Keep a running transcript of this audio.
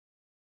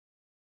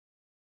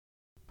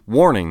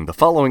Warning, the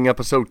following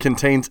episode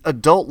contains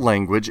adult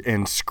language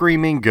and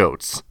screaming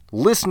goats.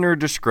 Listener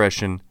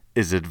discretion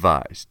is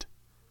advised.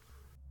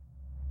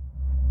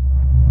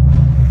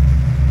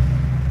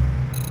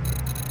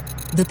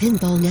 The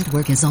Pinball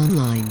Network is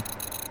online.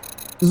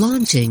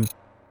 Launching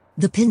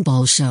The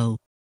Pinball Show.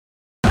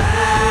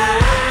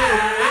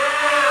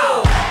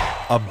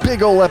 A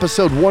big ol'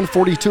 episode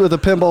 142 of the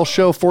Pinball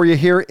Show for you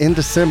here in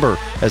December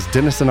as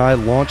Dennis and I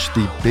launch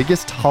the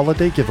biggest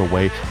holiday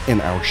giveaway in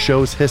our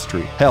show's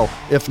history. Hell,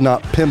 if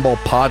not pinball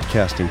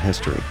podcasting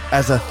history.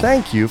 As a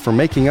thank you for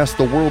making us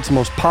the world's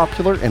most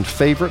popular and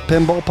favorite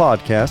pinball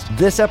podcast,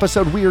 this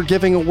episode we are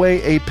giving away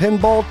a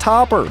pinball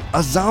topper,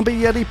 a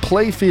Zombie Yeti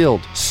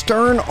Playfield,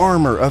 Stern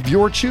Armor of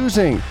your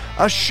choosing,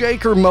 a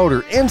shaker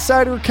motor,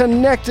 Insider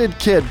Connected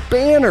kit,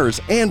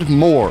 banners, and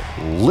more.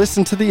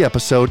 Listen to the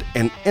episode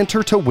and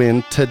enter to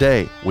win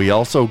today. We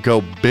also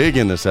go big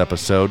in this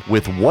episode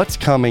with what's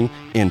coming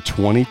in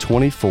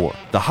 2024,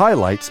 the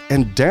highlights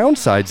and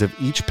downsides of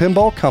each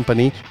pinball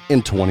company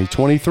in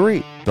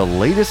 2023, the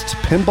latest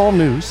pinball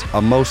news,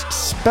 a most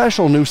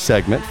special new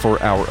segment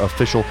for our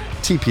official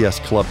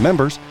TPS Club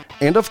members,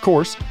 and of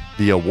course,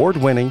 the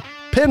award-winning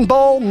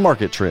Pinball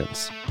Market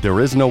Trends. There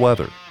is no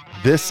other.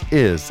 This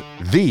is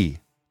the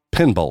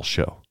Pinball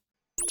Show.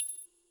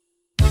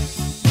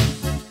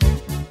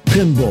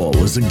 Pinball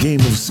is a game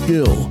of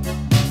skill.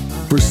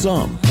 For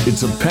some,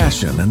 it's a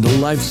passion and a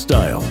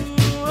lifestyle.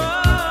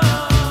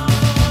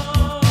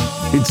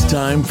 It's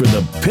time for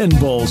the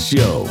Pinball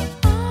Show.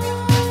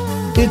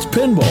 It's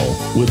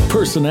pinball with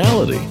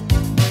personality.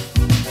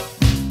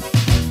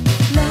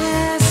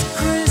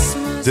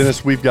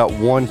 Dennis, we've got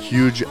one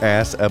huge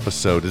ass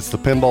episode. It's the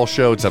Pinball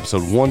Show. It's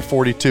episode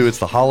 142. It's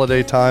the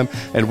holiday time,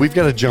 and we've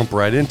got to jump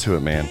right into it,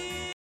 man.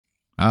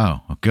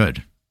 Oh,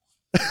 good.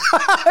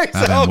 I've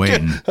been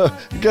waiting.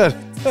 Good.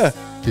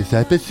 This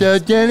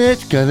episode,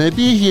 Dennis, gonna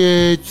be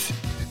huge.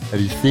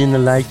 Have you seen the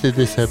likes of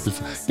this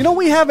episode? You know,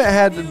 we haven't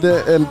had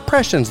the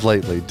impressions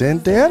lately,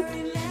 Dan?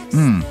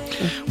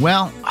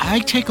 Well, I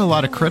take a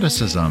lot of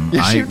criticism.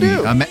 Yes, you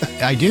do.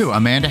 I do.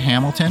 Amanda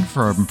Hamilton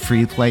from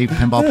Free Play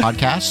Pinball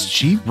Podcast,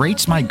 she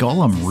rates my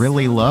Golem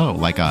really low,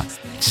 like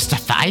just a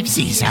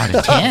 5 out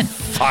of 10.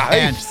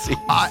 And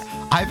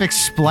I've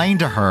explained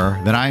to her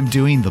that I'm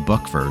doing the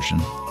book version.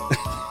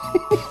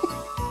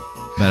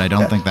 But I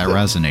don't think that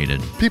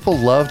resonated. People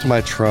loved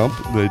my Trump.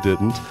 They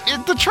didn't.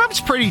 The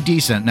Trump's pretty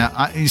decent. Now,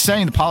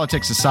 saying the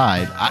politics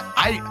aside,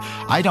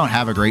 I don't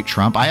have a great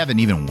Trump. I have an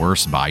even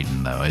worse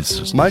Biden, though. It's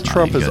just my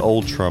Trump is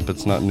old Trump.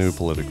 It's not new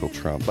political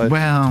Trump.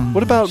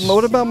 What about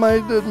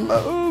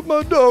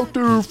my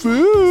Dr.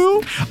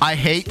 Phil? I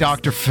hate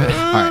Dr. Phil. All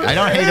right, I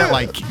don't hate it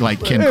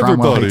like Ken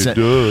Cromwell hates it.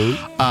 Does.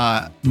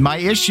 My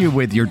issue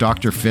with your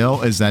Dr.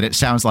 Phil is that it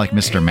sounds like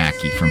Mr.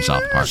 Mackey from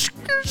South Park.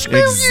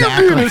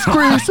 Exactly.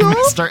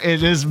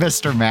 It is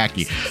Mr.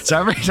 Mackey. So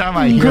every time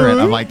I hear it,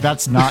 I'm like,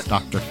 that's not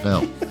Dr.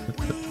 Phil.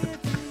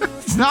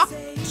 It's not.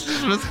 It's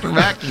Mr.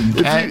 Mackey.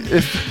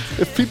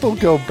 If people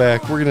go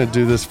back, we're gonna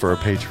do this for a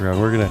Patreon.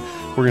 We're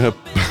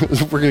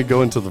gonna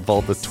go into the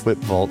vault, the Twit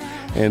vault,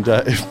 and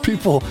if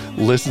people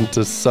listen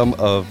to some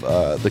of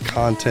the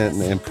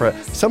content and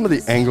some of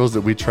the angles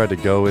that we tried to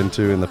go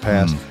into in the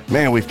past,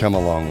 man, we've come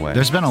a long way.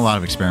 There's been a lot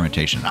of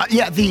experimentation.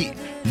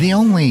 The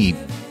only.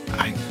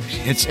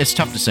 It's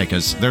tough to say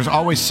because there's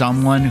always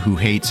someone who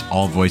hates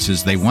all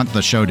voices. They want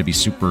the show to be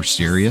super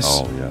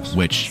serious,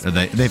 which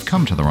they've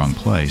come to the wrong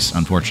place,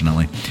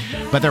 unfortunately.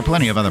 But there are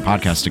plenty of other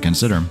podcasts to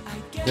consider.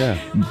 Yeah.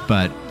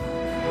 But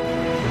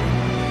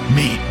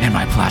me and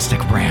my plastic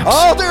ramps.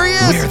 Oh, there he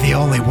is! We're the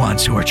only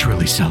ones who are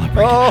truly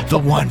celebrated. Oh. The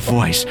one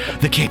voice,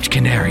 the Caped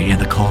Canary in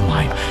the coal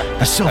mine,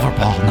 the Silver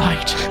Ball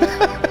Knight,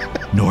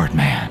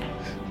 Nordman.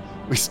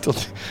 We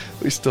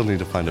still need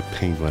to find a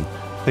penguin.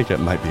 I think it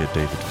might be a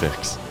David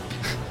Fix.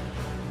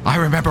 I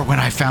remember when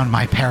I found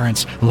my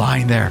parents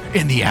lying there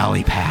in the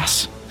alley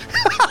pass.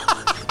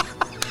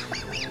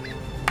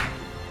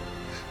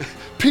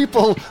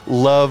 People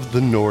love the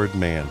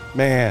Nordman.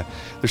 Man,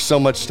 there's so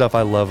much stuff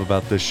I love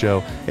about this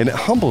show, and it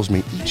humbles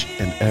me each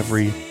and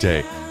every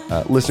day.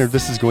 Listener,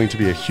 this is going to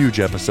be a huge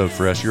episode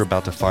for us. You're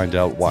about to find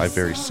out why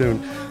very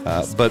soon.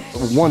 But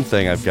one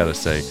thing I've got to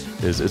say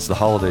is it's the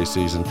holiday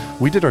season.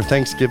 We did our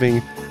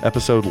Thanksgiving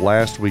episode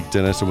last week,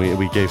 Dennis, and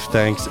we gave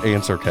thanks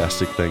and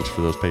sarcastic thanks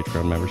for those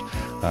Patreon members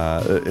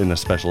in a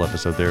special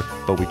episode there.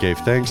 But we gave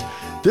thanks.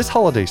 This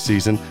holiday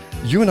season,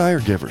 you and I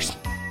are givers.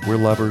 We're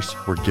lovers.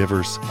 We're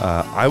givers.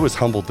 I was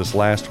humbled this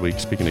last week,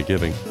 speaking of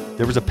giving.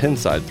 There was a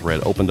Pinside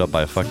thread opened up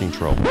by a fucking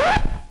troll.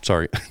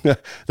 Sorry.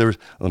 There was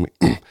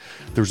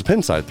a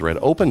Pinside thread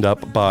opened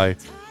up by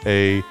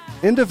a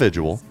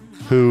individual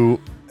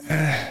who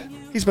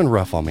he's been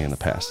rough on me in the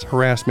past,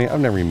 harassed me. I've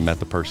never even met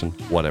the person,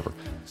 whatever,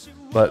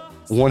 but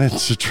wanted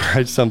to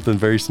try something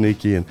very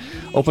sneaky and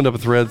opened up a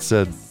thread that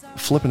said,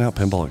 flipping out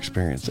pinball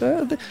experience.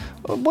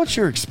 What's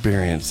your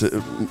experience?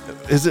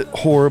 Is it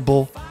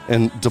horrible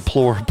and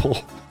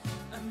deplorable?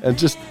 And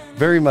just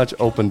very much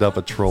opened up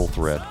a troll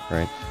thread,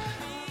 right?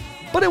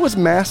 But it was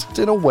masked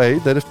in a way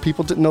that if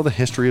people didn't know the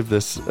history of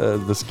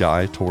this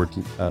guy toward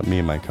me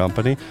and my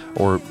company,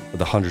 or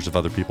the hundreds of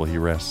other people he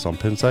arrests on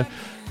Pinside,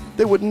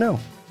 they wouldn't know.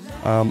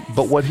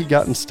 But what he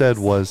got instead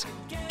was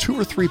 2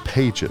 or 3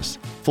 pages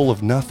full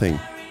of nothing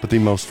but the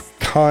most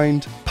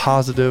kind,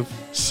 positive,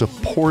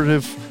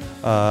 supportive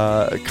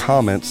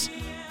comments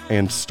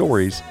and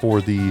stories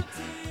for the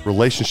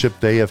relationship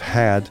they have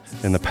had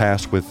in the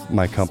past with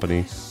my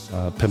company,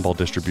 Pinball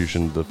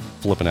Distribution, the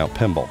Flippin' Out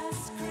Pinball.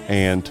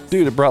 And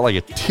dude, it brought like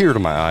a tear to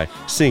my eye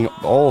seeing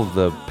all of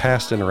the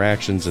past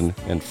interactions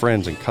and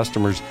friends and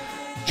customers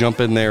jump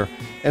in there.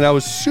 And I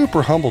was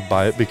super humbled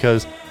by it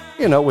because,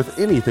 you know, with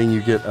anything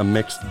you get a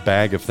mixed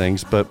bag of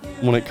things. But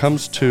when it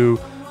comes to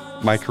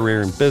my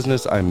career in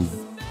business, I'm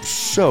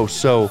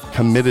so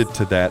committed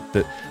to that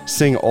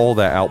seeing all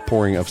that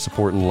outpouring of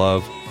support and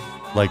love,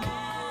 like,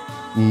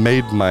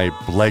 made my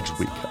legs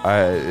weak.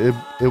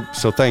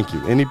 So thank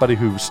you. Anybody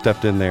who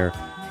stepped in there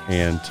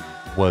and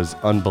was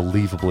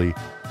unbelievably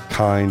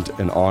kind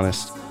and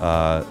honest,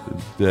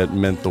 that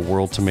meant the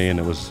world to me. And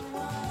it was,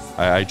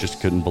 I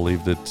just couldn't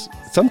believe that.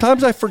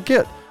 Sometimes I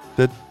forget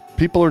that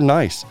people are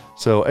nice.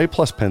 So A+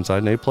 Pinside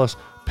and A+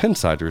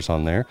 Pinsiders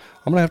on there.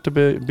 I'm gonna have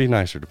to be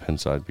nicer to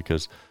Pinside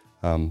because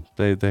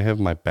they have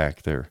my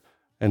back there.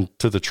 And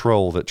to the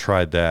troll that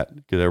tried that,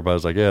 because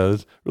everybody's like, yeah,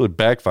 this really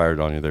backfired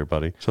on you there,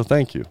 buddy. So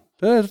thank you.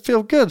 It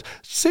feel good.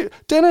 See,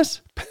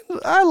 Dennis,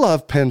 I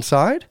love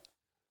Pinside.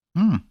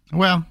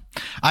 Well,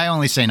 I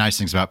only say nice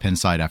things about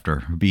Pinside after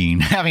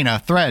having a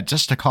thread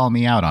just to call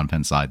me out on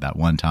Pinside that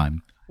one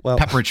time. Well,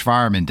 Pepperidge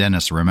Farm and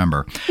Dennis,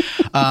 remember.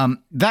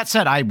 That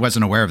said, I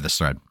wasn't aware of this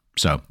thread,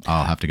 so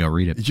I'll have to go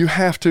read it. You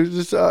have to.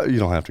 You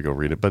don't have to go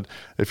read it, but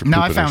if you're no,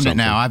 I found it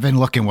now. I've been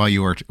looking while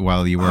you were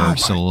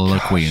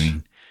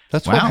soliloquying.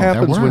 That's what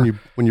happens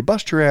when you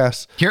bust your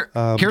ass.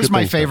 Here's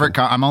my favorite.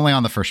 I'm only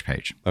on the first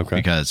page, okay?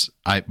 Because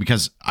I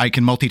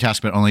can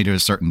multitask, but only to a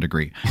certain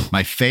degree.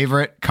 My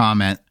favorite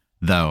comment,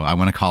 though, I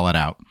want to call it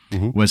out,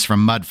 was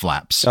from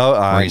Mudflaps,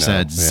 where he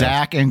said,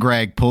 "Zach and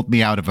Greg pulled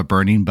me out of a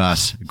burning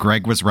bus.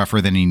 Greg was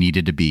rougher than he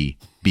needed to be.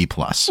 B+."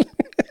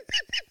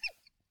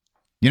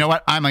 You know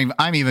what? I'm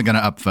even going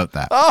to upvote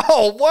that.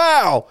 Oh,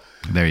 wow!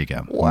 There you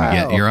go.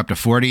 Wow. You're up to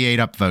 48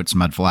 upvotes,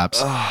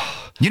 Mudflaps.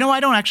 You know, I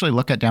don't actually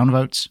look at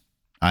downvotes.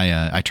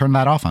 I turned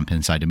that off on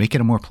Pinside to make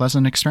it a more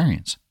pleasant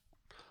experience.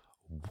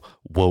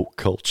 Woke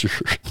culture.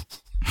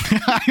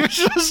 I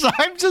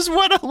just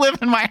want to live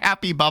in my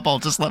happy bubble.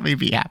 Just let me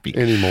be happy.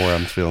 Anymore,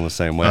 I'm feeling the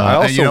same way.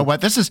 You know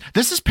what? This is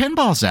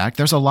pinball, Zach.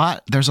 There's a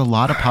lot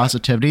of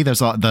positivity. There's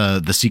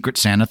the Secret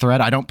Santa thread.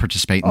 I don't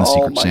participate in the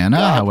Secret Santa.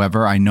 God.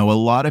 However, I know a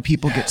lot of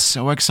people get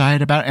so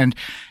excited about it, and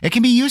it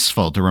can be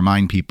useful to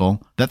remind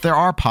people that there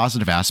are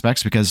positive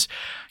aspects because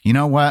you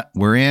know what?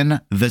 We're in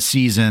the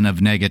season of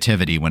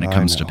negativity when it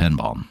comes to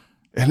pinball.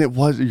 And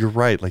you're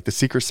right. Like the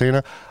Secret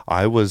Santa,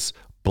 I was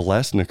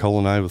blessed. Nicole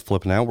and I with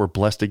Flipping Out were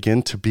blessed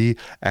again to be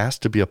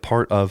asked to be a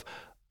part of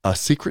a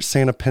Secret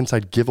Santa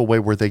Pinside giveaway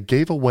where they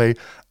gave away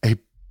a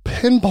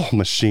pinball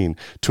machine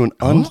to an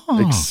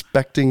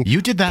unexpected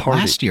You did that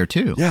party. Last year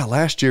too. Yeah,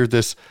 last year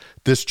this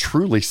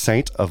truly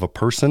saint of a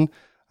person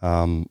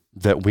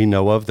that we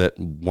know of that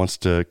wants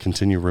to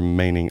continue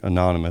remaining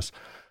anonymous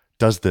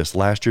does this.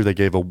 Last year they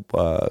gave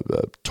a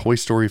Toy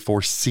Story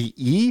 4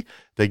 CE.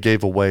 They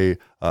gave away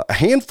a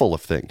handful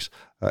of things.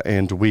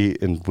 And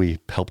we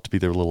helped be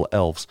their little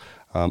elves,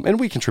 and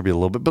we contribute a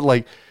little bit. But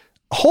like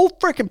a whole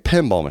freaking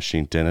pinball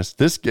machine, Dennis.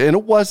 And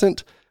it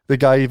wasn't. The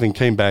guy even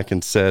came back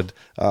and said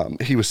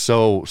he was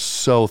so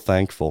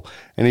thankful,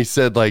 and he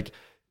said like,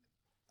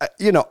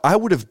 you know, I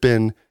would have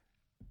been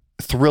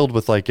thrilled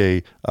with like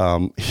a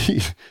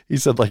he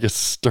said like a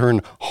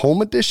Stern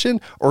Home Edition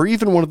or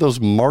even one of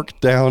those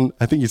marked down,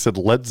 I think he said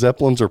Led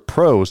Zeppelins or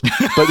Pros,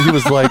 but he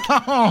was like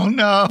oh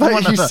no,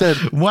 he said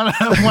one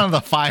of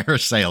the fire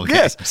sale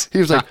games. Yes, he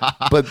was like,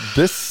 but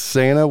this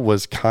Santa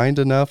was kind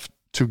enough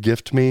to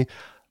gift me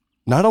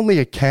not only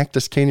a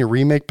Cactus Canyon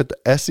remake but the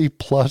SE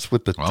Plus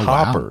with the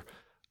topper.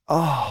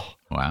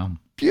 Wow,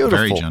 beautiful,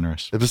 very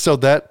generous. So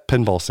that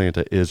Pinball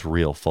Santa is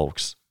real,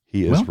 folks.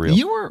 He is real.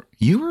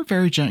 You were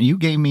very generous. You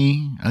gave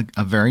me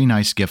a very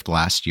nice gift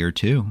last year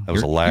too. That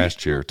was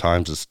last year.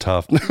 Times is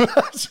tough. But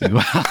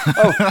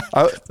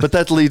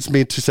that leads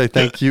me to say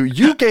thank you.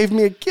 You gave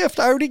me a gift.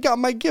 I already got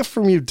my gift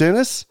from you,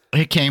 Dennis.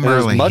 It came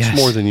early. Much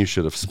more than you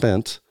should have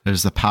spent.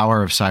 There's the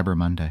power of Cyber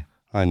Monday.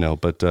 I know,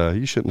 but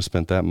you shouldn't have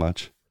spent that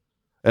much.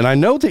 And I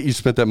know that you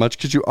spent that much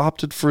because you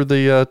opted for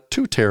the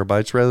 2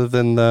 terabytes rather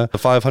than the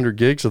 500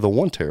 gigs of the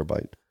 1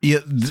 terabyte. Yeah,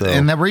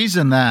 and the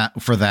reason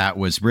for that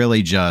was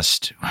really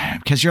just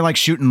because you're like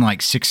shooting like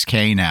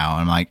 6K now.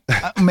 I'm like,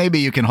 maybe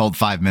you can hold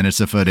 5 minutes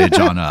of footage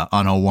on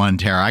a 1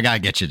 tera. I gotta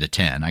get you to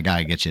 10. I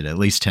gotta get you to at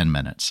least 10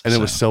 minutes. And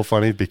it was so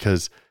funny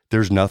because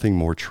there's nothing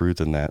more true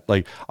than that.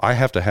 Like I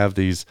have to have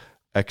these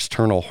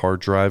external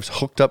hard drives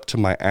hooked up to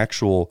my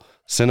actual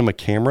cinema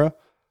camera.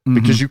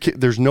 Because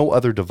there's no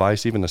other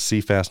device, even a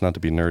CFast, not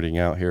to be nerding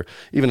out here,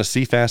 even a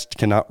CFast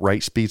cannot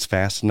write speeds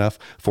fast enough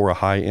for a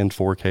high-end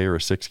 4K or a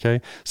 6K.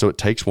 So it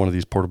takes one of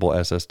these portable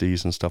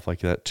SSDs and stuff like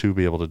that to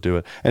be able to do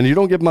it. And you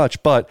don't get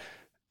much, but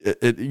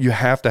you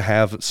have to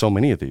have so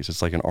many of these.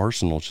 It's like an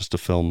arsenal just to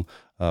film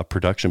a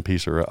production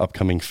piece or an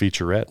upcoming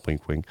featurette.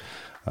 Wink, wink.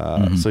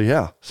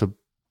 So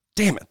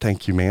damn it,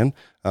 thank you, man.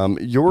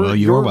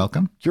 You're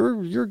welcome.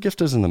 Your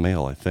gift is in the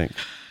mail, I think.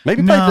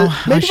 Maybe by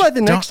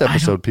the next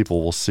episode,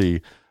 people will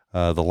see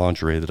the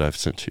lingerie that I've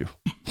sent you.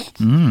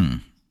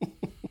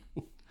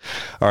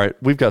 All right,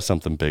 we've got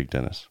something big,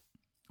 Dennis.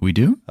 We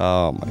do?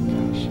 Oh my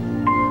gosh.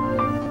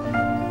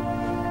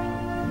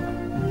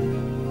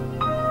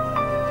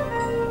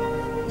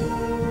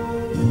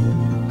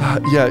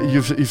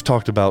 You've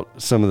talked about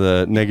some of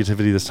the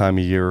negativity this time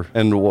of year,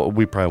 and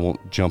we probably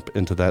won't jump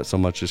into that so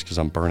much just because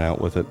I'm burnt out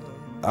with it.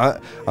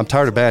 I'm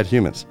tired of bad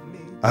humans.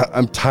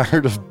 I'm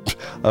tired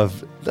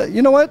of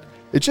you know what?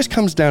 It just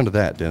comes down to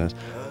that, Dennis.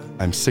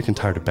 I'm sick and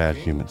tired of bad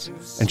humans.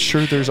 And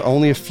sure, there's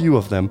only a few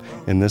of them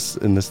in this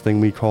thing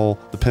we call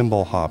the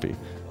pinball hobby.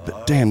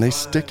 But damn, they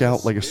stick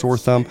out like a sore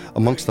thumb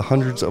amongst the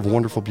hundreds of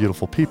wonderful,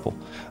 beautiful people.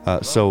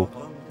 So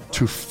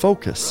to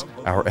focus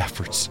our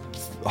efforts,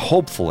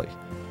 hopefully,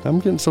 I'm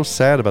getting so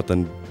sad about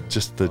the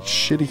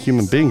shitty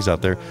human beings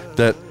out there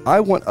that I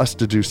want us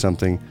to do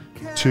something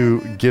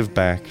to give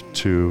back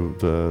to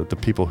the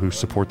people who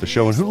support the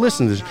show and who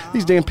listen to this.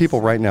 These damn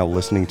people right now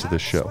listening to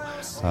this show.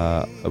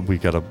 We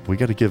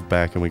gotta give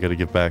back, and we gotta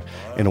give back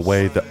in a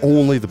way that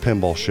only the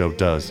Pinball Show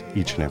does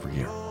each and every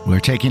year. We're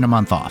taking a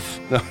month off.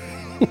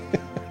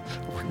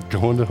 We're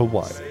going to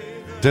Hawaii.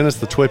 Dennis,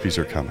 the Twippies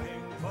are coming.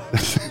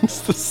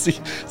 It's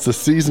the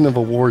season of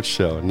awards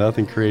show, and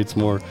nothing creates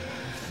more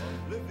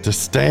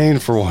disdain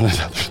for one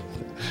another.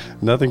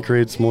 Nothing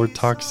creates more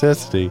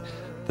toxicity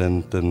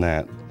than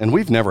that. And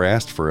we've never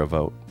asked for a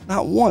vote.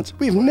 Not once.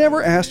 We've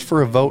never asked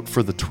for a vote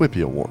for the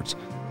Twippy Awards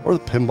or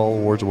the Pinball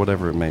Awards or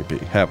whatever it may be,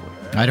 have we?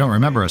 I don't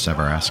remember us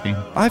ever asking.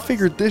 I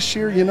figured this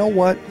year, you know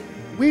what?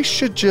 We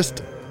should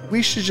just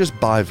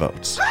buy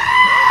votes.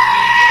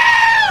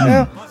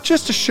 Yeah,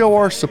 just to show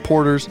our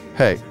supporters,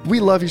 hey,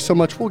 we love you so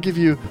much, we'll give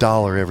you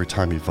 $1 every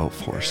time you vote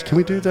for us. Can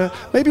we do that?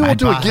 Maybe we'll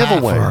do a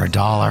giveaway. For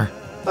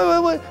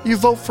 $1. You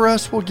vote for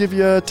us, we'll give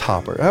you a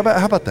topper. How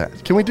about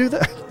that? Can we do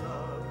that?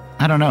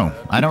 I don't know.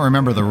 I don't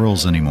remember the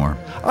rules anymore.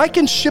 I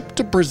can ship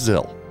to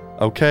Brazil.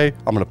 Okay,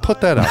 I'm going to put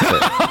that out there.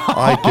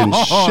 I can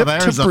ship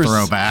there's to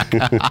Brazil. A throwback.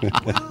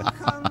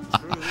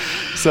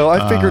 So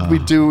I figured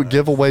we'd do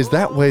giveaways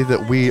that way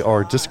that we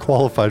are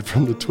disqualified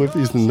from the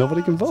Twippies and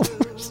nobody can vote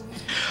for us.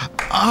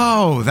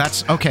 Oh,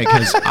 that's okay.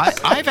 Because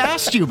I've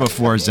asked you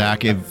before,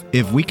 Zach,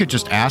 if we could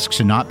just ask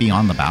to not be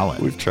on the ballot.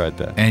 We've tried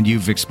that, and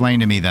you've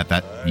explained to me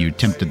that you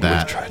attempted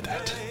that. We've tried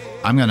that.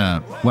 I'm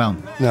gonna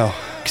no,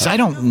 because I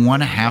don't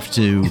want to have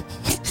to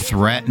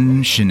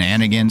threaten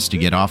shenanigans to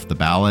get off the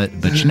ballot.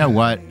 But you know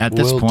what? At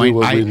this point,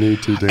 we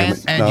need to, damn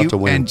it, not to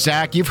win. And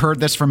Zach, you've heard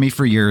this from me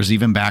for years,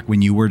 even back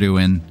when you were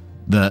doing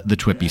the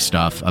Twippy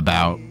stuff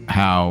about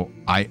how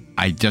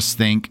I just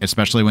think,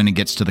 especially when it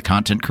gets to the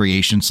content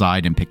creation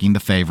side and picking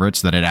the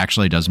favorites, that it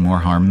actually does more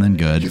harm than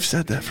good. You've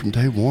said that from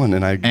day one,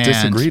 and I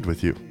disagreed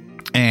with you.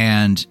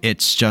 And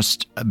it's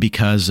just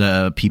because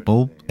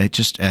people, I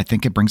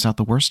think it brings out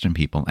the worst in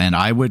people. And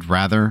I would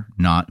rather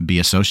not be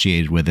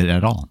associated with it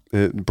at all.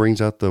 It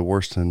brings out the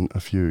worst in a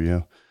few,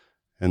 yeah.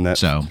 And that.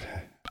 So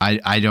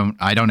I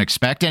don't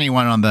expect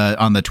anyone on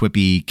the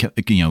Twippy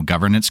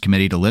governance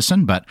committee to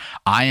listen, but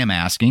I am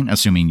asking,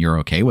 assuming you're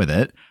okay with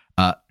it,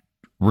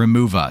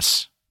 remove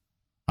us.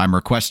 I'm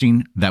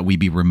requesting that we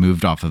be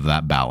removed off of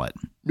that ballot.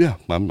 Yeah,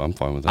 I'm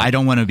fine with that. I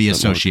don't want to be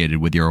associated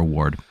with your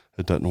award.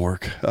 It doesn't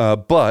work.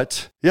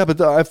 But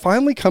I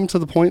finally come to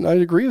the point, and I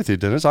agree with you,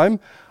 Dennis. I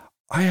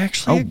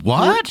actually. Oh,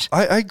 what?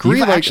 I agree.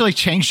 You've actually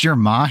changed your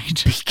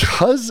mind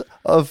because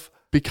of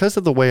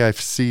the way I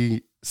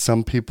see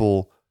some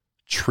people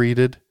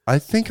treated. I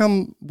think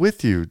I'm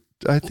with you.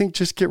 I think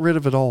just get rid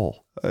of it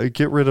all.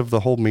 Get rid of the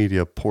whole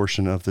media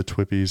portion of the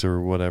Twippies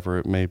or whatever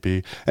it may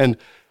be. And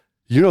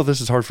this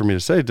is hard for me to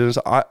say, Dennis.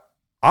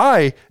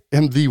 I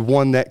am the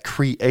one that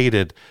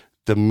created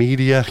the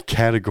media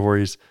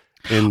categories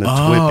in the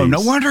Twippies. Oh,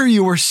 no wonder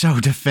you were so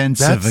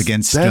defensive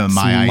against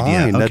my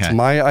idea. Okay. That's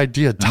my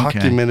idea,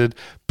 documented,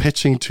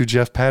 pitching to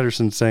Jeff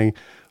Patterson saying,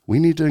 we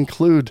need to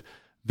include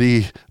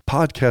the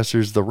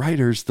podcasters, the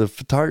writers, the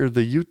photographers,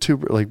 the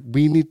YouTuber. Like,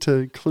 we need to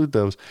include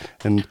those.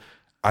 And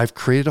I've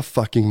created a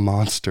fucking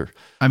monster.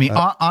 I mean,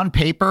 on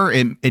paper,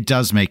 it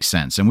does make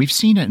sense. And we've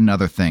seen it in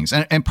other things.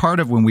 And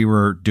part of when we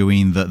were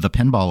doing the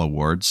Pinball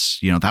Awards,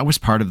 that was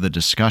part of the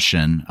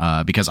discussion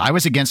because I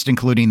was against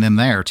including them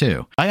there,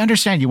 too. I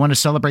understand you want to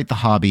celebrate the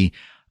hobby,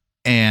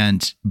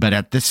 but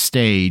at this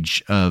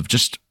stage of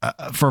just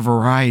for a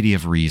variety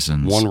of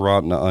reasons. One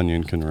rotten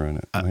onion can ruin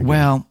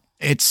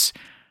it.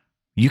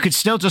 You could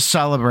still just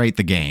celebrate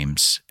the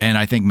games, and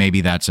I think maybe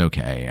that's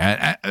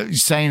okay.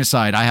 Saying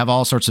aside, I have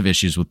all sorts of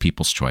issues with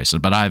people's choices,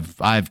 but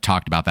I've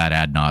talked about that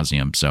ad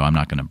nauseum, so I'm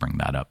not going to bring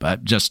that up.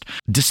 Just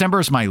December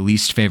is my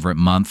least favorite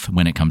month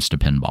when it comes to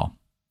pinball,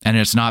 and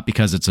it's not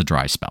because it's a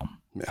dry spell.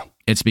 Yeah,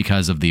 it's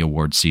because of the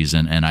award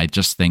season, and I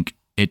just think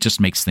it just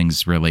makes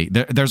things really.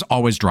 There's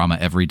always drama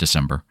every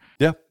December.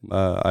 Yeah,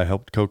 I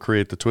helped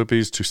co-create the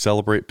Twippies to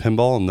celebrate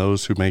pinball and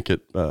those who make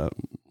it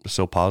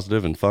so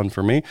positive and fun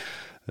for me.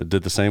 I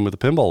did the same with the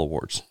Pinball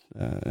Awards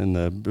and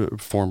the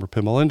former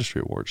Pinball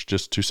Industry Awards,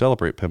 just to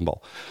celebrate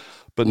pinball.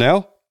 But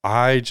now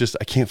I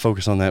can't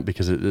focus on that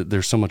because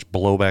there's so much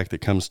blowback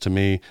that comes to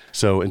me.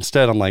 So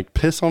instead, I'm like,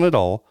 piss on it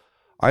all.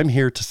 I'm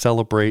here to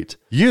celebrate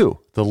you,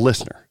 the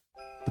listener,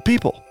 the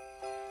people.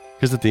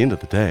 Because at the end of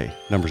the day,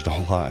 numbers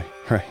don't lie,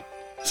 right?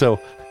 So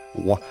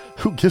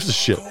who gives a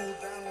shit?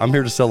 I'm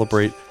here to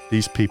celebrate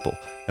these people.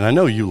 And I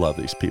know you love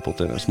these people,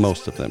 Dennis,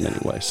 most of them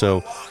anyway.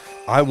 So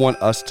I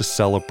want us to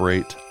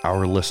celebrate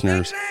our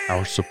listeners,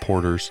 our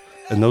supporters,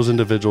 and those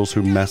individuals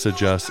who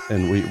message us,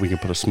 and we can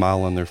put a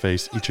smile on their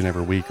face each and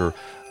every week, or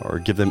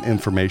give them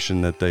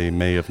information that they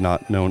may have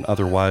not known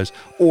otherwise,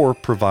 or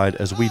provide,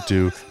 as we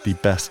do, the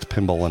best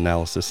pinball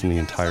analysis in the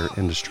entire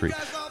industry.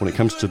 When it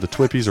comes to the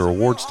Twippies or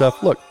award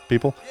stuff, look,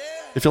 people,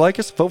 if you like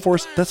us, vote for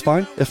us. That's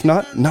fine. If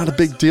not, not a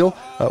big deal.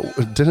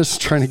 Dennis is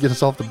trying to get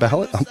us off the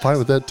ballot. I'm fine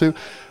with that too.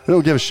 We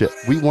don't give a shit.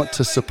 We want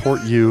to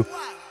support you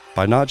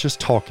by not just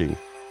talking,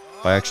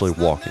 by actually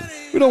walking.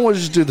 We don't want to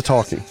just do the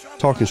talking.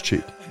 Talking's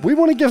cheap. We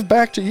want to give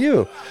back to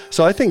you.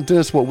 So I think,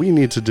 Dennis, what we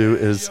need to do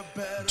is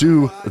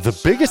do the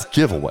biggest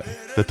giveaway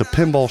that the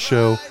Pinball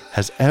Show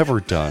has ever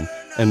done,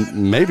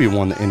 and maybe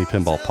one that any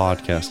pinball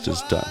podcast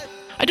has done.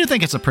 I do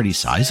think it's a pretty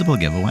sizable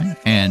giveaway,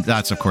 and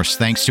that's, of course,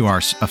 thanks to our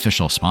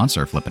official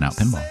sponsor, Flippin' Out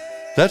Pinball.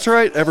 That's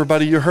right,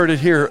 everybody. You heard it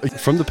here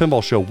from the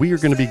Pinball Show. We are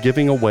going to be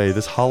giving away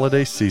this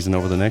holiday season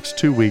over the next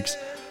 2 weeks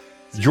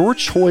your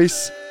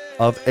choice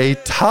of a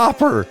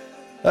topper.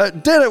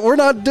 We're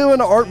not doing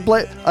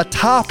a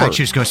topper. I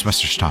choose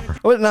Ghostbusters topper.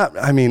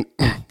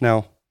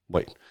 Now,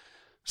 wait.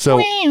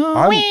 So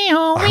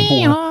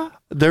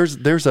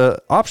there's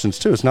options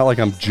too. It's not like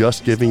I'm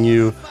just giving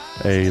you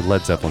a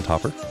Led Zeppelin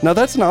topper. Now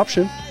that's an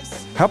option.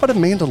 How about a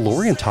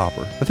Mandalorian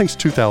topper? I think it's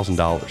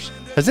 $2,000.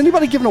 Has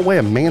anybody given away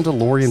a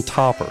Mandalorian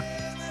topper?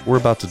 We're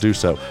about to do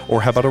so. Or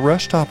how about a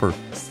Rush topper?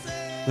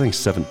 I think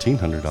it's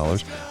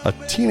 $1,700.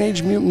 A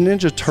Teenage Mutant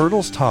Ninja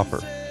Turtles topper.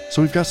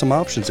 So we've got some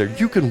options there.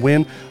 You can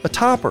win a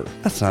topper.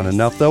 That's not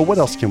enough, though. What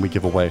else can we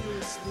give away?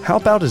 How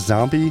about a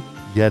Zombie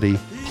Yeti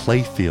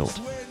Playfield?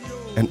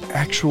 An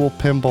actual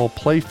pinball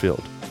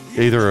playfield.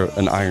 Either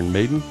an Iron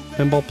Maiden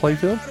pinball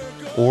playfield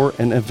or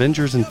an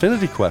Avengers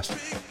Infinity Quest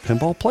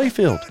pinball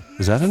playfield.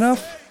 Is that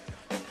enough?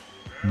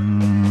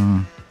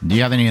 Do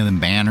you have any of them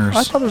banners?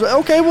 I thought it was...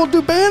 Okay, we'll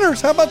do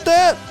banners. How about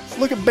that?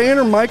 Look at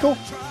Banner, Michael.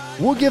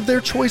 We'll give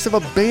their choice of a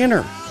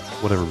banner.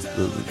 Whatever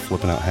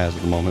Flippin' Out has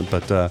at the moment,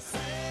 but...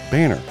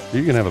 banner.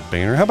 You can have a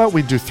banner. How about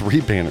we do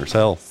 3 banners?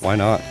 Hell, why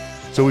not?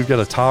 So we've got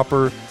a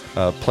topper,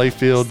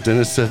 playfield.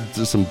 Dennis said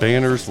some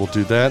banners. We'll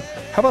do that.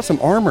 How about some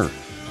armor?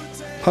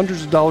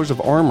 Hundreds of dollars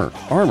of armor.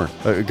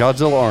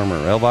 Godzilla armor,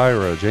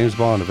 Elvira, James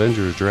Bond,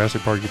 Avengers,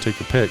 Jurassic Park. You take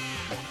your pick.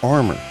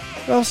 Armor.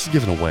 What else is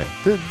given away?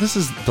 This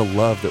is the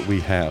love that we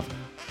have.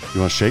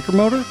 You want a shaker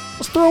motor?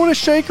 Let's throw in a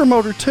shaker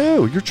motor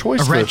too. Your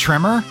choice. A red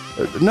trimmer?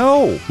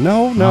 No.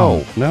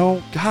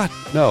 God,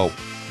 no.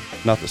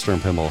 Not that Stern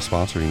Pinball is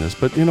sponsoring this,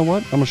 but you know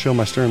what? I'm going to show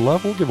my Stern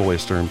love. We'll give away a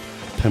Stern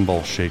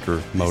Pinball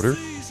Shaker motor.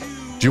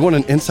 Do you want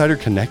an Insider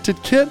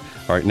Connected kit?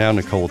 All right, now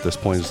Nicole at this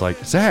point is like,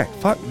 Zach,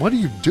 fuck, what are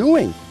you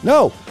doing?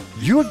 No,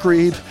 you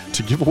agreed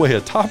to give away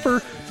a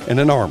topper and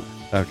an armor.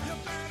 Okay.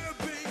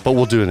 But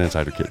we'll do an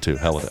Insider kit too.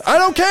 Hell with it. I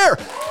don't care.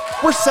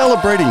 We're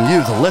celebrating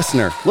you, the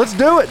listener. Let's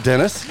do it,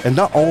 Dennis. And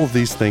not all of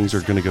these things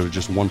are going to go to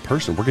just one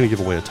person. We're going to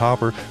give away a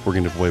topper. We're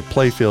going to give away a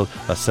playfield,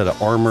 a set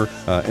of armor,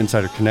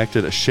 Insider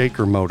Connected, a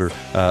shaker motor,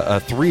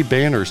 3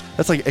 banners.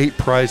 That's like 8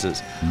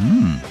 prizes.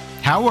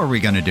 How are we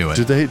going to do it?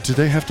 Do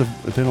they have to?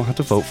 They don't have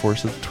to vote for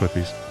us at the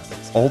Twippies.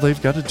 All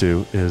they've got to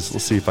do is,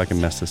 let's see if I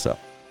can mess this up.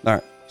 All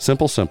right,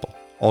 simple.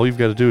 All you've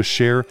got to do is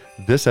share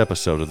this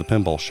episode of the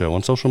Pinball Show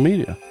on social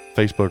media,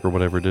 Facebook or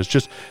whatever it is.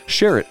 Just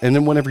share it, and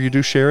then whenever you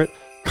do share it,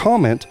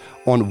 comment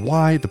on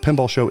why the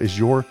Pinball Show is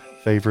your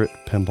favorite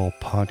pinball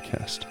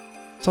podcast.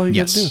 That's all you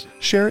got to do.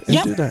 Share it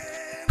and do that.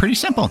 Pretty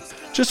simple.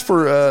 Just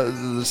for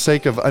the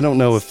sake of, I don't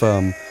know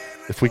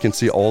if we can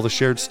see all the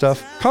shared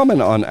stuff,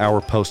 comment on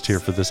our post here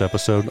for this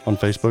episode on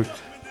Facebook.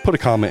 Put a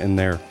comment in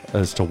there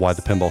as to why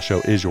the Pinball Show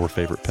is your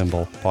favorite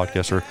pinball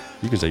podcast, or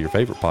you can say your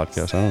favorite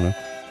podcast. I don't know.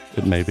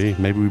 It may be.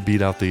 Maybe we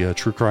beat out the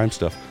true crime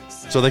stuff.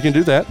 So they can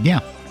do that. Yeah.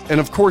 And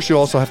of course, you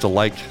also have to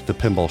like the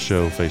Pinball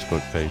Show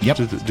Facebook page. Yep.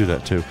 Do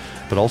that too.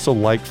 But also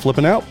like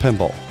Flippin' Out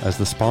Pinball as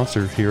the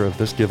sponsor here of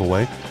this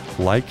giveaway.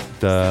 Like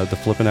the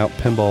Flippin' Out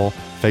Pinball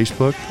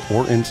Facebook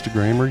or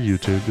Instagram or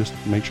YouTube. Just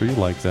make sure you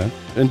like that.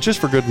 And just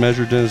for good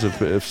measure, Dennis,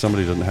 if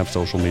somebody doesn't have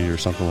social media or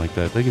something like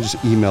that, they can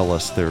just email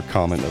us their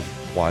comment of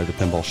why the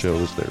Pinball Show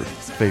is their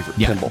favorite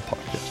pinball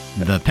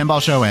podcast. The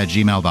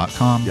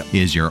pinballshow@gmail.com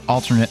is your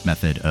alternate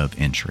method of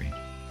entry.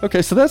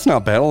 Okay, so that's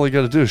not bad. All you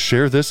got to do is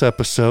share this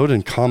episode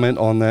and comment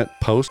on that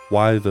post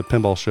why the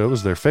Pinball Show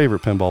is their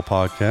favorite pinball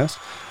podcast,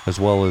 as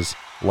well as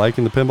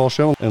liking the Pinball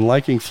Show and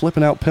liking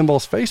Flippin' Out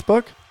Pinball's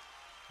Facebook.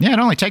 Yeah, it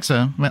only takes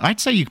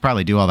I'd say you could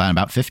probably do all that in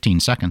about 15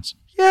 seconds.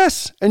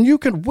 Yes, and you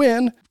could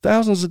win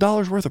thousands of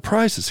dollars worth of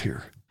prizes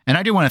here. And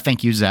I do want to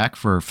thank you, Zach,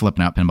 for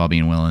Flipping Out Pinball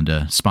being willing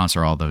to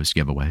sponsor all those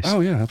giveaways. Oh,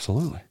 yeah,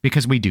 absolutely.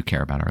 Because we do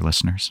care about our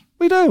listeners.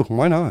 We do.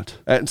 Why not?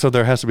 And so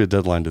there has to be a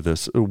deadline to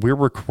this. We're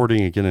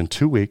recording again in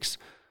 2 weeks.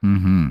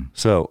 Mm-hmm.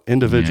 So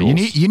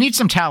individuals. Yeah, you need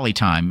some tally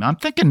time. I'm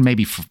thinking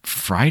maybe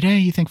Friday.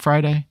 You think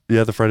Friday?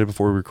 Yeah, the Friday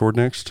before we record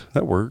next.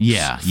 That works.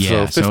 Yeah.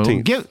 So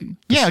 15th.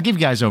 I'll give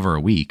you guys over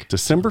a week.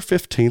 December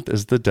 15th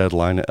is the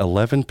deadline at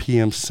 11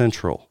 p.m.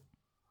 Central.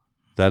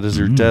 That is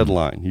your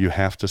deadline. You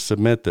have to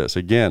submit this.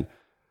 Again,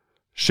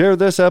 share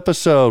this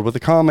episode with a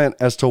comment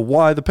as to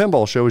why The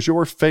Pinball Show is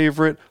your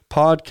favorite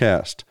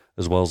podcast,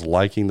 as well as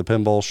liking The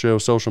Pinball Show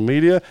social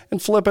media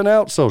and flipping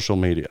out social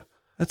media.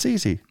 That's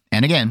easy.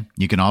 And again,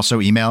 you can also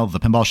email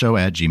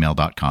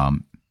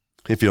thepinballshow@gmail.com.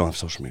 If you don't have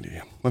social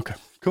media. Okay,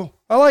 cool.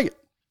 I like it.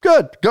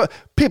 Good. Go.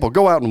 People,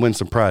 go out and win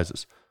some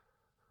prizes.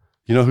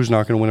 You know who's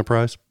not going to win a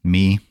prize?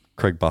 Me.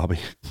 Craig Bobby.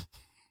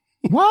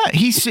 What?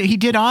 He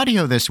did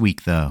audio this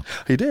week, though.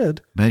 He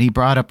did. But he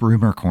brought up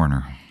Rumor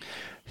Corner.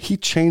 He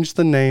changed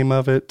the name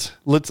of it.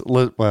 Let's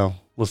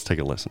take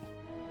a listen.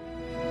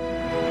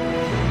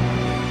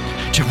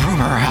 To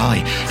Rumor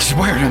Alley,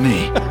 swear to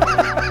me.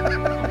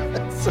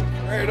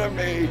 Swear to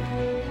me.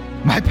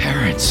 My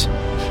parents.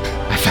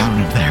 I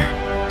found them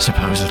there,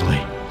 supposedly.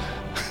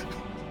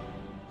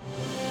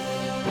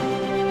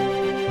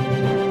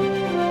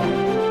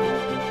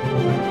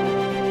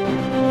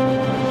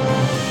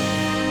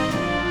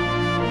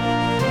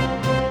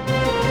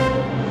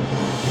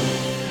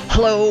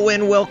 Hello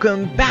and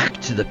welcome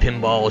back to the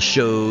Pinball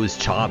Show's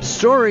Top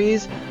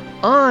Stories.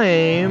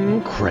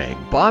 I'm Craig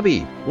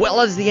Bobby.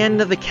 Well, as the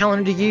end of the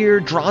calendar year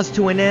draws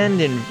to an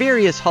end and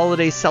various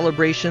holiday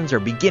celebrations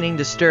are beginning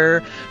to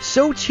stir,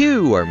 so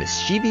too are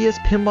mischievous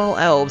pinball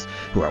elves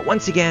who are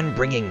once again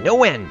bringing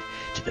no end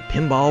to the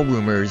pinball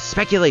rumors,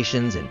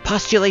 speculations, and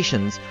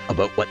postulations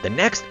about what the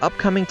next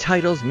upcoming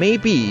titles may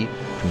be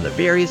from the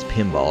various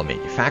pinball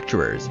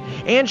manufacturers.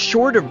 And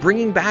short of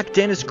bringing back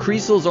Dennis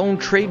Kreissel's own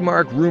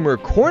trademark Rumor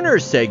Corner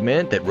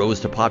segment that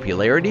rose to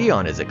popularity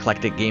on his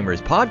Eclectic Gamers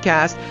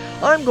podcast,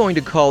 I'm going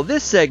to call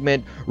this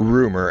segment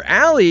Rumor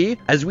Alley,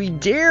 as we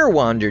dare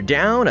wander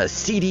down a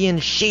seedy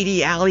and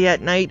shady alley at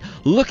night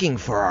looking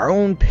for our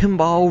own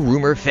pinball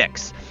rumor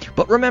fix.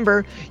 But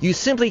remember, you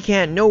simply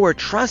can't know or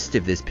trust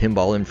if this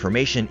pinball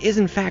information is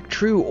in fact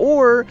true,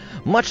 or,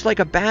 much like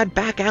a bad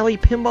back alley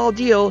pinball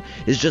deal,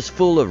 is just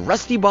full of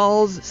rusty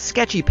balls,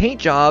 sketchy paint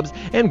jobs,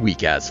 and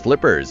weak-ass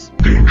flippers.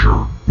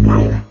 Danger,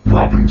 Will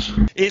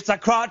Robinson. It's a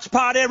crotch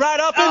party right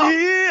up in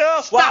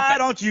here. Why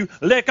don't you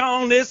lick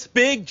on this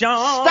big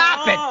John?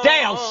 Stop it,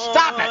 Dale!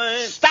 Stop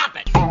it! Stop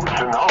it! Boats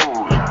and hoes,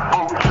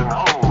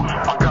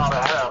 I gotta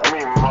have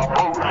me my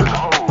boats and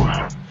hoes.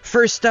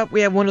 First up,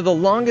 we have one of the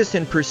longest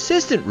and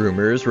persistent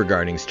rumors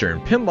regarding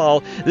Stern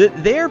Pinball,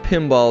 that their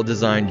pinball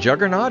design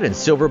juggernaut and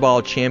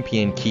silverball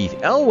champion Keith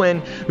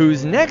Elwin,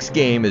 whose next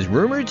game is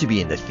rumored to be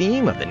in the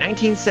theme of the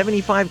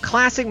 1975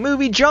 classic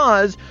movie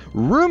Jaws,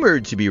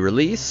 rumored to be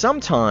released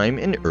sometime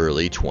in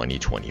early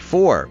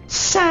 2024.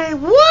 Say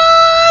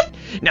what?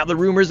 Now, the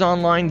rumors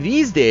online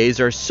these days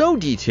are so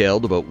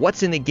detailed about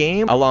what's in the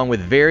game, along with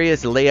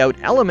various layout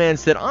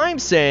elements, that I'm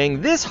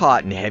saying this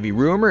hot and heavy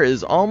rumor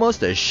is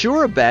almost as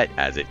sure a bet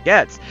as it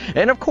gets.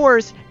 And of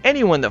course,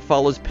 anyone that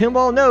follows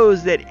pinball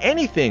knows that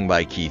anything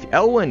by Keith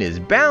Elwin is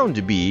bound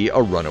to be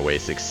a runaway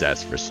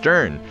success for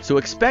Stern. So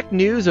expect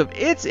news of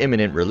its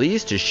imminent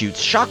release to shoot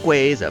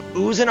shockwaves of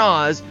oohs and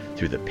ahs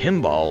through the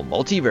pinball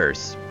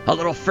multiverse. A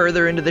little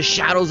further into the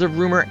shadows of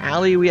Rumor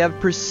Alley, we have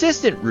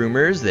persistent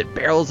rumors that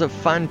Barrels of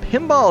Fun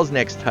Pinball's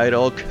next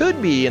title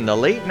could be in the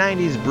late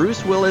 90s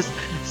Bruce Willis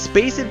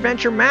space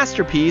adventure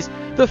masterpiece,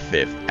 The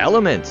Fifth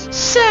Element.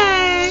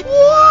 Say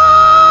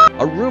what?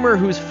 A rumor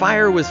whose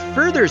fire was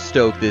further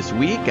stoked this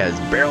week as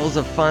Barrels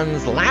of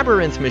Fun's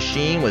Labyrinth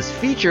machine was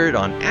featured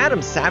on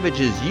Adam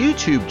Savage's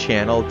YouTube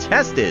channel,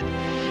 Tested.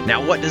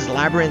 Now, what does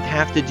Labyrinth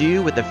have to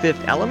do with The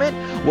Fifth Element?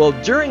 Well,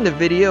 during the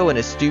video, an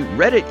astute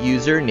Reddit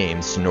user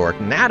named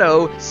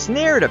Snorknato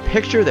snared a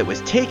picture that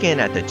was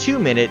taken at the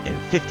 2-minute and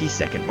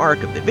 50-second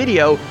mark of the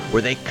video,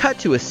 where they cut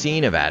to a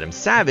scene of Adam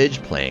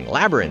Savage playing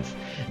Labyrinth.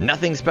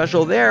 Nothing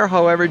special there,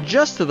 however.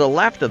 Just to the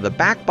left of the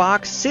back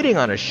box, sitting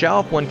on a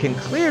shelf, one can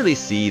clearly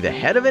see the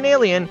head of an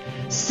alien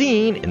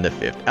seen in The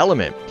Fifth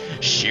Element.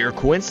 Sheer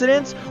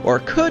coincidence? Or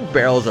could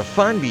Barrels of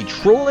Fun be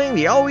trolling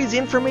the always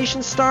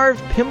information-starved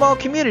pinball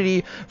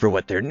community for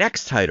what their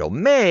next title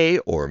may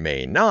or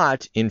may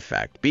not in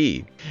fact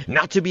be?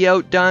 Not to be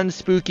outdone,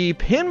 Spooky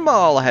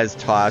Pinball has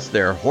tossed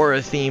their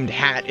horror-themed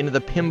hat into the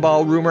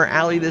pinball rumor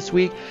alley this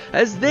week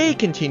as they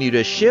continue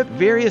to ship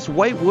various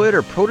whitewood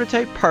or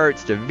prototype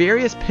parts to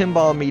various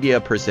pinball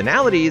media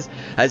personalities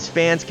as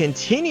fans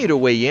continue to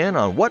weigh in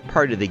on what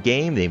part of the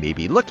game they may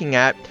be looking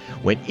at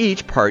when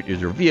each part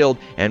is revealed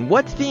and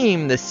what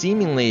theme the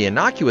seemingly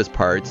innocuous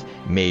parts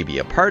may be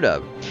a part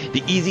of.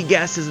 The easy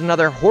guess is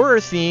another horror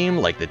theme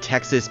like the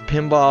Texas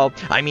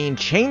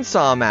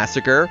Chainsaw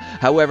Massacre.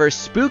 However,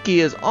 Spooky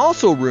is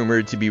also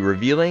rumored to be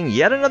revealing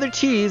yet another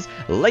tease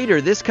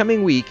later this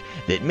coming week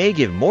that may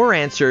give more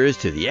answers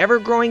to the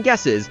ever-growing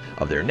guesses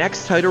of their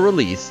next title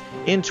release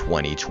in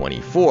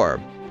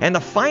 2024. And the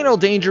final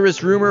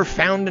dangerous rumor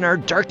found in our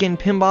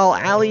darkened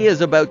pinball alley is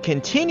about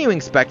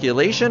continuing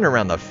speculation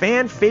around the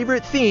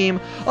fan-favorite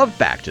theme of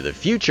Back to the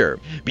Future.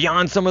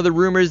 Beyond some of the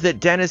rumors that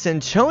Dennis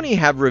and Tony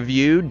have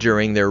reviewed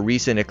during their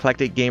recent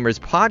Eclectic Gamers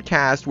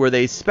podcast, where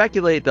they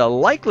speculate the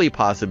likely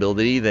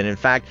possibility that in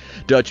fact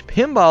Dutch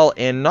Pinball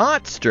and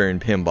not Stern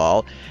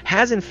Pinball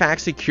has in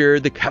fact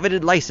secured the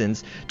coveted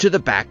license to the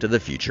Back to the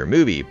Future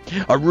movie.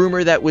 A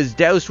rumor that was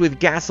doused with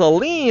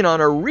gasoline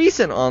on a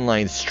recent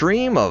online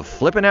stream of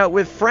Flipping Out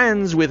with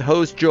Friends with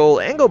host Joel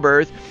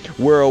Engelberth,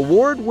 where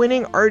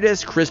award-winning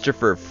artist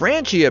Christopher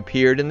Franchi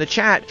appeared in the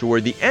chat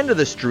toward the end of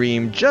the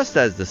stream just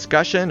as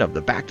discussion of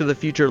the Back to the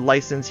Future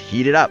license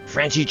heated up.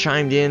 Franchi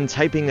chimed in,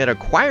 typing that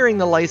acquiring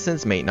the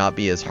license may not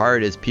be as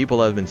hard as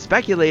people have been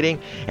speculating,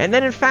 and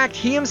that in fact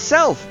he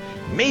himself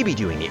may be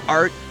doing the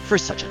art for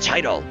such a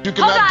title. Hold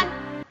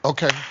on.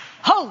 Okay.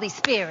 Holy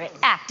Spirit,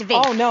 activate.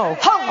 Oh no.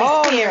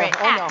 Holy Spirit,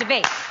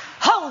 activate.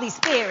 Holy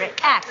Spirit,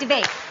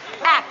 activate.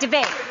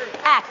 Activate.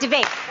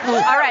 Activate.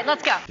 All right,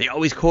 let's go. The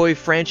always coy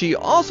Franchi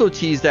also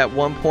teased at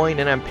one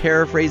point, and I'm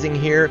paraphrasing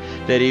here,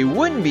 that he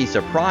wouldn't be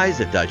surprised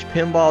if Dutch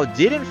Pinball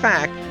did in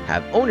fact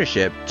have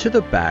ownership to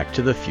the Back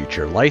to the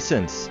Future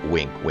license.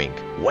 Wink, wink.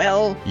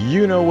 Well,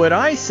 you know what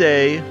I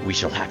say. We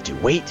shall have to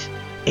wait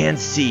and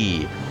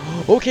see.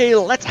 Okay,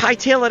 let's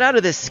hightail it out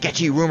of this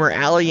sketchy rumor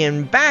alley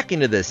and back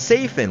into the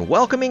safe and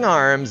welcoming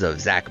arms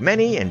of Zach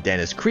Meny and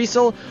Dennis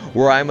Kriesel,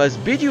 where I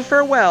must bid you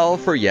farewell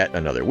for yet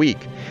another week.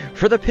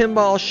 For the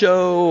Pinball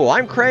Show,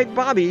 I'm Craig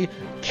Bobby.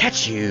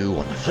 Catch you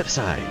on the flip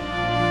side.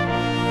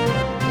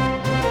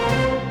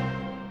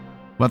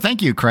 Well,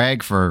 thank you,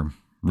 Craig, for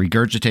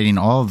regurgitating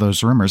all of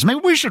those rumors.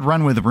 Maybe we should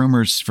run with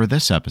rumors for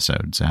this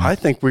episode, Zach. I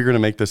think we're going to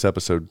make this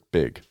episode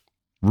big.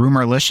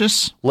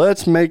 Rumorlicious?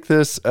 Let's make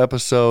this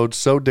episode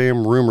so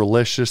damn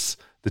rumorlicious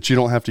that you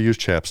don't have to use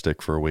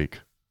chapstick for a week.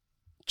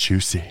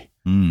 Juicy.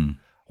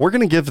 We're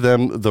going to give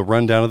them the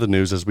rundown of the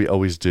news as we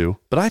always do,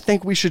 but I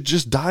think we should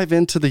just dive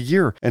into the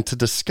year and to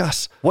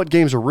discuss what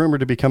games are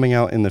rumored to be coming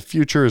out in the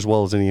future, as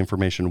well as any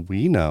information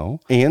we know,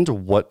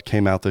 and what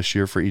came out this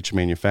year for each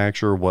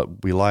manufacturer,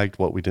 what we liked,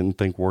 what we didn't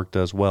think worked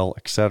as well,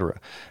 etc.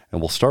 And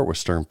we'll start with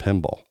Stern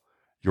Pinball.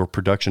 Your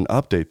production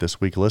update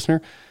this week,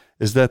 listener,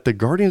 is that the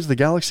Guardians of the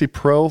Galaxy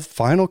Pro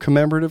final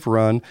commemorative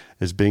run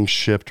is being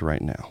shipped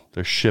right now.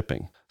 They're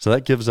shipping. So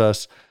that gives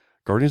us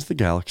Guardians of the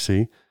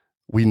Galaxy.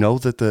 We know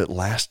that the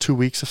last 2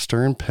 weeks of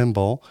Stern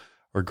Pinball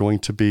are going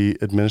to be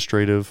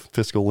administrative,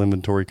 fiscal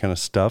inventory kind of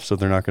stuff. So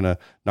they're not going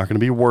to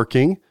be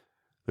working.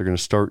 They're going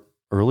to start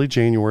early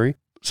January.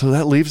 So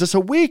that leaves us a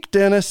week,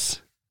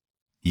 Dennis.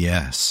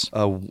 Yes.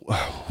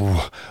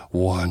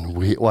 1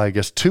 week. Well, I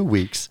guess 2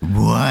 weeks.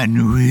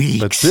 1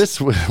 week. But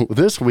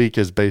this week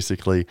is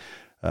basically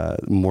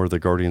more the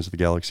Guardians of the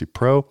Galaxy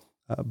Pro.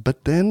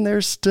 But then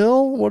there's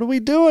still, what are we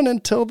doing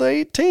until the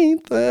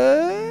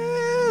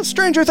 18th?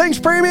 Stranger Things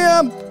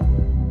Premium.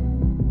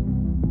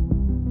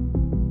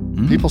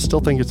 People still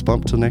think it's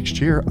bumped to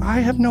next year. I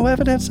have no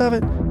evidence of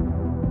it.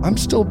 I'm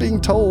still being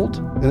told,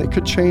 and it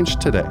could change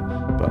today,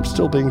 but I'm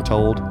still being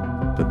told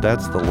that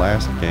that's the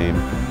last game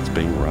that's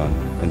being run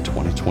in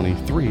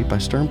 2023 by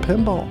Stern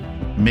Pinball.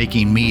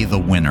 Making me the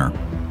winner.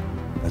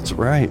 That's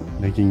right.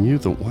 Making you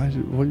the...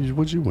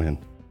 What'd you win?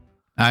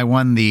 I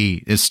won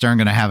the... Is Stern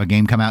going to have a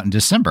game come out in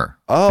December?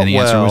 Oh, and the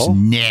answer was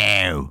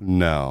no.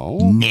 No.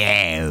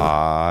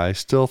 I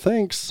still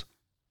thinks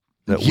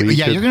that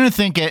you're going to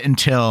think it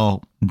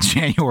until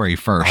January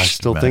 1st. I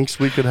still thinks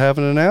we could have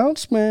an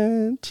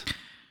announcement.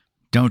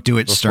 Don't do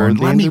it, Stern.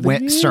 Let me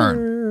win.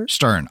 Stern.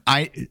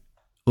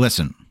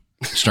 Listen,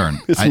 Stern.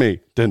 It's me,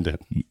 Din.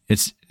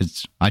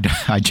 I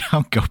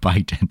don't go by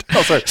Din.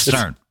 Oh, sorry.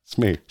 Stern. It's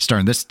me.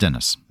 Stern, this is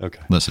Dennis.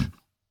 Okay. Listen.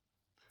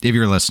 If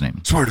you're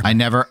listening,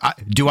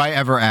 do I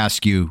ever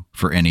ask you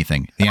for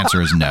anything? The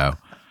answer is no.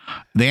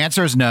 The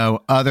answer is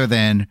no, other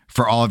than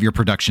for all of your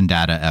production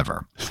data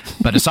ever.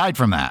 But aside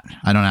from that,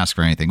 I don't ask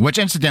for anything, which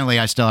incidentally,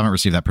 I still haven't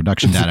received that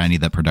production data. I need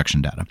that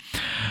production data.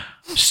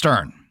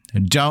 Stern,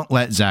 don't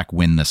let Zach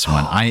win this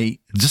one.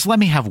 Just let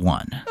me have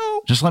one.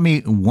 No. Just let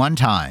me one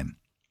time.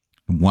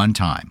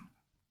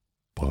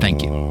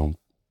 Thank you. All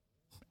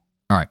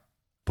right.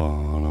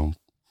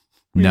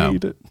 We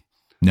need it.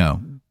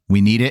 No.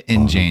 We need it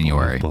in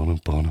January. All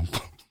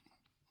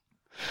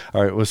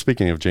right. Well,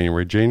 speaking of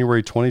January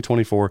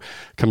 2024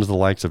 comes the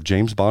likes of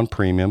James Bond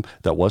Premium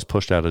that was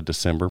pushed out of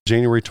December.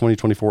 January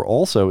 2024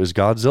 also is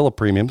Godzilla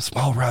Premium,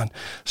 small run.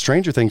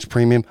 Stranger Things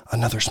Premium,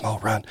 another small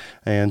run.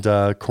 And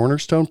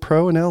Cornerstone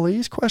Pro and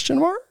LEs, question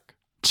mark?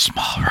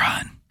 Small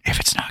run, if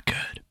it's not good.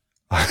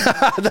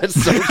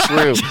 That's so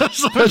true.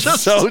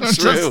 That's so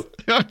true.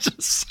 I'm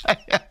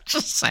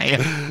just saying.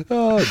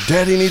 Oh,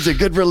 Daddy needs a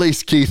good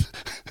release, Keith.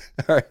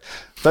 All right.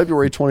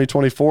 February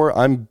 2024,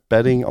 I'm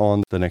betting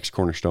on the next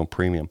Cornerstone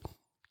Premium.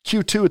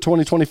 Q2 of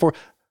 2024,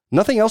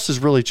 Nothing else has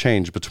really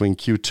changed between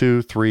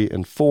Q2, 3,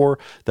 and 4.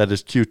 That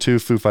is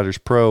Q2, Foo Fighters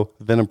Pro,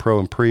 Venom Pro,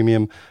 and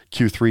Premium.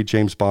 Q3,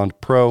 James Bond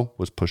Pro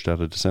was pushed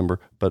out of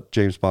December, but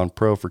James Bond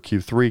Pro for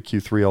Q3.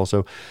 Q3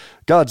 also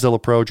Godzilla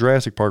Pro,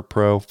 Jurassic Park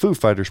Pro, Foo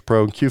Fighters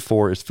Pro, and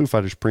Q4 is Foo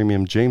Fighters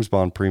Premium, James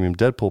Bond Premium,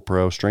 Deadpool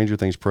Pro, Stranger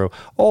Things Pro.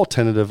 All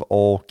tentative,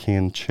 all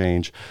can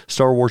change.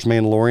 Star Wars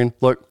Mandalorian.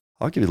 Look,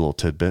 I'll give you a little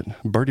tidbit.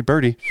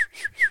 Birdie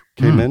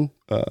came in,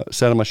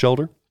 sat on my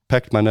shoulder,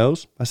 pecked my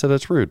nose. I said,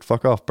 that's rude.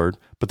 Fuck off, bird.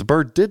 But the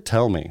bird did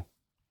tell me.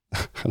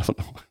 I don't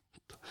know.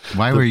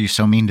 Why were you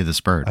so mean to this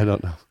bird? I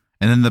don't know.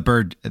 And then the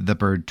bird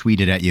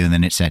tweeted at you, and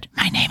then it said,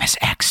 "My name is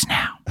X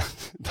now."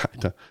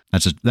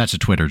 That's a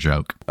Twitter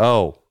joke.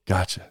 Oh,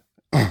 gotcha.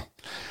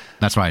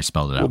 That's why I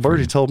spelled it out. Well,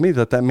 Birdie told me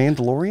that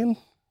Mandalorian,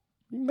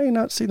 you may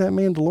not see that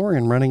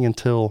Mandalorian running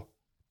until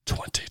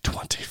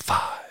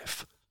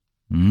 2025.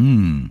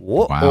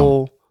 Whoa.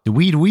 Wow.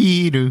 Wait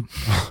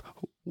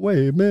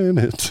a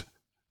minute.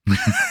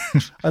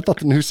 I thought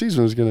the new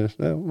season was going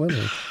to...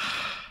 whatever.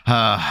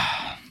 I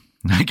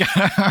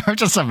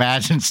just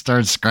imagine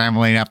Stern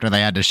scrambling after they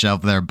had to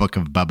shelve their Book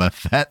of Boba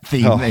Fett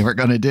theme they were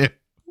going to do.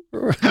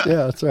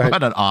 Yeah, that's right.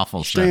 What an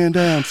awful show.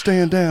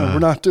 Stand down. We're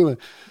not doing it.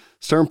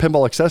 Stern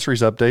Pinball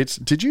Accessories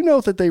updates. Did you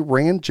know that they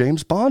ran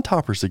James Bond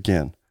toppers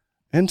again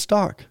in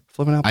stock?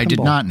 Flipping out pinball. I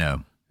did not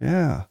know.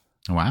 Yeah.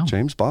 Wow.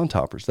 James Bond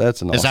toppers.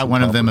 That's an awesome Is that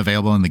one topper. of them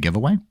available in the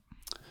giveaway?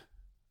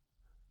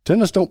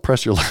 Dennis, don't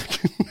press your luck.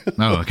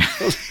 Oh, okay.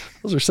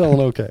 Those are selling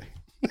okay.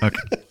 Okay.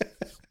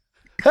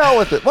 Hell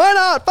with it. Why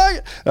not? Fuck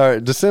it. All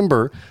right,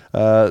 December,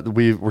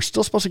 we're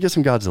still supposed to get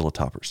some Godzilla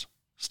toppers.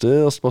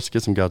 Still supposed to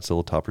get some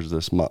Godzilla toppers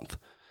this month.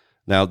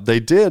 Now, they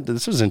did,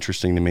 this was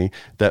interesting to me,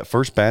 that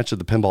first batch of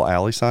the Pinball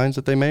Alley signs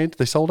that they made,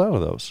 they sold out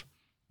of those.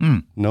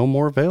 No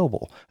more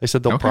available. They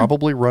said they'll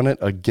probably run it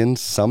again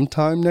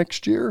sometime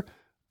next year,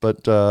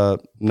 but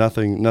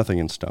nothing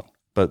in stone.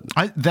 But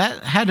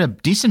that had a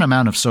decent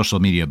amount of social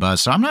media buzz,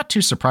 so I'm not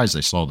too surprised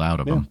they sold out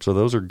of them. So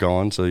those are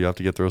gone, so you have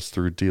to get those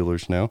through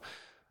dealers now.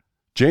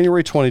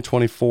 January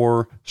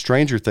 2024,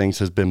 Stranger Things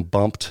has been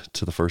bumped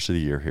to the first of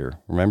the year here.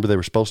 Remember, they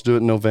were supposed to do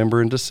it in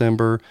November and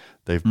December.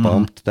 They've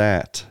bumped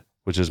that,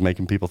 which is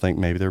making people think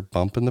maybe they're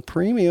bumping the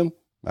premium.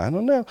 I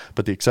don't know.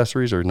 But the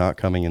accessories are not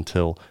coming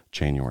until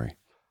January.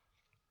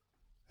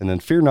 And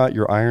then fear not,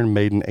 your Iron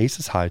Maiden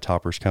Aces High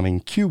toppers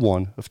coming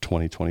Q1 of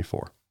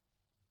 2024.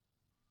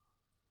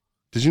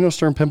 Did you know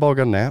Stern Pinball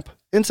got an app?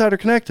 Insider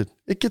Connected.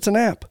 It gets an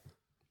app.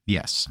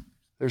 Yes.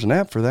 There's an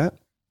app for that.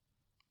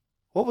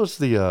 What was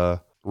the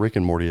Rick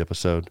and Morty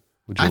episode?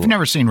 I've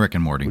never seen Rick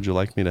and Morty. Would you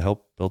like me to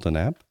help build an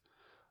app?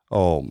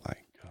 Oh my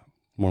God.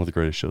 One of the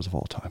greatest shows of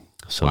all time.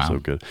 So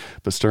good.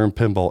 But Stern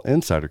Pinball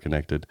Insider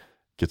Connected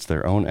gets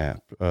their own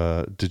app.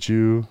 Did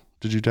you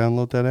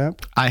download that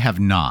app? I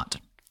have not.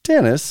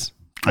 Dennis.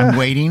 I'm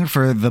waiting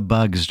for the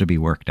bugs to be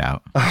worked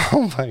out.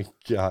 Oh my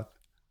God.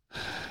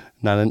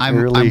 Not an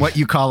I'm what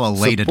you call a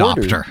late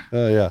adopter.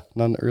 Oh yeah.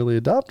 Not an early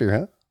adopter,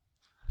 huh?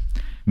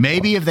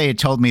 Maybe if they had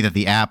told me that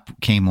the app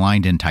came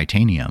lined in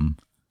titanium.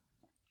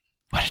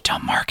 What a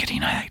dumb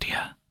marketing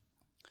idea.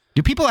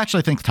 Do people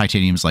actually think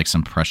titanium is like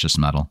some precious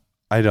metal?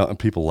 I don't.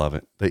 People love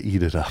it. They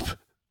eat it up.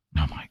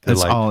 Oh my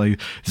God.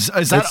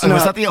 Was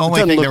that the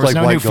only thing? There was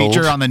no new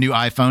feature on the new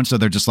iPhone, so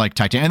they're just like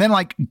titanium. And then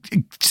like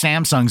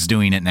Samsung's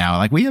doing it now.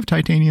 Like, we have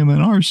titanium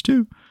in ours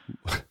too.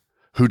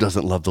 Who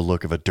doesn't love the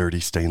look of a dirty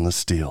stainless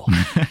steel?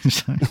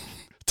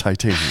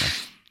 Titanium.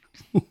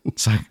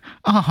 It's like,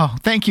 oh,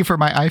 thank you for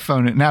my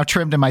iPhone. Now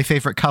trimmed in my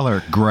favorite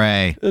color,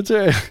 gray. That's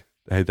right.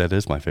 Hey, that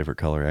is my favorite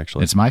color,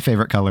 actually. It's my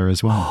favorite color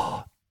as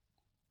well.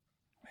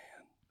 Man,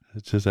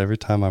 it's just every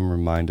time I'm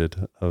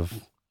reminded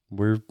of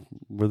we're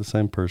the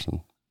same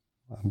person.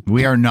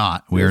 We are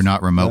not. We are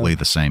not remotely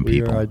the same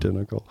people. We are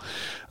identical.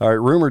 All right,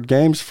 rumored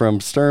games from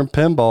Stern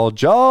Pinball.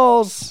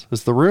 Jaws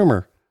is the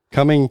rumor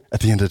coming at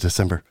the end of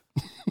December.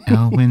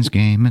 Elwin's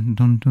game and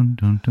dun dun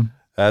dun dun.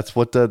 That's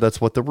what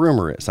the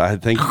rumor is. I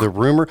think the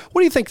rumor.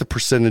 What do you think the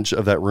percentage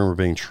of that rumor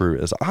being true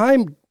is?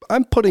 I'm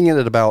putting it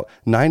at about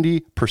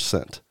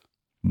 90%.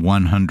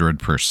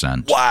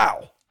 100%.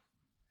 Wow,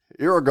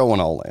 you're going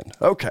all in.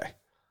 Okay.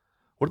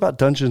 What about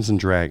Dungeons and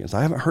Dragons?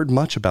 I haven't heard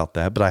much about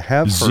that, but I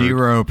have heard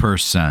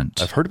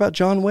 0%. I've heard about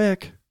John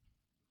Wick.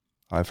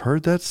 I've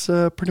heard that's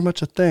pretty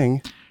much a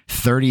thing.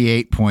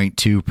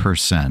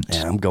 38.2%.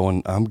 Yeah, I'm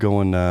going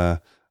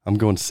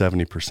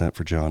 70%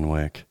 for John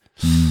Wick.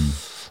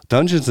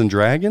 Dungeons and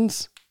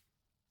Dragons?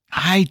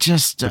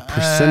 The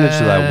percentage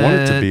that I want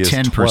it to be is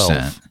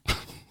 10%.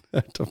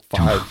 12 to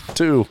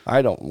 5-2.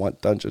 I don't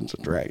want Dungeons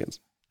and Dragons.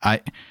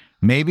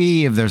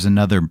 Maybe if there's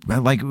another,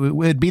 like,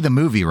 it'd be the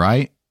movie,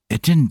 right?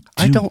 It didn't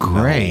do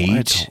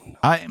great.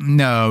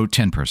 No,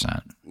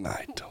 10%.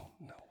 I don't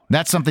know.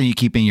 That's something you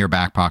keep in your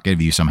back pocket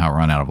if you somehow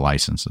run out of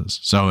licenses.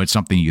 So it's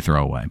something you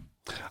throw away.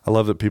 I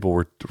love that people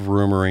were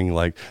rumoring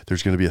like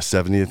there's going to be a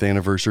 70th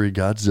anniversary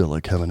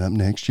Godzilla coming up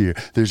next year.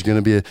 There's going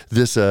to be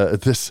this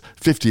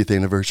 50th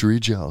anniversary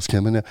Jaws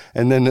coming up.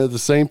 And then the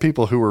same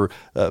people who were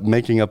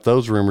making up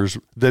those rumors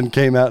then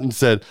came out and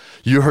said,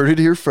 you heard it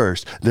here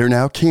first. They're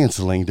now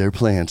canceling their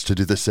plans to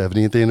do the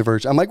 70th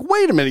anniversary. I'm like,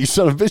 wait a minute, you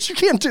son of a bitch. You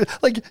can't do,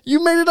 like,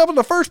 you made it up in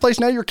the first place.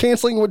 Now you're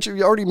canceling what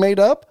you already made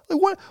up.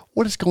 Like,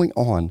 what is going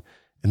on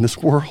in this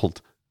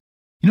world?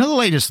 You know, the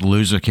latest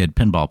Loser Kid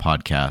Pinball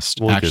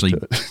podcast actually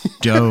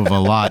dove a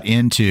lot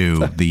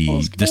into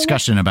the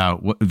discussion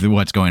about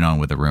what's going on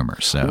with the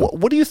rumors. So,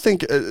 what do you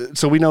think?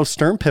 So we know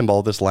Stern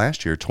Pinball this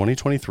last year,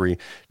 2023,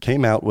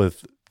 came out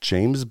with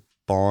James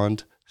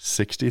Bond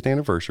 60th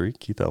anniversary,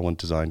 Keith Elwin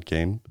designed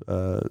game,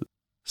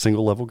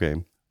 single level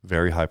game,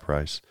 very high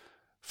price.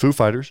 Foo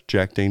Fighters,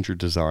 Jack Danger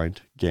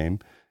designed game.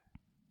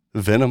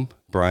 Venom,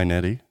 Brian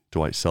Eddy,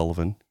 Dwight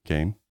Sullivan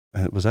game.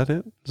 Was that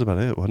it? That's about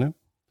it, wasn't it?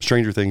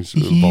 Stranger Things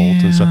Vault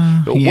and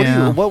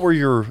stuff. What were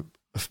your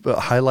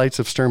highlights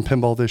of Stern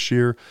Pinball this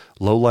year?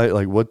 Low light,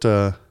 like what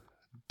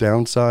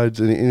downsides?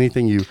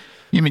 Anything you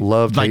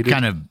loved? Like hated?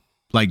 kind of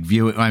like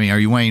view. I mean, are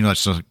you wanting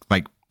to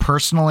like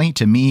personally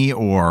to me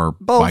or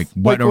both? Like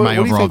what like, are my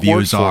overall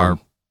views are?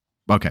 Them?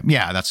 Okay,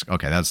 yeah, that's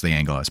okay. That's the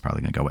angle I was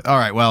probably going to go with. All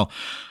right, well.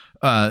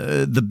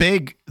 The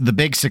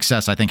big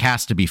success I think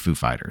has to be Foo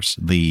Fighters.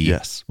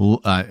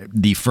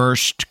 The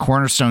first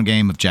cornerstone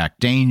game of Jack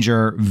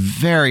Danger,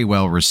 very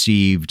well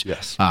received.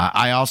 Yes.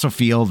 I also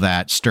feel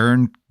that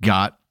Stern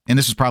got, and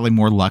this is probably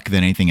more luck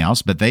than anything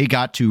else, but they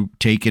got to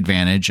take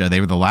advantage. They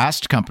were the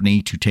last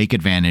company to take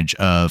advantage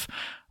of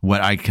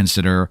what I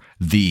consider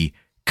the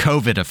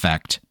COVID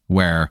effect,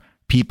 where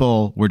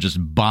people were just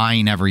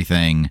buying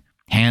everything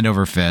hand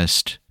over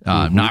fist,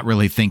 not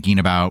really thinking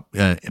about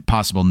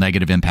possible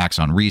negative impacts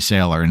on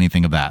resale or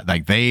anything of that.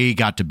 Like they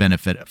got to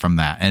benefit from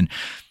that. And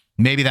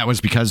maybe that was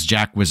because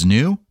Jack was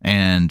new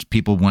and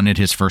people wanted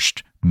his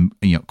first,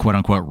 quote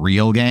unquote,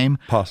 real game.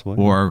 Possibly.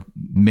 Or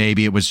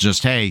maybe it was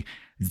just, hey,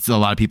 a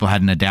lot of people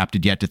hadn't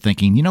adapted yet to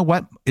thinking, you know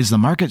what, is the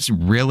market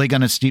really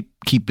going to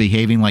keep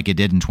behaving like it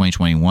did in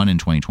 2021 and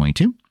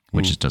 2022,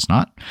 which it does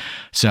not.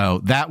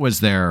 So that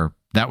was their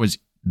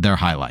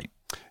highlight.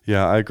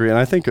 Yeah, I agree. And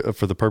I think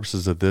for the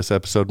purposes of this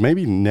episode,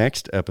 maybe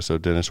next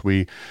episode, Dennis,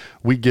 we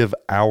give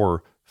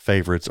our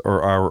favorites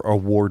or our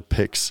award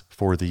picks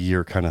for the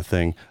year kind of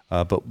thing.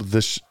 But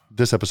this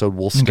episode,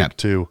 we'll stick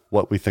to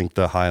what we think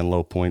the high and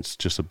low points,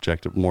 just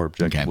more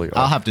objectively are.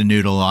 I'll have to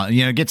noodle on.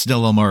 It gets a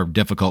little more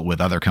difficult with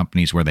other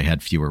companies where they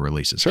had fewer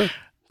releases. Sure.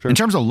 In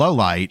terms of low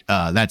light,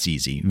 that's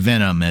easy.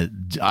 Venom,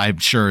 I'm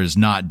sure, has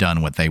not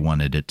done what they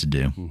wanted it to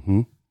do.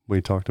 Mm-hmm.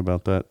 We talked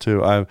about that too.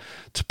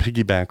 To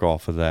piggyback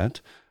off of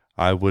that,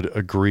 I would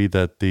agree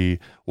that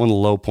one of the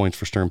low points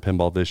for Stern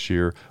Pinball this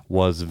year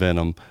was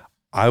Venom.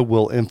 I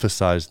will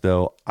emphasize,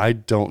 though, I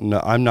don't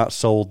know. I'm not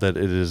sold that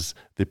it is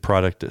the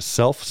product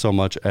itself so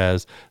much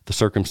as the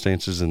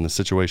circumstances and the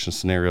situation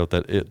scenario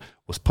that it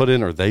was put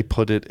in or they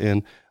put it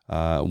in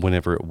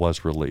whenever it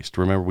was released.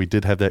 Remember, we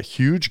did have that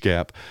huge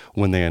gap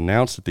when they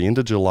announced at the end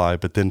of July,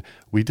 but then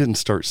we didn't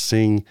start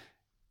seeing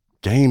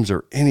games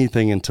or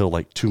anything until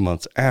like 2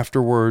 months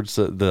afterwards.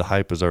 The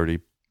hype is already,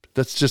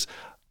 that's just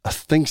a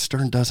thing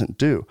Stern doesn't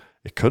do.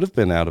 It could have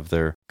been out of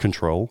their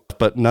control,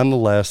 but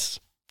nonetheless,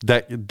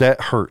 that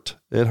hurt.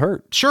 It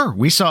hurt. Sure,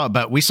 we saw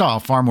a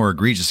far more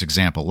egregious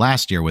example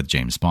last year with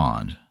James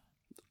Bond,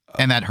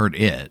 and that hurt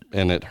it.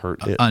 And it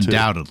hurt it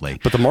undoubtedly.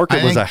 Too. But the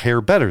market was a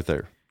hair better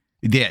there.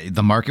 Yeah,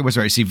 the market was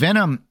right. See,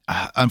 Venom.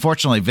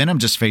 Unfortunately, Venom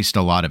just faced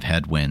a lot of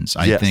headwinds.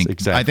 I think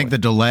the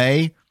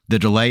delay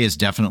is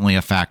definitely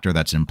a factor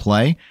that's in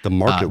play. The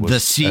market was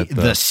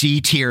the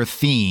C tier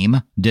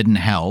theme didn't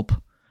help.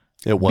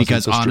 It wasn't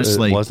because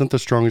honestly, it wasn't the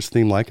strongest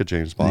theme like a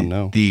James Bond.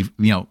 No, the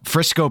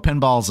Frisco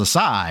pinballs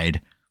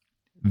aside,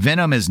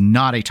 Venom is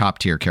not a top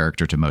tier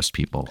character to most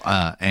people,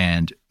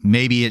 and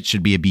maybe it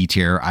should be a B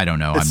tier. I don't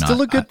know. It's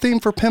still a good theme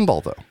for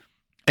pinball,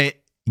 though.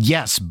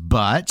 Yes,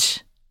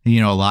 but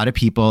a lot of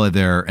people, if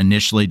they're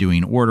initially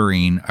doing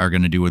ordering, are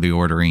going to do the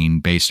ordering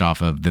based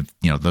off of the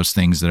those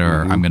things that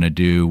are I'm going to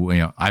do.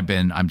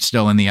 I'm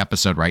still in the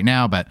episode right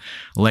now, but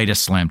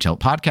latest Slam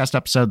Tilt podcast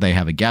episode, they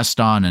have a guest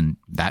on, and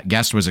that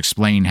guest was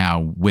explaining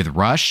how with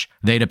Rush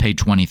they'd have paid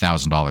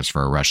 $20,000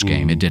 for a Rush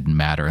game. It didn't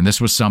matter, and this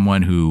was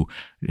someone who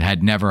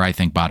had never, I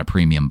think, bought a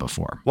premium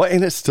before. Well,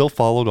 and it still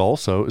followed.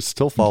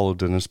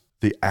 Dennis,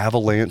 the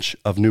avalanche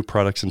of new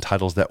products and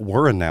titles that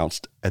were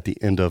announced at the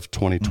end of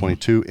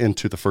 2022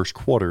 into the first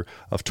quarter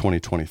of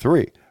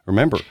 2023.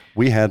 Remember,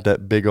 we had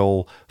that big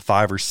old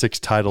 5 or 6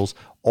 titles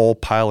all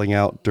piling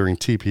out during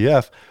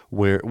TPF,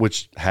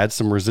 which had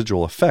some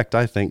residual effect,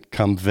 I think,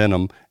 come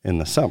Venom in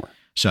the summer.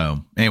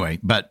 So anyway,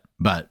 but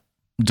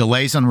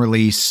delays on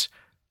release,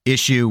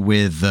 issue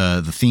with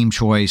the theme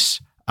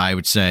choice, I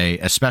would say,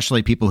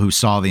 especially people who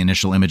saw the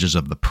initial images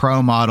of the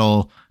Pro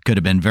model could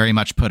have been very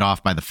much put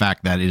off by the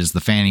fact that it is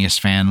the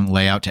fanniest fan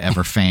layout to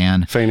ever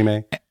fan. Fannie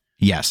Mae.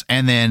 Yes.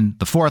 And then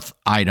the fourth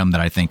item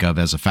that I think of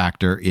as a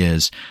factor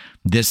is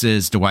this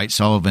is Dwight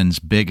Sullivan's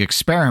big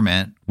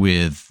experiment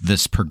with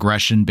this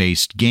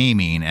progression-based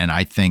gaming. And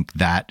I think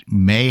that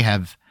may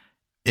have,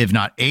 if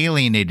not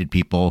alienated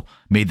people,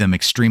 made them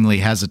extremely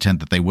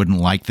hesitant that they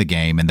wouldn't like the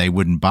game and they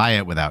wouldn't buy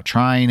it without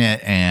trying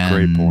it. And,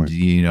 great point.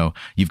 You know,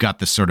 you've got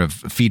this sort of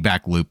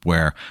feedback loop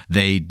where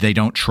they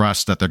don't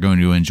trust that they're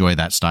going to enjoy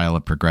that style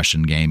of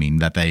progression gaming,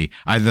 that they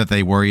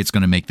worry it's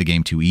going to make the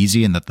game too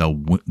easy and that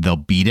they'll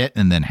beat it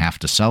and then have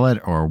to sell it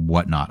or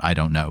whatnot. I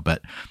don't know.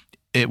 But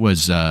it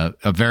was a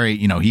very,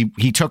 you know,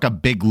 he took a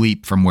big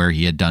leap from where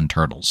he had done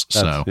Turtles.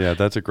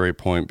 That's a great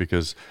point,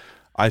 because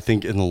I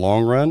think in the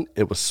long run,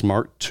 it was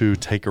smart to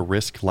take a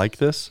risk like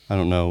this. I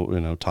don't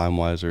know,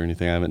 time-wise or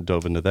anything. I haven't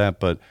dove into that,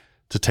 but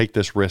to take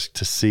this risk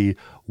to see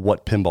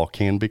what pinball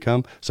can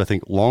become. So I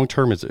think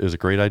long-term is a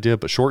great idea,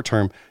 but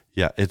short-term,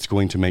 it's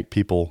going to make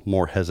people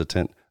more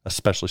hesitant,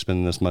 especially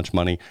spending this much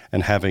money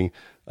and having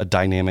a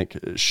dynamic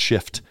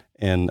shift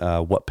in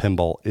what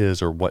pinball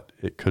is or what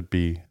it could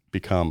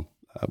become.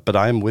 But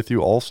I am with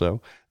you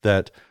also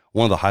that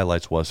one of the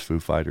highlights was Foo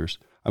Fighters.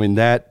 I mean,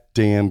 that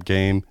damn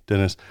game,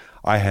 Dennis,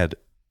 I had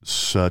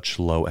such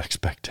low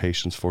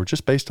expectations for,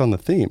 just based on the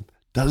theme.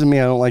 Doesn't mean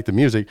I don't like the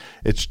music.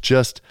 It's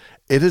just,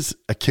 it is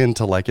akin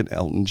to like an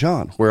Elton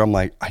John, where I'm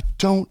like, I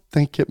don't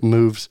think it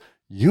moves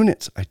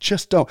units. I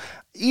just don't.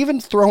 Even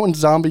throwing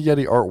Zombie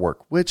Yeti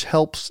artwork, which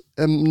helps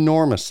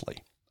enormously,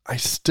 I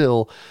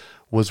still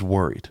was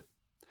worried.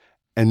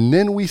 And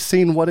then we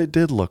seen what it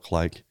did look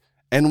like.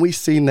 And we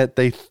seen that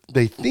they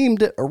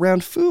themed it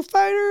around Foo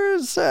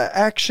Fighters,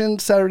 action,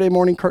 Saturday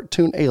morning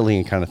cartoon,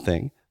 alien kind of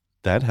thing.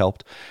 That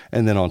helped.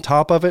 And then on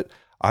top of it,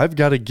 I've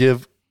got to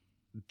give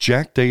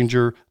Jack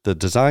Danger, the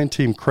design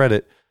team,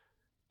 credit.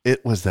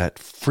 It was that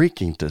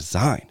freaking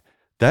design.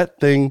 That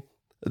thing,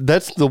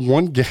 that's the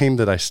one game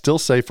that I still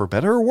say, for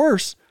better or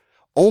worse,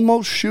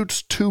 almost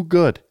shoots too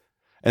good.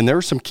 And there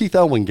are some Keith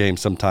Elwin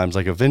games sometimes,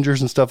 like Avengers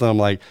and stuff, that I'm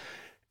like,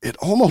 it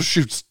almost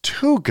shoots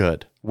too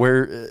good,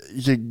 where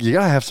you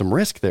gotta have some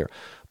risk there.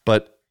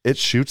 But it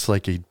shoots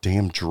like a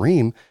damn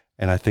dream.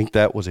 And I think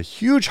that was a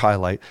huge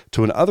highlight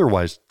to an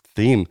otherwise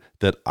theme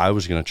that I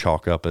was going to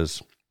chalk up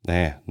as,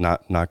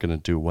 not going to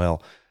do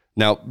well.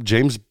 Now,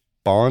 James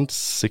Bond's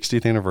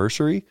 60th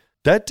anniversary,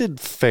 that did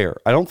fair.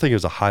 I don't think it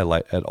was a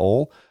highlight at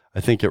all. I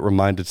think it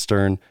reminded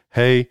Stern,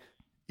 hey,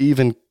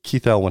 even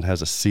Keith Elwin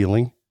has a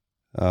ceiling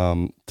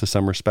to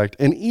some respect.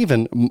 And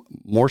even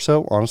more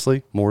so,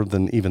 honestly, more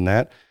than even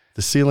that,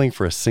 the ceiling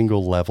for a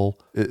single level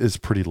is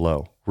pretty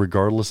low,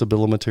 regardless of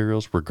bill of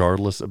materials,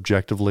 regardless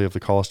objectively of the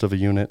cost of a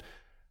unit.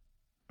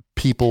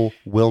 People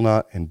will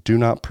not and do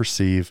not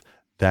perceive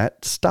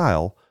that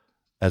style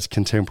as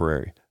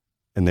contemporary,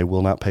 and they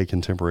will not pay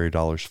contemporary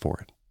dollars for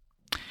it.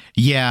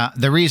 Yeah,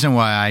 the reason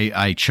why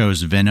I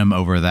chose Venom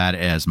over that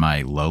as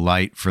my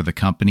lowlight for the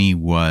company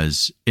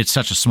was it's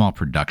such a small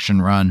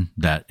production run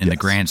that in the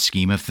grand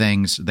scheme of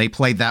things, they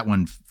played that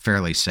one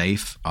fairly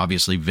safe.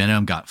 Obviously,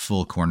 Venom got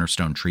full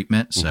Cornerstone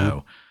treatment,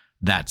 so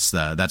that's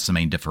the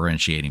main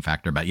differentiating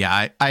factor. But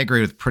yeah, I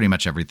agree with pretty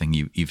much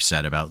everything you've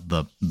said about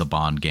the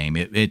Bond game.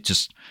 It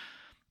just,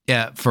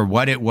 for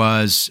what it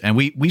was, and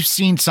we've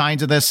seen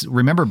signs of this.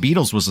 Remember,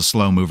 Beatles was a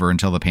slow mover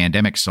until the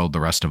pandemic sold the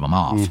rest of them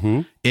off.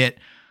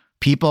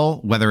 People,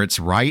 whether it's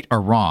right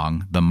or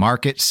wrong, the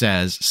market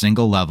says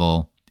single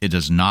level, it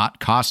does not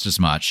cost as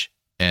much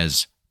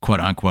as quote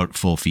unquote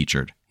full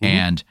featured.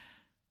 And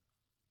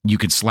you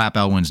could slap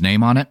Elwin's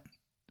name on it,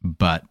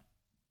 but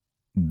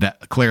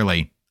that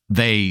clearly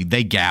they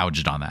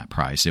gouged on that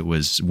price. It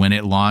was when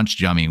it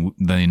launched. I mean,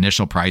 the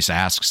initial price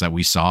asks that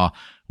we saw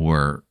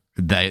were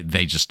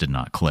they just did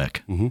not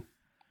click.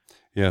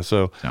 Yeah.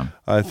 So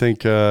I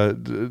think,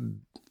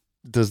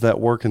 does that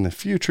work in the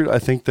future? I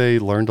think they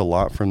learned a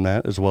lot from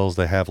that, as well as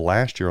they have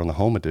last year on the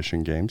home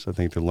edition games. I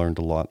think they learned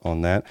a lot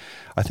on that.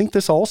 I think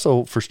this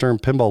also, for Stern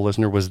Pinball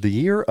listener, was the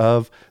year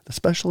of the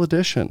special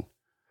edition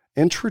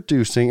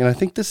introducing, and I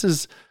think this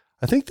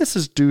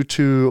is due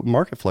to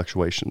market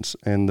fluctuations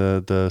and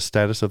the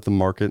status of the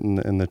market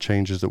and the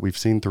changes that we've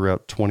seen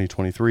throughout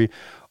 2023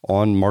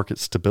 on market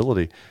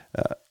stability.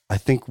 I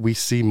think we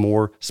see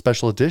more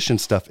special edition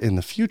stuff in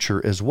the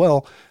future as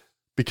well,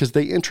 because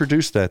they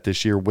introduced that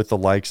this year with the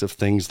likes of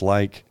things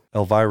like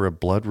Elvira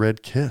Blood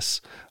Red Kiss,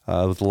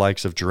 with the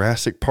likes of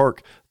Jurassic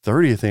Park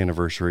 30th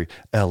anniversary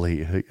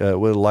Ellie,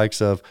 with the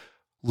likes of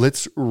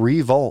let's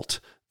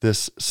revault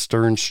this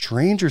Stern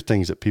Stranger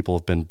Things that people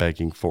have been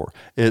begging for.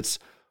 It's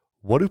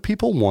what do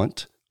people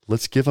want?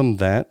 Let's give them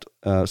that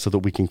so that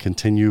we can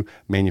continue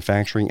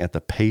manufacturing at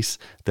the pace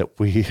that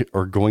we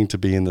are going to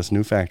be in this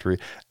new factory,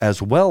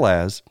 as well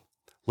as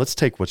let's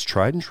take what's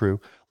tried and true.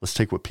 Let's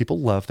take what people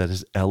love, that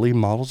is LE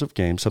models of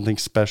games, something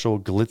special,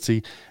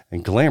 glitzy,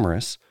 and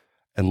glamorous,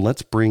 and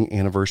let's bring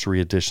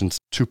anniversary editions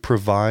to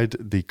provide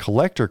the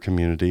collector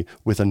community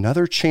with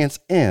another chance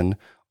in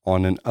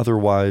on an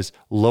otherwise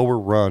lower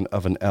run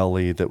of an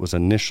LE that was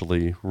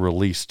initially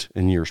released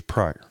in years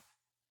prior.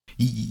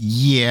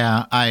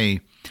 Yeah, I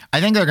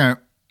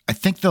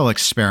think they'll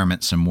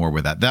experiment some more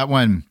with that. That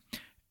one,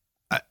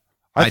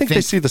 I think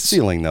they see the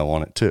ceiling, though,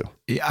 on it, too.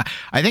 Yeah,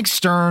 I think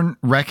Stern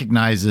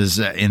recognizes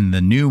in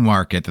the new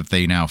market that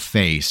they now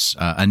face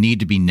a need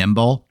to be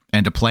nimble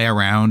and to play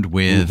around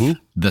with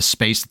the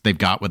space that they've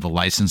got with the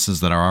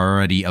licenses that are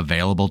already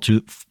available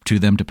to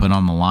them to put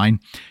on the line.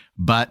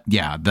 But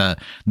yeah,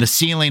 the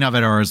ceiling of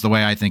it, or is the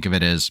way I think of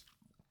it, is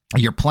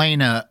you're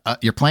playing a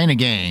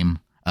game,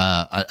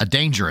 a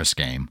dangerous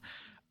game,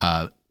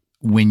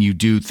 when you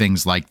do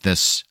things like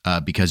this,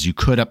 because you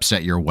could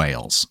upset your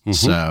whales.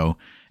 So,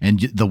 and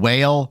the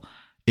whale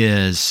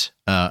is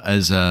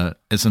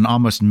an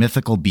almost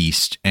mythical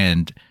beast,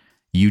 and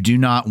you do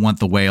not want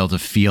the whale to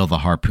feel the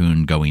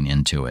harpoon going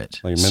into it.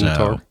 Like a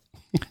minotaur.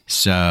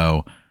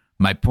 So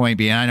my point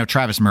being, I know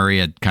Travis Murray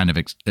had kind of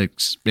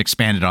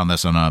expanded on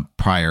this on a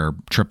prior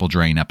Triple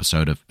Drain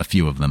episode of a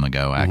few of them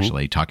ago,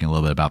 actually talking a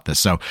little bit about this.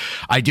 So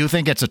I do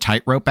think it's a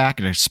tightrope act,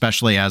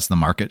 especially as the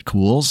market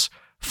cools,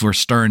 for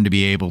Stern to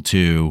be able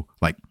to,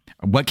 like,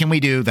 what can we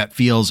do that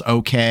feels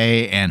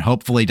okay and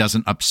hopefully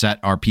doesn't upset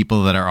our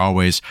people that are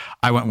always,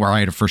 I went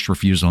right of first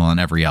refusal on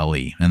every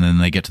LE. And then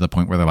they get to the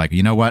point where they're like,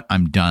 you know what?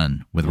 I'm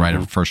done with right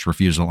of first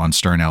refusal on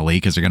Stern LE,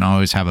 because they're going to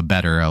always have a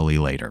better LE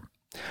later.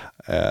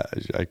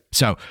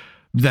 So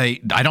I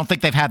don't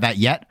think they've had that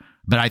yet,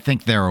 but I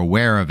think they're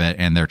aware of it,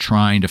 and they're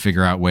trying to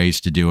figure out ways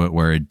to do it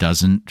where it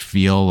doesn't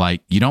feel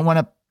like, you don't want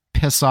to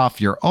piss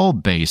off your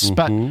old base,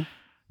 but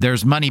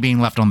there's money being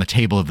left on the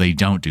table if they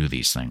don't do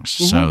these things.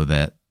 So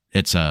that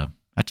it's a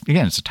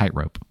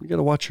tightrope. You got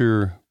to watch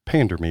your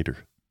pander meter.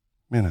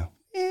 You know,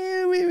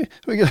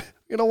 we got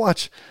to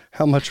watch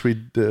how much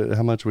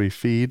we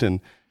feed,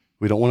 and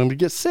we don't want them to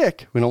get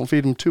sick. We don't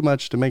feed them too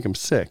much to make them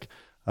sick,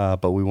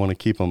 but we want to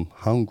keep them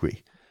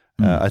hungry.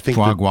 I think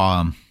foie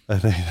gras. I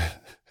think.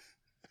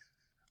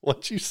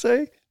 What'd you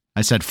say?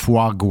 I said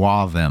foie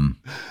gras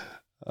them.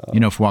 You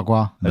know foie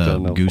gras, the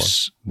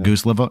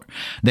goose liver.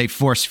 They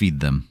force feed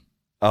them.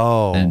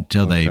 Oh,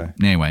 until they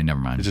anyway. Never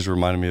mind. It just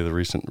reminded me of the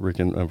recent Rick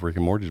and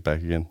Morty's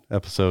Back Again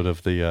episode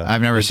of the.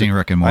 I've never seen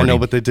Rick and Morty. I know,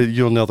 but they did.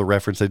 You'll know the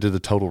reference. They did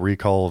the total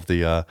recall of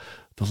the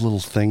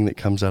little thing that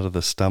comes out of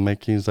the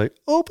stomach. He's like,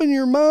 "Open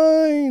your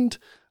mind."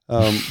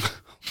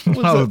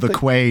 The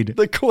Quaid.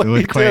 The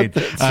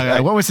Quaid. Yeah,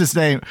 what was his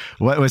name?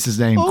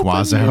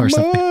 Quazo or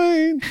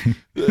something.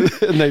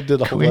 And they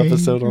did a whole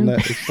episode on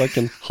that. It's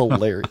fucking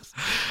hilarious.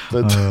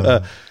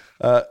 But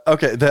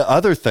okay, the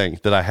other thing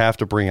that I have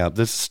to bring up,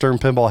 this is Stern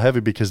Pinball heavy,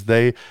 because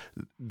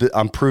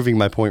I'm proving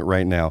my point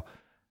right now.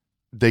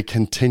 They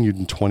continued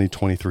in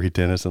 2023,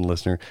 Dennis and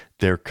listener,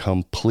 their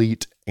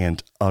complete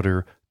and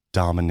utter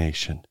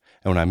domination.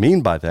 And what I mean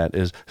by that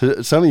is,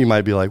 some of you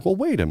might be like, well,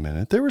 wait a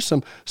minute. There were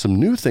some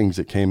new things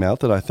that came out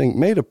that I think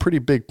made a pretty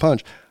big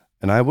punch.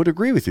 And I would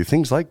agree with you.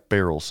 Things like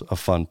Barrels of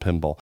Fun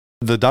Pinball.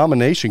 The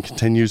domination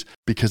continues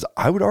because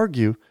I would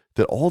argue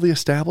that all the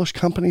established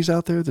companies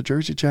out there, the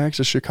Jersey Jacks,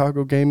 the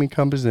Chicago Gaming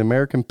Companies, the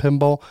American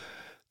Pinball,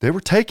 they were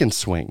taking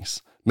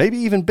swings, maybe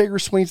even bigger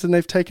swings than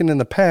they've taken in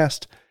the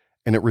past.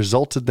 And it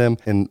resulted them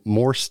in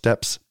more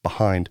steps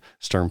behind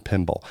Stern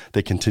Pinball.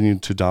 They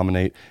continued to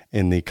dominate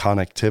in the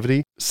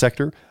connectivity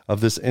sector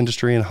of this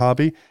industry and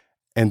hobby,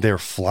 and they're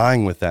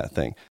flying with that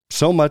thing.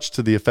 So much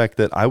to the effect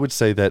that I would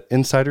say that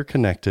Insider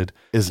Connected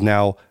is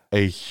now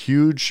a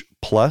huge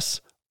plus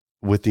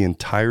with the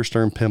entire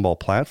Stern Pinball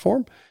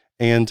platform.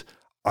 And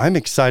I'm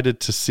excited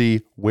to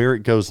see where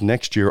it goes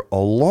next year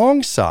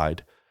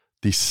alongside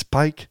the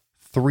Spike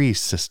 3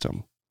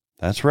 system.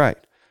 That's right.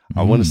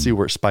 I want to see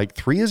where Spike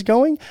 3 is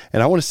going,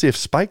 and I want to see if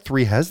Spike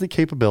 3 has the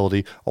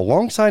capability,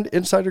 alongside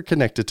Insider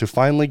Connected, to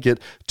finally get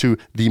to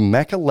the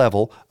mecca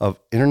level of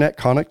internet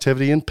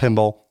connectivity in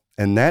pinball,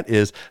 and that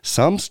is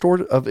some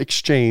sort of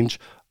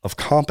exchange of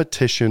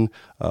competition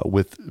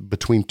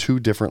between two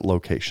different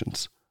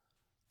locations.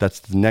 That's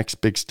the next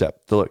big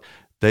step. Look,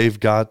 they've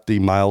got the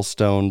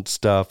milestone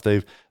stuff.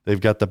 They've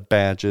got the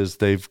badges.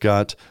 They've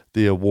got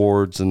the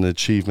awards and the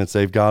achievements.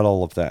 They've got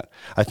all of that.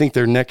 I think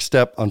their next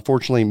step,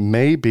 unfortunately,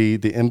 may be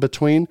the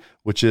in-between,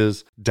 which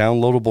is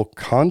downloadable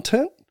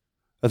content.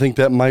 I think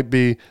that might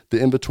be the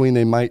in-between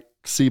they might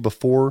see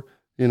before,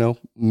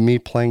 me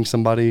playing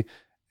somebody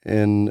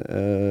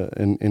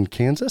in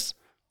Kansas.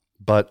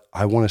 But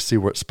I want to see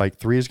what Spike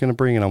 3 is going to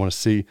bring, and I want to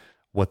see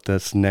what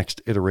this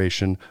next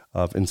iteration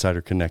of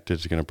Insider Connected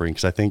is going to bring,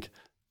 because I think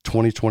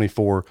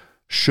 2024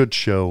 should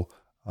show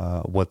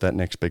what that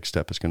next big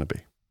step is going to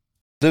be.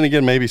 Then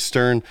again, maybe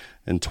Stern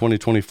in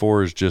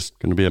 2024 is just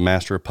going to be a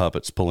master of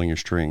puppets, pulling your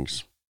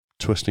strings,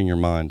 twisting your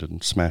mind,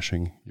 and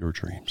smashing your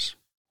dreams.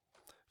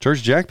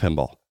 Jersey Jack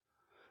Pinball.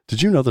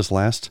 Did you know this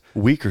last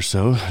week or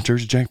so,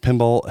 Jersey Jack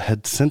Pinball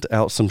had sent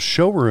out some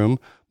showroom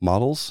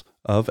models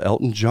of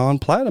Elton John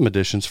Platinum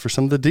editions for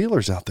some of the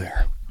dealers out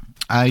there?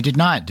 I did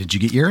not. Did you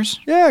get yours?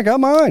 Yeah, I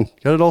got mine.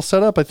 Got it all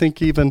set up. I think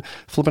even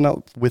Flipping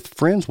Out with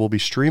Friends will be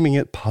streaming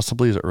it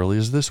possibly as early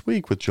as this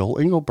week with Joel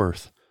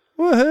Engelberth.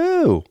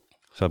 Woohoo!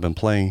 So I've been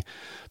playing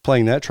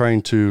that,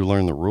 trying to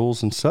learn the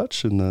rules and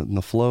such, and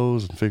the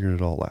flows, and figuring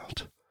it all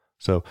out.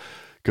 So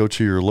go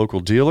to your local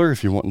dealer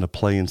if you're wanting to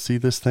play and see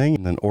this thing,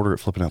 and then order at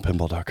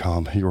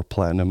flippingoutpinball.com your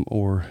Platinum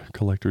or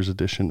Collector's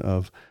Edition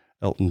of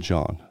Elton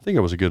John. I think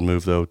it was a good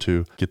move, though,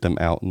 to get them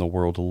out in the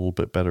world a little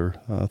bit better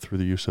through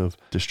the use of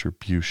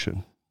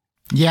distribution.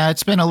 Yeah,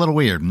 it's been a little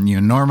weird.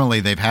 Normally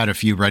they've had a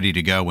few ready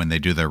to go when they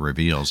do their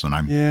reveals, and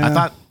I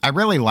thought I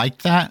really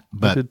liked that,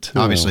 but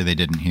obviously they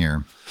didn't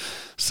hear.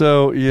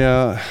 So,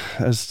 yeah,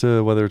 as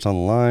to whether it's on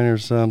the line or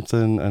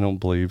something, I don't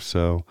believe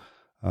so.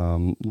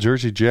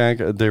 Jersey Jack,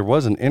 there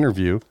was an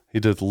interview he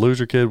did with the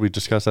Loser Kid. We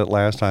discussed that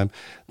last time.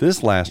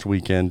 This last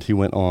weekend, he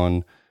went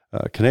on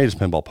Canada's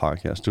Pinball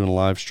Podcast, doing a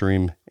live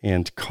stream,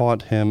 and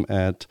caught him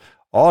at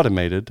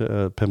Automated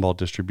Pinball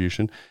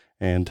Distribution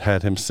and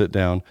had him sit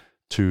down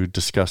to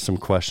discuss some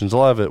questions. A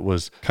lot of it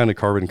was kind of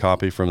carbon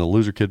copy from the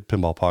Loser Kid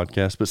Pinball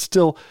Podcast, but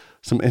still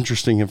some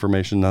interesting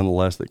information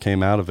nonetheless that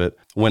came out of it.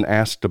 When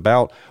asked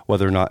about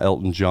whether or not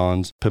Elton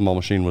John's pinball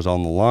machine was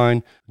on the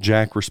line,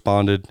 Jack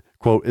responded,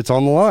 quote, "It's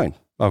on the line."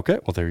 Okay,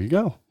 well, there you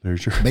go.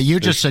 There's your. But you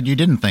just said you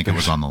didn't think it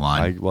was on the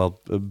line.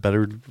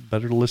 Better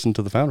to listen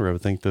to the founder, I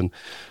would think, than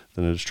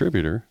a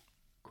distributor.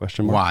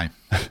 Question mark.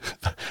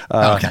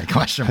 Why? Okay,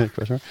 question mark.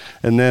 Question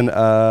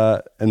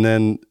mark. And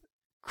then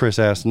Chris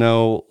asked,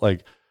 "No,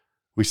 like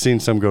we've seen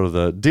some go to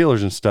the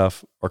dealers and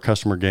stuff. Are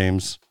customer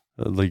games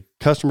the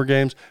customer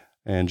games?"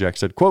 And Jack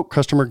said, quote,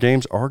 "Customer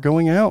games are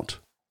going out."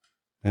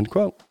 End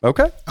quote.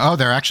 Okay. Oh,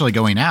 they're actually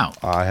going out.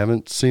 I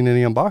haven't seen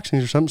any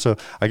unboxings or something. So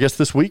I guess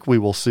this week we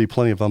will see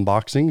plenty of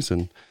unboxings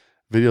and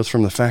videos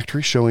from the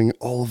factory showing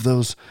all of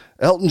those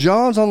Elton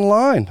Johns on the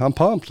line. I'm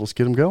pumped. Let's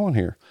get them going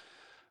here.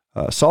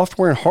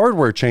 Software and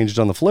hardware changes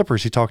on the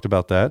flippers. He talked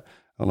about that.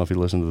 I don't know if he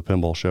listened to the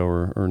Pinball Show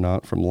or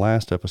not from the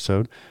last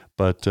episode,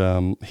 but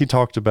he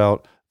talked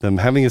about them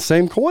having the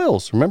same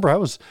coils. Remember, I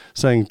was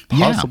saying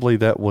possibly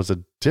that was a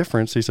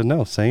difference. He said,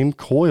 no, same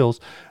coils.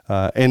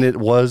 And it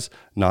was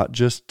not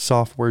just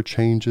software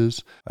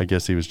changes. I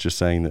guess he was just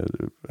saying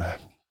that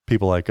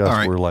people like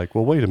us were like,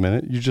 well, wait a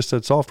minute. You just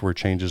said software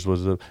changes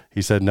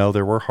he said, no,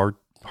 there were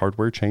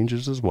hardware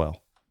changes as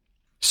well.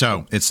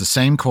 So it's the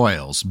same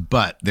coils,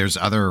 but there's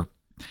other,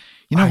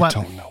 I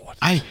don't know what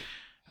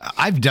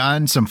I've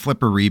done some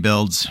flipper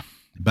rebuilds,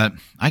 but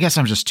I guess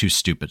I'm just too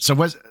stupid. So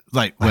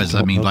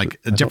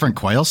different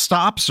coil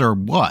stops or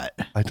what?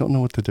 I don't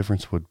know what the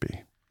difference would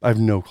be. I have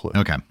no clue.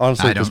 Okay.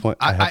 Honestly, at this point,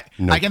 I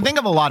can think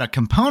of a lot of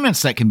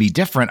components that can be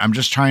different. I'm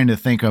just trying to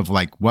think of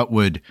what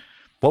would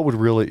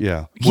really,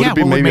 Would it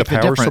be maybe a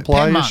power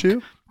supply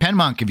issue?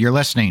 Penmonk, if you're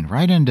listening,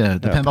 write into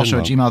the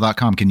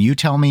pinballshow@gmail.com. Can you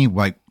tell me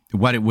what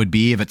it would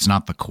be if it's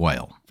not the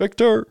coil?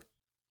 Victor.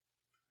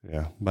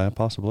 Yeah,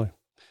 possibly.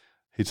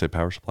 He'd say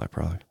power supply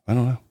probably. I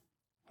don't know.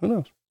 Who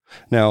knows?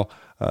 Now,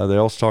 they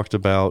also talked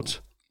about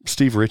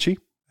Steve Ritchie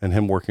and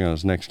him working on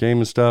his next game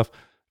and stuff.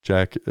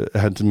 Jack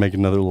had to make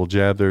another little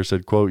jab there,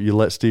 said, quote, "You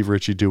let Steve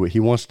Ritchie do what he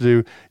wants to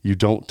do. You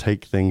don't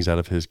take things out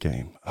of his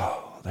game."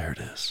 Oh, there it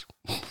is.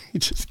 He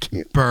just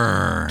can't.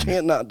 Burn.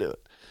 Can't not do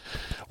it.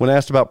 When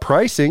asked about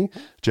pricing,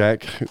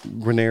 Jack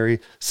Ranieri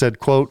said,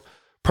 quote,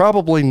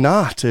 "Probably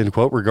not," end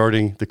quote,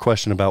 regarding the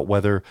question about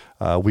whether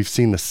we've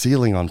seen the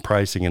ceiling on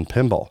pricing in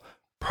pinball.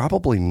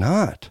 Probably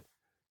not.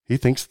 He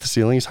thinks the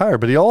ceiling is higher,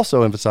 but he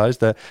also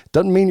emphasized that it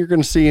doesn't mean you're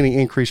going to see any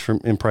increase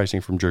in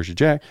pricing from Jersey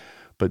Jack.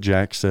 But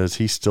Jack says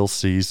he still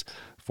sees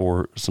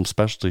for some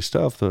specialty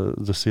stuff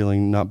the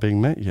ceiling not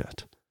being met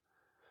yet.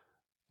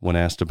 When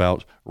asked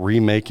about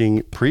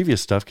remaking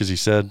previous stuff, because he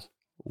said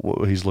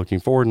he's looking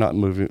forward, not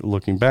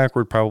looking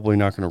backward, probably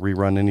not going to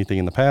rerun anything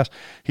in the past,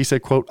 he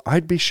said, quote,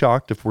 "I'd be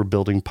shocked if we're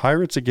building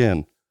Pirates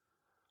again."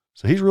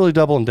 So he's really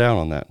doubling down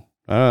on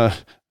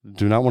that.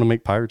 Do not want to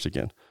make Pirates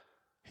again.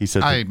 He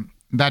said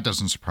that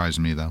doesn't surprise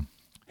me, though.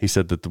 He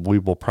said that we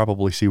will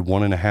probably see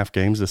 1.5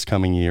 games this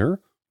coming year.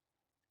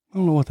 I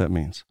don't know what that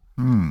means.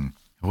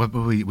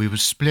 We will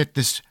split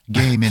this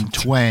game in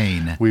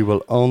twain. We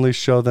will only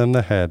show them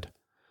the head.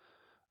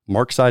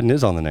 Mark Seiden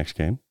is on the next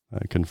game.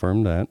 I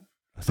confirmed that.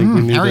 I think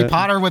we knew Harry that.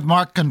 Potter with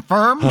Mark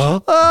confirmed? Huh?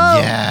 Oh!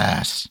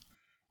 Yes.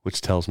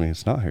 Which tells me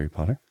it's not Harry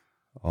Potter.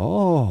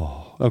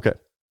 Oh, okay.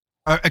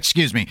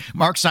 Excuse me.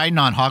 Mark Seiden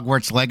on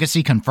Hogwarts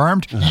Legacy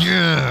confirmed?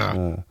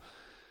 Yeah.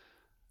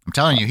 I'm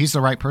telling you, he's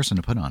the right person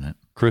to put on it.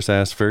 Chris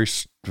asked, very,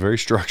 very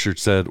structured,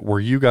 said, "Were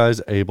you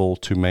guys able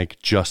to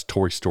make just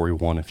Toy Story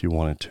 1 if you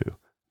wanted to?"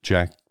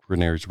 Jack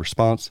Ranieri's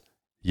response,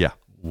 "Yeah."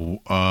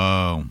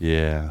 Oh.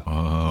 Yeah.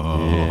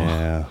 Oh.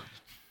 Yeah.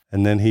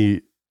 And then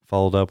he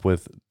followed up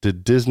with,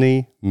 "Did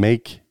Disney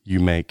make you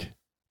make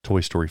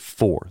Toy Story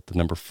 4, the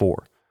number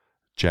 4?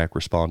 Jack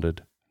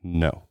responded,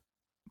 "No."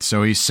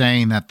 So he's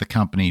saying that the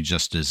company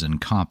just is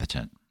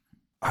incompetent.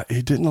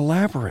 He didn't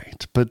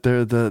elaborate, but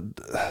the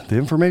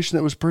information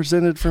that was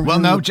presented from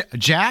him. No,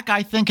 Jack,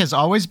 I think, has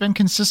always been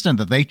consistent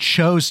that they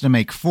chose to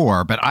make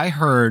 4, but I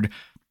heard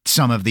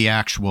some of the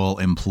actual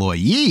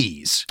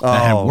employees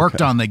that have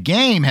worked on the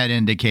game had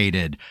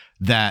indicated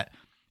that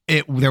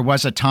there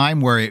was a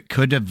time where it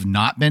could have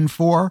not been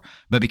 4,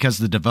 but because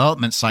the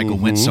development cycle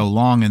went so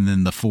long and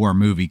then the 4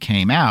 movie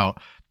came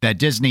out, that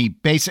Disney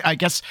basically, I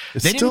guess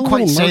It's they still didn't a quite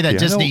little say murky. that I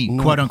Disney, don't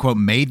know. quote unquote,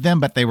 made them,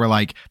 but they were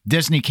like,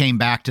 Disney came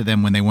back to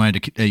them when they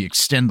wanted to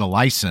extend the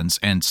license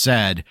and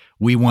said,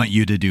 we want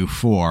you to do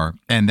 4.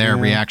 And their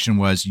reaction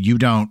was, you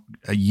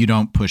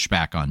don't push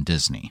back on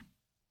Disney.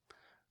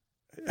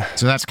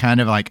 So that's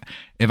kind of like,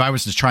 if I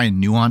was to try and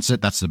nuance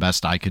it, that's the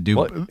best I could do.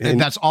 Well, and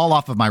that's all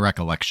off of my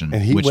recollection.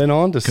 And he which went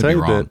on to could say be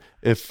wrong.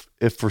 that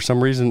if for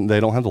some reason they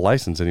don't have the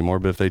license anymore,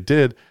 but if they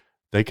did,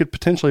 they could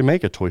potentially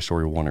make a Toy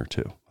Story 1 or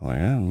 2. Like,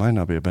 it might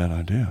not be a bad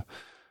idea.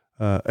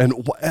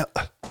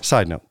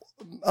 Side note,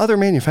 other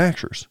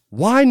manufacturers,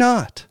 why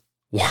not?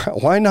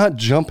 Why not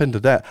jump into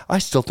that? I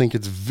still think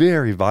it's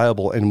very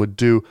viable and would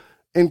do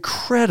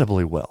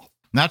incredibly well.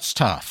 That's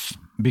tough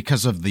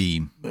because of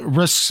the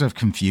risks of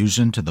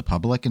confusion to the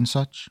public and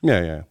such.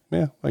 Yeah.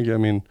 I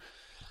mean,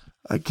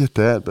 I get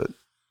that, but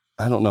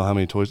I don't know how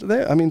many toys.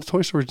 The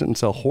Toy Story didn't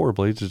sell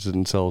horribly. It just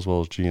didn't sell as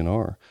well as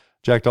GNR.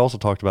 Jack also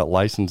talked about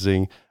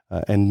licensing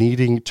and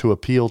needing to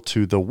appeal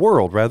to the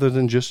world rather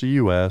than just the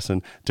U.S.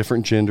 and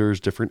different genders,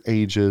 different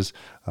ages.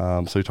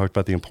 So he talked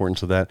about the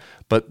importance of that.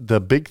 But the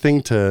big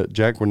thing to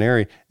Jack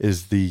Guarneri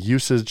is the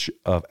usage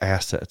of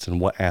assets and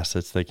what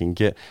assets they can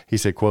get. He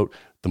said, quote,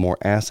 the more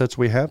assets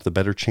we have, the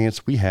better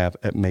chance we have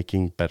at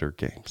making better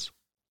games.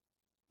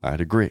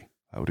 I'd agree.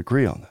 I would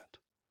agree on that.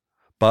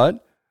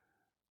 But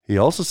he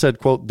also said,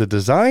 quote, the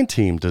design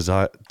team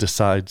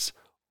decides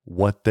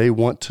what they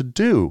want to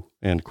do,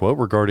 end quote,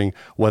 regarding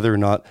whether or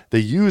not they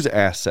use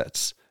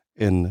assets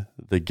in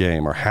the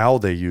game or how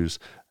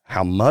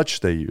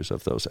much they use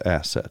of those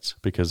assets.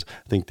 Because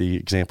I think the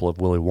example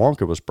of Willy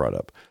Wonka was brought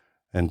up,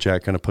 and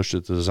Jack kind of pushed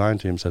it to the design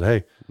team and said,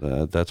 hey,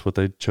 that's what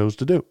they chose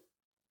to do.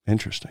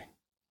 Interesting.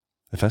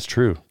 If that's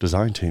true,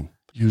 design team,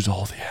 use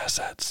all the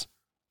assets,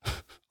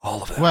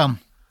 all of them. Well,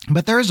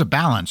 but there is a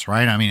balance,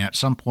 right? I mean, at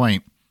some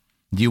point,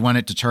 do you want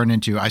it to turn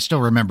into, I still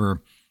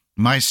remember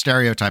my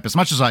stereotype, as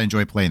much as I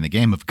enjoy playing the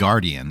game of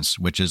Guardians,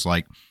 which is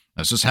like,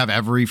 let's just have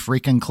every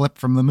freaking clip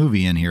from the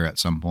movie in here at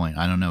some point.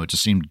 I don't know. It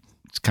just seemed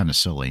it's kind of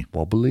silly.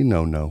 Wobbly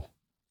no.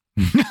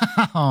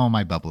 Oh,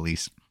 my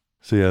bubblies.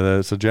 So yeah,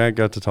 so Jack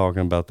got to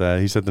talking about that.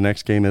 He said the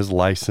next game is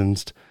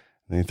licensed.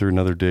 And he threw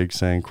another dig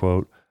saying,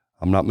 quote,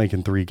 I'm not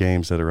making 3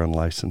 games that are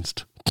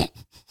unlicensed.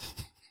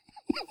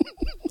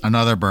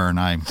 Another burn.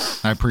 I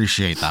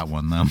appreciate that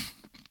one, though.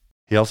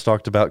 He also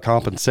talked about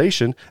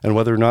compensation and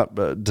whether or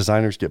not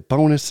designers get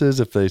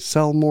bonuses if they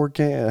sell more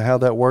games, how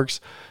that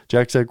works.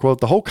 Jack said, quote,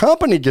 the whole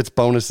company gets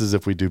bonuses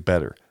if we do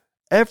better.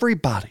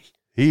 Everybody.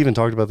 He even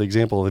talked about the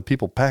example of the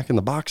people packing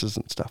the boxes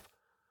and stuff.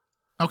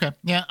 Okay.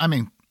 Yeah. I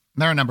mean,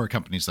 there are a number of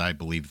companies that I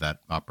believe that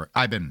operate.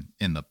 I've been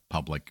in the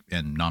public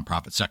and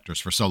nonprofit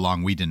sectors for so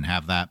long. We didn't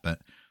have that,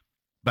 but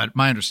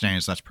my understanding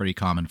is that's pretty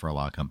common for a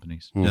lot of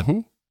companies. Mm-hmm.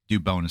 Do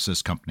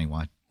bonuses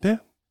company-wide. Yeah.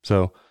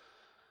 So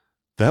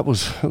that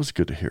was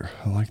good to hear.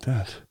 I like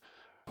that.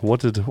 What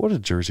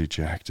did Jersey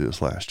Jack do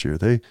this last year?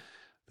 They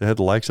had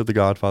the likes of The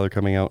Godfather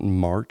coming out in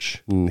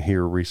March, and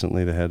here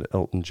recently they had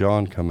Elton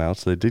John come out.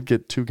 So they did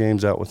get 2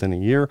 games out within a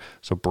year.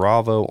 So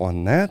bravo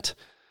on that.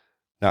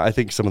 Now I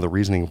think some of the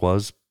reasoning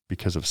was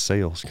because of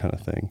sales kind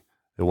of thing.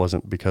 It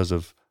wasn't because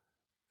of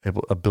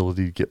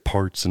ability to get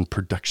parts and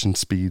production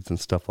speeds and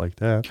stuff like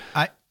that.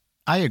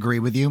 I agree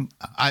with you.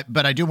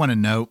 But I do want to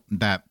note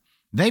that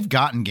they've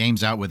gotten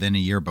games out within a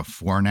year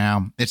before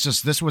now. It's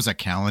just, this was a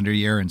calendar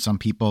year and some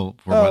people,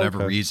 for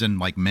whatever reason,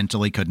 like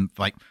mentally couldn't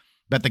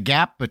but the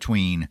gap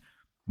between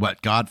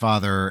what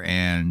Godfather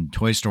and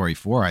Toy Story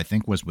 4, I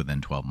think, was within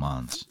 12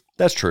 months.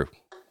 That's true.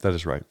 That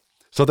is right.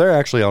 So they're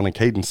actually on a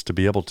cadence to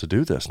be able to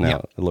do this now,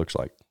 Yep. It looks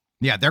like.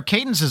 Yeah, their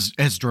cadence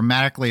has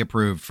dramatically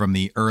improved from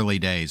the early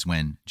days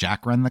when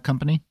Jack ran the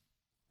company.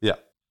 Yeah.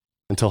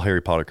 Until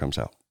Harry Potter comes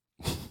out.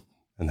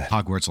 And then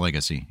Hogwarts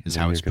Legacy is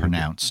how it's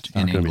pronounced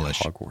in English.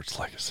 Hogwarts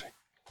Legacy.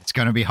 It's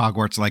going to be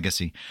Hogwarts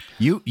Legacy.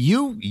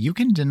 You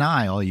can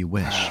deny all you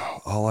wish.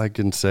 All I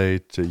can say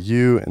to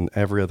you and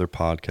every other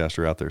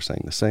podcaster out there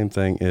saying the same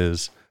thing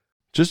is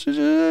just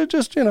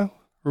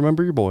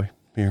remember your boy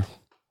here.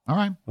 All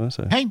right.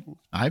 Hey,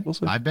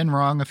 I've been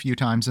wrong a few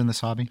times in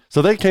this hobby.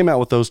 So they came out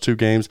with those 2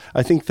 games.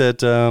 I think that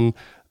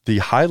the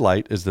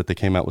highlight is that they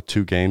came out with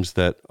 2 games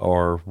that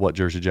are what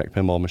Jersey Jack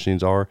pinball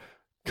machines are,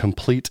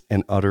 complete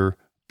and utter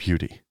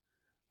beauty.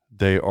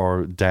 They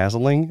are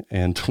dazzling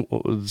and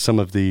some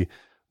of the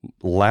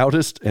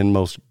loudest and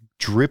most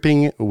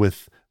dripping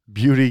with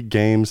beauty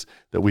games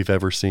that we've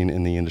ever seen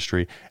in the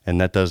industry.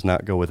 And that does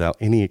not go without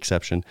any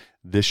exception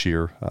this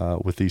year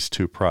with these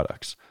 2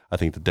 products. I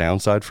think the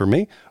downside for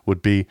me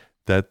would be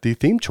that the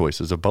theme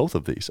choices of both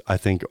of these, I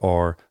think,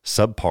 are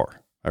subpar.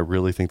 I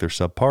really think they're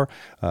subpar.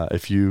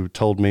 If you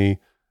told me,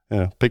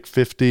 pick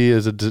 50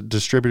 as a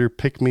distributor,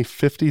 pick me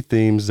 50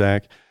 themes,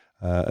 Zach,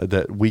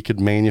 that we could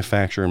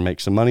manufacture and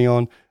make some money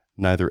on,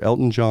 neither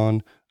Elton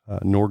John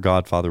nor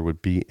Godfather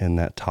would be in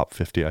that top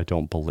 50. I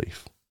don't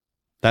believe.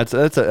 That's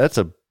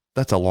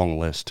a long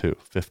list too,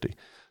 50.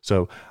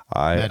 So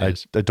I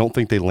don't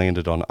think they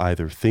landed on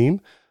either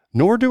theme,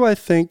 nor do I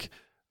think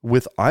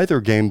with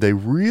either game they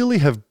really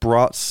have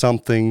brought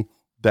something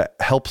that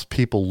helps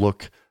people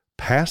look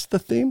past the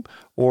theme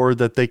or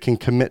that they can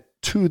commit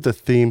to the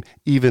theme,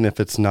 even if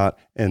it's not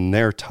in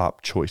their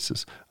top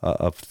choices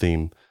of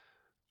themes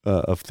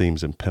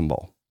in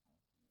pinball.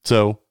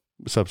 So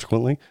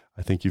subsequently,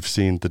 I think you've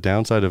seen the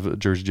downside of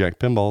Jersey Jack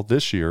Pinball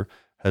this year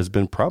has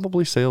been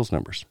probably sales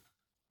numbers.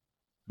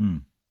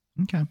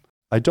 Okay.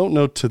 I don't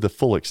know to the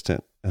full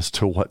extent as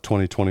to what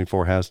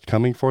 2024 has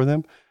coming for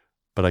them,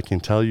 but I can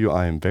tell you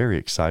I am very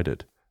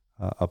excited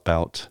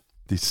about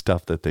the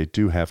stuff that they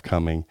do have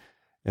coming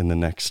in the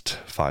next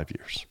 5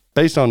 years.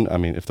 Based on,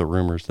 if the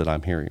rumors that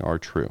I'm hearing are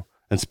true.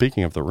 And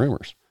speaking of the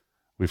rumors,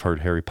 we've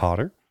heard Harry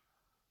Potter,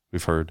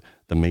 we've heard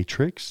The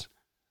Matrix,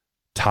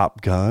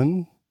 Top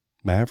Gun,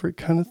 Maverick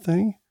kind of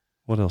thing.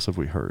 What else have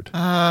we heard?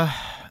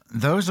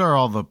 Those are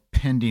all the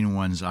pending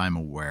ones I'm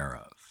aware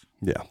of.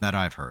 Yeah. That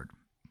I've heard.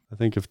 I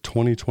think if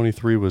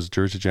 2023 was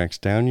Jersey Jack's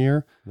down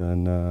year,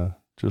 then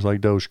just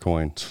like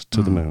Dogecoin,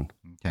 to the moon.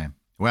 Okay.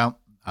 Well,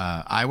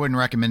 I wouldn't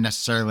recommend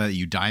necessarily that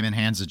you diamond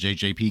hands the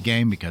JJP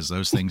game because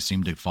those things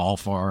seem to fall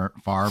far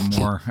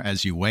more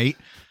as you wait.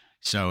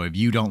 So if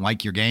you don't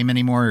like your game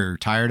anymore or you're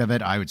tired of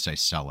it, I would say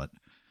sell it.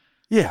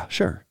 Yeah,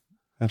 sure.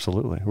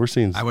 Absolutely. We're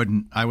seeing. I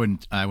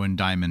wouldn't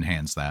diamond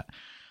hands that.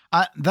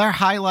 Their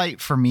highlight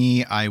for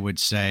me, I would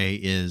say,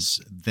 is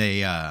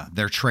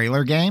their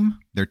trailer game,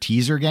 their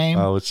teaser game.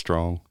 Oh, it's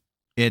strong.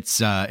 It's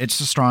the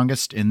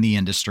strongest in the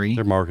industry.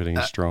 Their marketing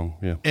is strong.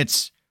 Yeah.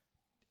 It's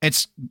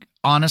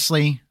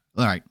honestly,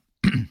 all right.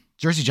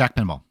 Jersey Jack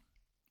Pinball.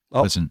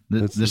 Oh, listen,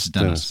 this is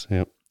Dennis.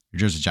 Yep.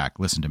 Jersey Jack,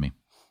 listen to me.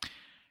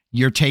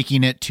 You're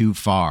taking it too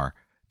far.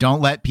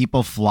 Don't let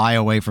people fly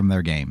away from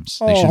their games.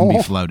 They shouldn't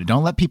be floated.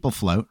 Don't let people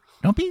float.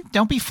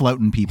 Don't be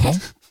floating people.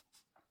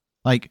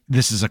 Like,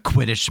 this is a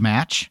Quidditch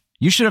match.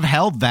 You should have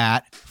held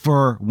that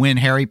for when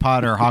Harry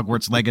Potter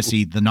Hogwarts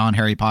Legacy, the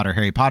non-Harry Potter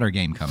Harry Potter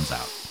game comes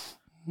out.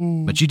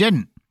 But you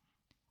didn't.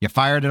 You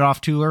fired it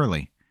off too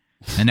early.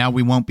 And now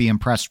we won't be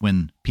impressed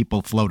when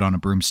people float on a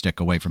broomstick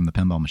away from the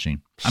pinball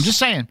machine. I'm just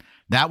saying,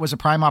 that was a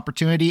prime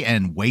opportunity,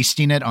 and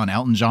wasting it on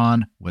Elton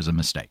John was a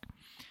mistake.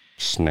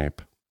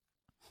 Snape.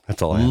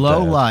 That's all I have Low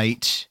to add.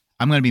 light.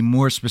 I'm going to be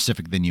more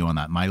specific than you on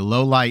that. My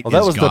low light is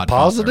that was Godfather. the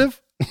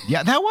positive?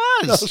 Yeah, that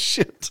was. Oh,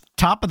 shit.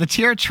 Top of the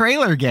tier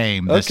trailer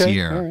game this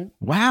year. All right.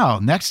 Wow,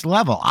 next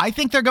level. I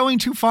think they're going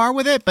too far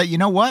with it, but you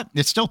know what?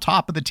 It's still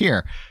top of the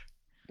tier.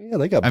 Yeah,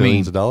 they got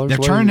billions of dollars. They're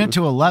turning it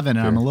to 11,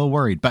 and I'm a little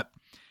worried. But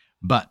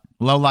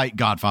low light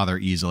Godfather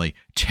easily.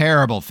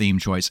 Terrible theme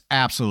choice.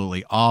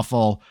 Absolutely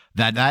awful.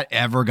 That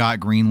ever got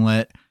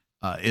greenlit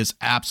is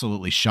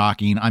absolutely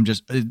shocking.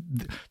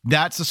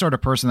 That's the sort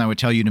of person that would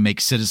tell you to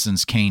make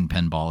Citizens Kane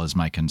pinball is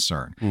my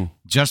concern.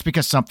 Just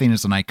because something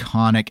is an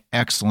iconic,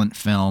 excellent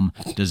film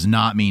does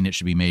not mean it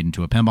should be made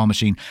into a pinball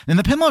machine. And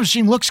the pinball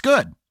machine looks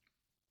good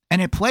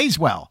and it plays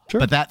well.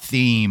 Sure. But that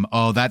theme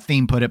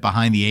put it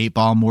behind the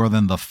 8-ball more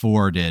than the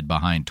 4 did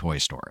behind Toy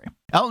Story.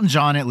 Elton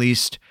John, at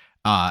least,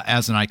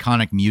 as an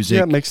iconic music.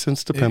 Yeah, it makes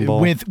sense to pinball.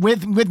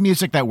 With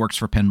music that works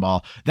for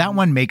pinball. That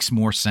one makes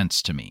more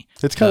sense to me.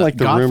 It's kind of like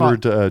the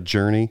rumored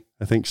Journey.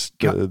 I think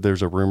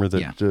there's a rumor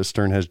that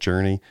Stern has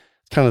Journey.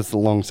 It's kind of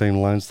along the same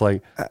lines.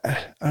 Like,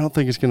 I don't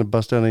think it's going to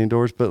bust out any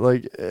doors, but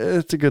like,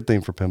 it's a good thing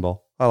for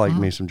pinball. I like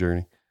me some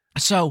Journey.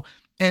 So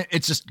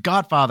it's just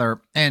Godfather,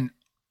 and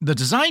the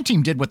design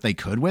team did what they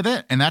could with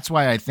it. And that's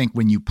why I think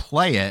when you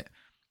play it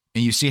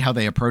and you see how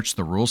they approach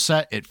the rule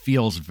set, it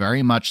feels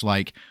very much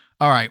like,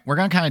 all right, we're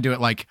going to kind of do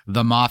it like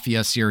the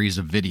Mafia series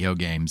of video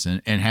games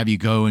and have you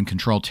go and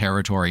control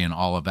territory and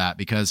all of that,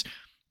 because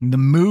the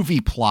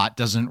movie plot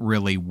doesn't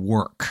really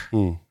work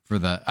for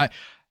the...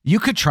 you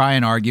could try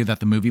and argue that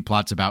the movie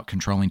plot's about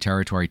controlling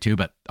territory too,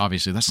 but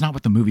obviously that's not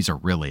what the movies are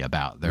really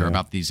about. They're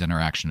about these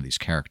interaction of these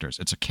characters.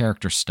 It's a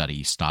character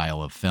study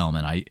style of film,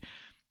 and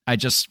I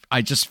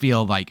just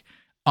feel like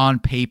on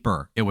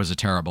paper it was a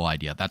terrible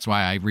idea. That's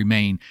why I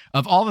remain,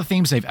 of all the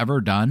themes they've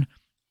ever done,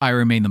 I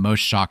remain the most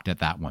shocked at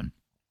that one.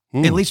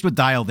 At least with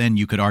Dialed In,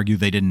 you could argue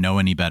they didn't know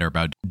any better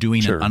about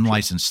doing an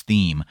unlicensed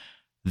theme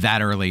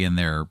that early in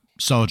their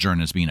sojourn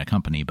as being a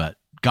company. But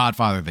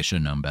Godfather, they should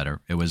have known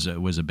better. It was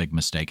a big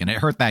mistake, and it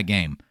hurt that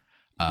game,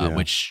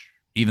 which,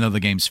 even though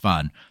the game's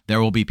fun, there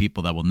will be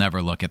people that will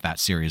never look at that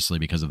seriously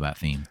because of that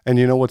theme. And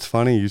you know what's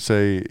funny?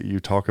 You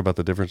talk about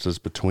the differences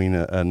between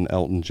an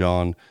Elton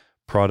John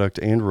product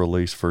and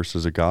release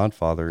versus a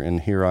Godfather, and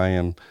here I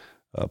am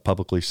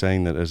publicly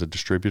saying that as a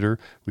distributor,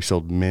 we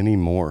sold many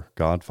more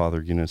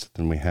Godfather units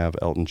than we have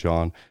Elton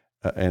John,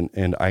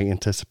 and I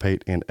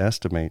anticipate and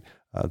estimate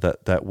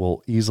that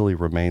will easily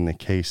remain the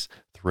case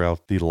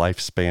throughout the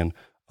lifespan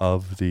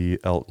of the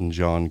Elton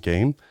John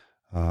game.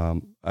 I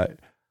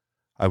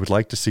would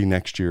like to see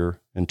next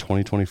year in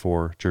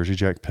 2024 Jersey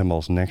Jack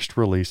Pinball's next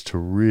release to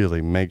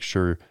really make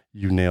sure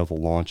you nail the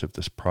launch of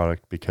this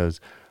product,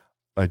 because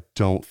I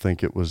don't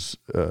think it was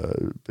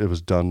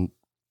done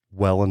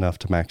well enough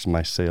to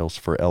maximize sales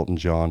for Elton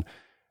John,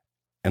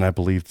 and I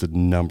believe the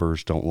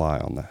numbers don't lie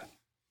on that.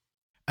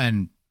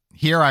 And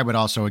here I would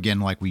also, again,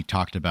 like we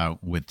talked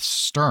about with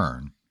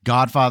Stern,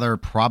 Godfather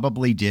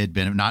probably did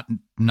benefit,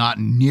 not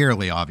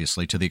nearly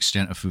obviously to the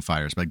extent of Foo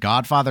Fighters, but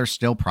Godfather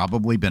still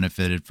probably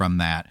benefited from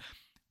that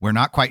We're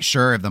not quite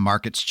sure if the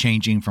market's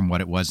changing from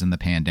what it was in the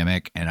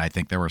pandemic, and I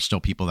think there were still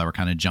people that were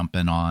kind of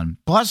jumping on.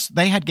 Plus,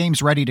 they had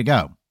games ready to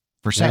go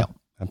for sale.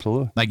 Yeah,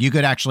 absolutely. Like you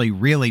could actually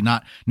really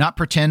not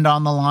pretend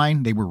on the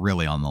line. They were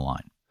really on the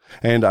line.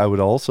 And I would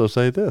also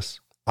say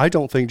this. I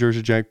don't think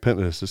Jersey Jack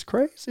Pinball, this is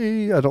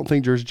crazy. I don't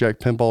think Jersey Jack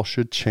Pinball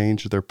should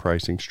change their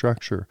pricing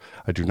structure.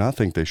 I do not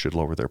think they should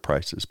lower their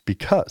prices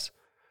because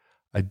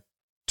I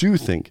do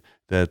think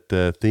that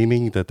the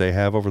theming that they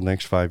have over the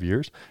next 5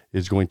 years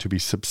is going to be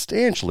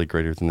substantially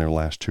greater than their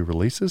last 2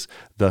 releases.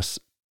 Thus,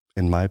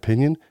 in my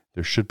opinion,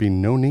 there should be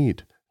no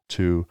need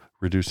to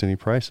reduce any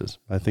prices.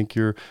 I think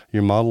your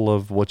model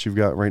of what you've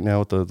got right now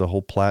with the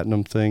whole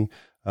platinum thing,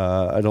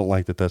 I don't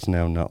like that that's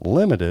now not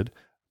limited,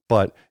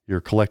 but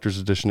your collector's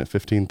edition at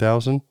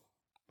 $15,000,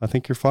 I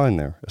think you're fine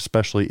there,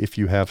 especially if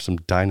you have some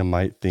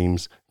dynamite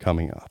themes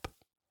coming up.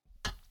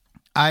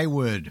 I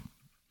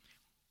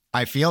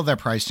feel their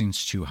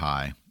pricing's too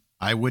high.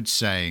 I would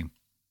say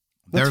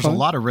there's a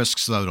lot of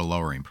risks, though, to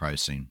lowering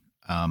pricing.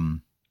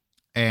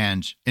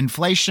 And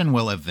inflation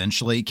will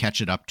eventually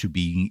catch it up to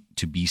be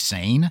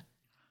sane.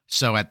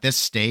 So at this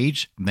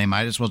stage, they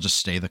might as well just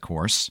stay the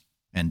course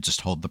and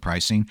just hold the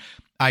pricing.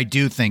 I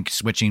do think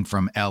switching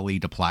from LE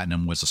to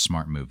platinum was a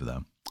smart move,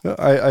 though.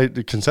 I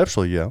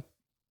conceptually, yeah.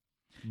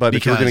 But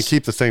if you're going to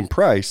keep the same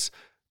price,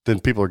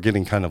 then people are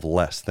getting kind of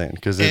less than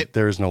because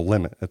there is no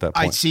limit at that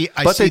point. I see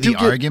the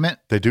argument.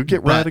 They do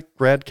get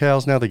rad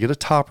cows now. They get a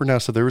topper now,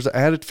 so there was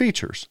added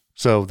features.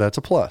 So that's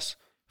a plus.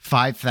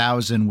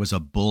 5,000 was a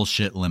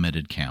bullshit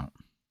limited count.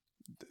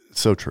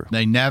 So true.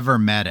 They never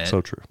met it.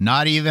 So true.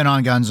 Not even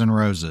on Guns N'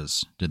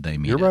 Roses did they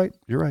meet it.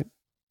 You're right.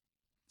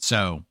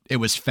 So it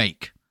was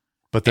fake.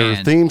 But there are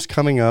themes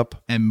coming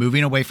up. And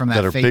moving away from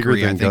that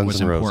fakery, I think,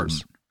 was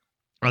important.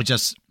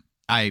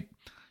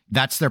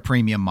 That's their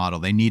premium model.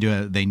 They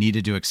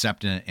needed to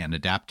accept and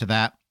adapt to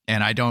that.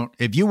 And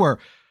if you were,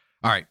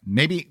 all right,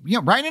 maybe,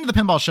 write into the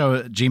pinball show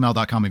at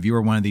gmail.com if you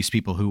were one of these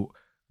people who,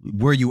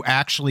 were you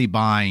actually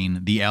buying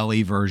the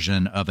LE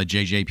version of a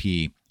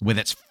JJP with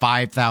its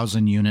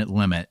 5,000 unit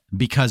limit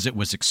because it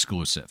was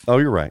exclusive? Oh,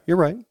 you're right.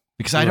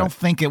 Because I don't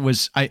think it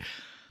was,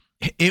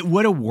 it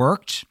would have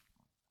worked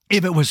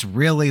if it was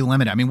really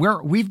limited. I mean,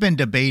 we've been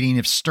debating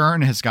if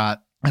Stern has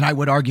got, and I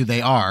would argue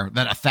they are,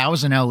 that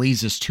 1,000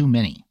 LEs is too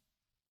many.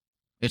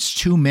 It's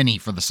too many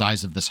for the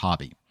size of this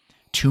hobby.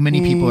 Too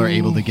many people are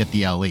able to get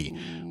the LE.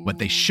 What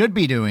they should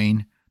be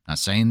doing, not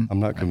saying... I'm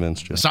not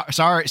convinced yet.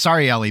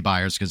 Sorry, LE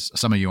buyers, because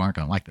some of you aren't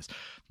going to like this.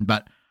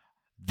 But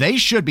they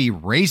should be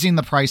raising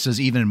the prices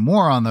even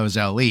more on those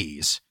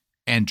LEs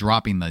and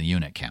dropping the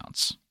unit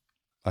counts.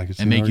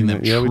 And making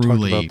them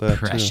truly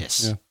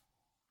precious. Yeah.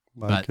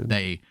 But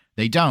they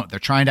don't. They're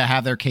trying to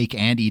have their cake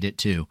and eat it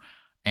too.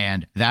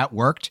 And that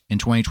worked in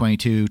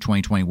 2022,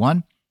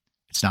 2021.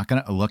 It's not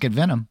going to look at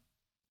Venom.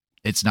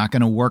 It's not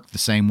going to work the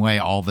same way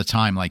all the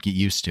time like it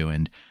used to.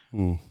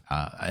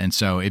 And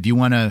so if you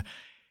want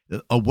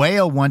a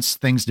whale wants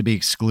things to be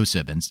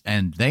exclusive,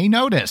 and they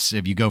notice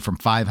if you go from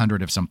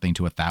 500 of something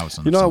to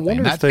 1,000. I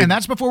wonder and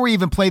that's before we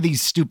even play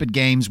these stupid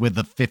games with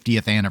the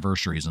 50th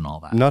anniversaries and all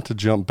that. Not to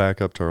jump back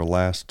up to our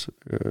last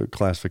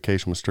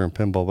classification with Stern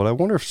Pinball, but I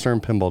wonder if Stern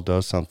Pinball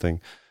does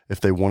something. If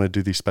they want to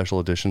do these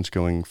special editions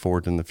going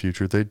forward in the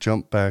future, they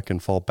jump back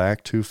and fall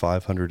back to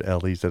 500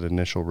 LEs at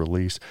initial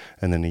release.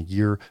 And then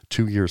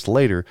 2 years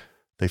later,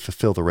 they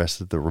fulfill the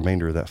rest of the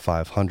remainder of that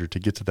 500 to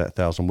get to that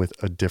 1,000 with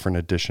a different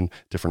edition,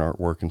 different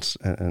artwork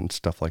and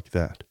stuff like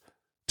that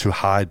to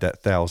hide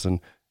that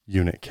 1,000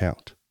 unit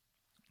count.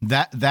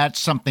 That's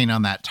something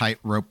on that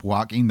tightrope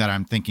walking that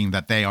I'm thinking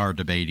that they are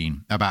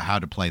debating about how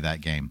to play that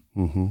game.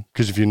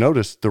 Because if you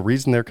notice, the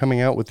reason they're coming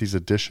out with these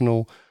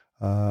additional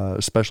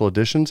special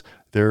editions,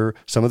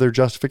 some of their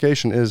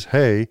justification is,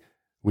 hey,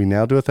 we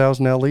now do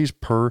 1,000 LEs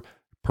per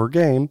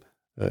game.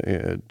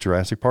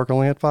 Jurassic Park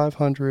only had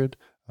 500.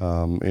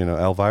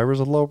 Elvira's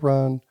a low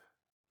run.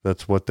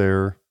 That's what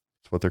they're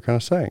kind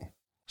of saying.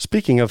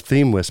 Speaking of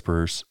theme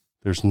whisperers,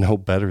 there's no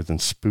better than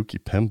Spooky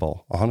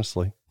Pinball.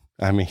 Honestly,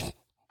 I mean,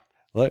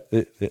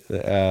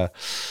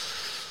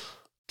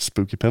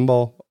 Spooky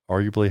Pinball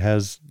arguably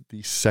has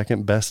the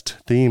second best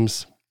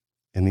themes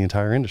in the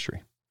entire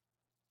industry.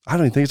 I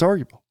don't even think it's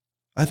arguable.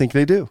 I think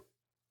they do.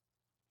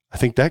 I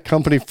think that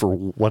company, for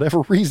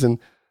whatever reason,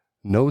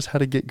 knows how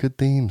to get good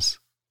themes,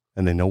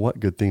 and they know what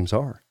good themes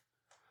are.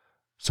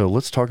 So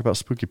let's talk about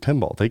Spooky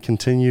Pinball. They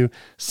continue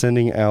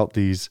sending out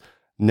these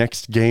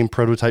next game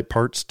prototype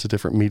parts to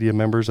different media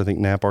members. I think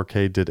Nap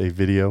Arcade did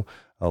a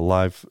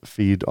live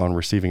feed on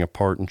receiving a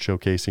part and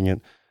showcasing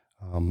it.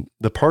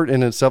 The part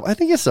in itself, I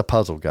think it's a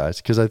puzzle, guys,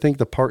 because I think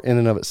the part in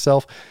and of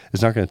itself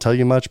is not going to tell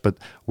you much, but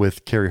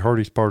with Kerry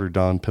Hardy's part or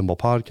Don Pinball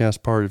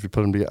Podcast part, if you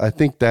put them together, I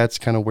think that's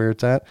kind of where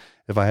it's at,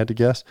 if I had to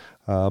guess.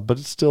 But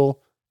it's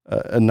still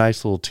a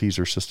nice little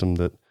teaser system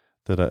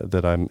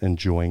that I'm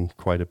enjoying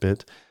quite a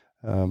bit.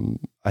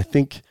 I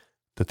think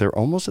that they're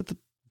almost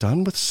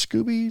done with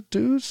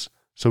Scooby-Doo's,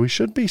 so we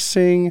should be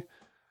seeing,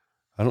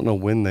 I don't know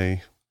when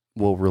they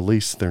will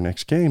release their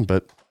next game,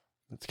 but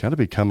it's got to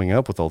be coming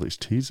up with all these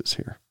teases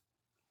here.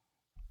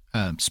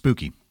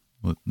 Spooky.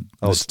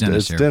 It's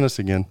Dennis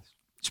again.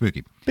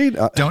 Spooky.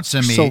 Don't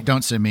send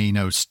me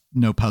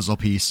no puzzle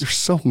piece. You're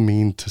so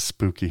mean to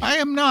Spooky. I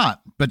am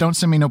not, but don't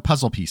send me no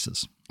puzzle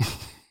pieces.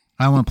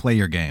 I want to play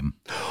your game.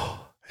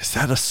 Is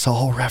that a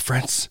Saul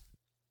reference?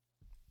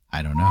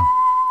 I don't know.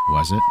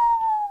 Was it?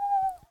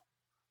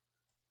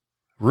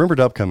 Rumored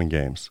upcoming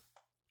games.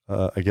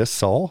 I guess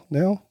Saul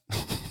now?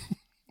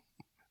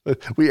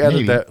 We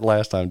added that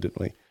last time, didn't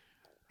we?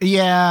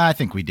 Yeah, I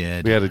think we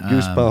did. We added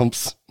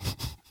Goosebumps.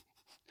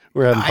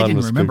 We're having fun. I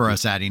didn't remember Spooky.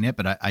 us adding it,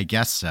 but I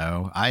guess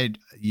so. I'd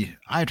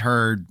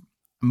heard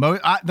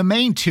the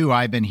main two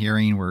I've been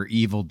hearing were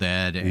Evil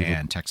Dead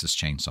and Texas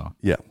Chainsaw.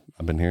 Yeah,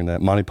 I've been hearing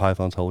that. Monty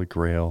Python's Holy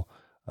Grail,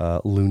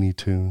 Looney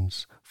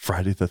Tunes,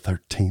 Friday the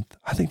 13th.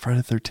 I think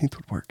Friday the 13th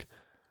would work.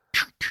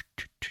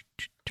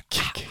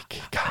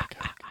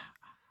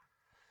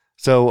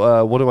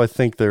 So what do I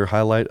think their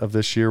highlight of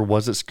this year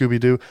was? It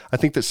Scooby-Doo? I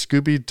think that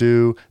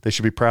Scooby-Doo, they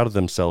should be proud of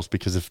themselves,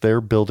 because if they're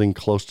building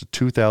close to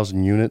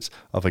 2,000 units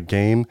of a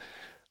game,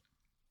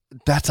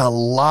 that's a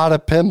lot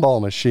of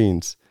pinball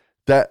machines.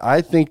 That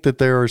I think that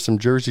there are some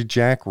Jersey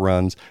Jack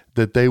runs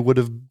that they would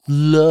have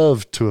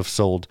loved to have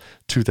sold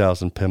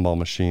 2,000 pinball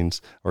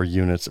machines or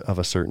units of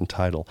a certain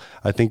title.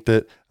 I think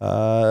that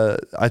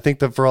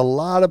for a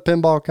lot of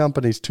pinball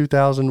companies,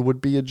 2,000 would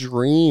be a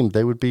dream.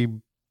 They would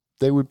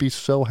be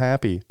so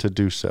happy to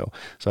do so.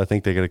 So I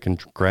think they got to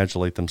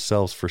congratulate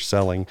themselves for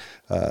selling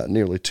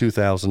nearly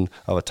 2,000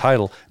 of a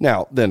title.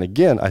 Now, then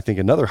again, I think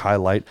another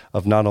highlight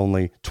of not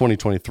only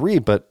 2023,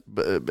 but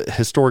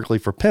historically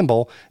for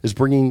pinball, is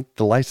bringing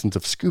the license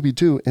of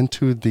Scooby-Doo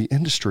into the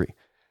industry.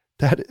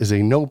 That is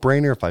a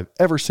no-brainer if I've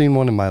ever seen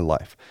one in my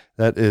life.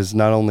 That is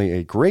not only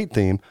a great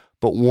theme,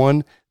 but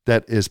one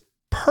that is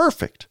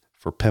perfect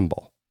for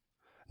pinball.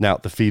 Now,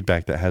 the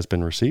feedback that has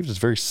been received is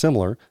very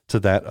similar to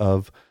that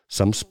of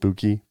some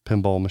Spooky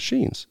pinball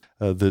machines.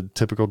 The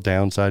typical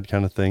downside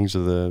kind of things, or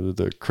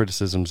the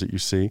criticisms that you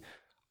see.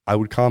 I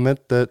would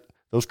comment that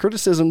those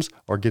criticisms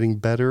are getting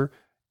better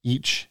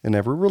each and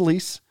every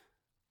release.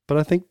 But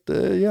I think,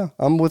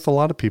 I'm with a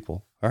lot of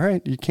people. All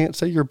right, you can't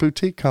say you're a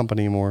boutique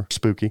company anymore,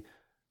 Spooky.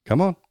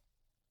 Come on.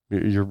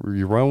 You're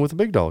running with the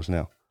big dogs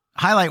now.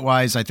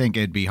 Highlight-wise, I think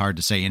it'd be hard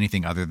to say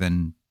anything other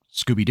than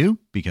Scooby-Doo,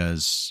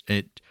 because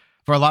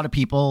for a lot of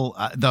people,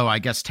 though I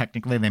guess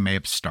technically they may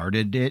have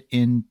started it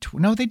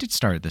no, they did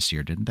start it this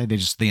year, didn't they?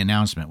 The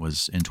announcement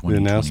was in 2022.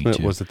 The announcement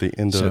was at the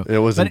end of, it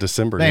was in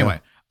December. But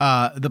anyway,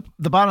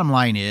 the bottom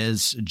line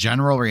is,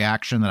 general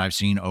reaction that I've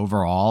seen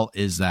overall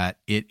is that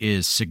it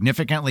is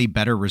significantly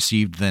better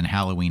received than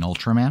Halloween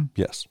Ultraman.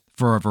 Yes.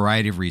 For a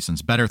variety of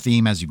reasons. Better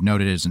theme, as you've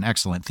noted, is an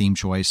excellent theme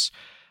choice.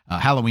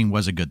 Halloween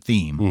was a good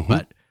theme,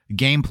 but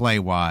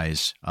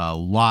gameplay-wise, a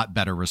lot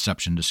better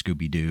reception to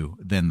Scooby-Doo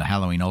than the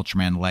Halloween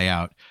Ultraman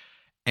layout.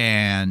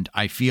 And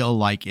I feel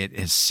like it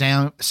has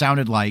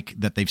sounded like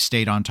that they've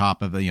stayed on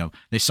top of,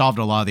 they solved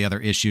a lot of the other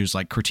issues,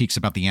 like critiques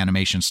about the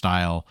animation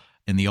style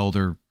in the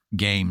older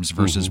games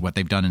versus what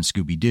they've done in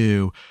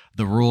Scooby-Doo.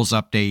 The rules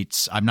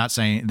updates, I'm not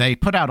saying they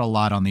put out a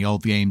lot on the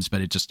old games,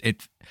 but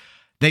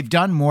they've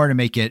done more to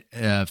make it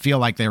feel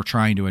like they're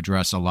trying to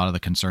address a lot of the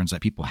concerns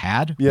that people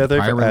had. Yeah, they've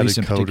added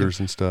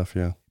coders and stuff,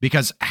 yeah.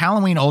 Because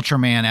Halloween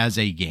Ultraman as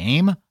a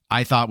game,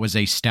 I thought was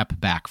a step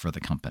back for the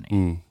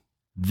company.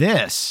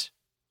 This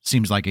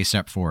seems like a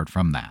step forward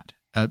from that,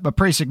 a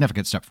pretty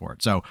significant step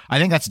forward. So I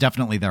think that's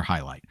definitely their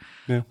highlight.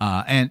 Yeah.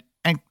 And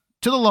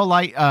to the low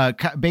light,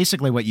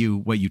 basically what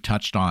you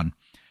touched on,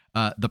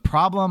 the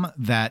problem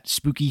that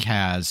Spooky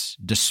has,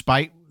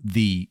 despite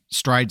the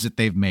strides that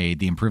they've made,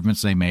 the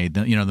improvements they made,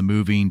 the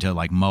moving to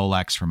like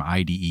Molex from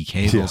IDE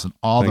cables and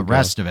all the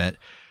rest of it,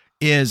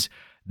 is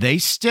they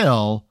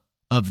still,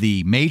 of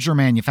the major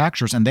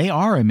manufacturers, and they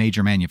are a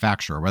major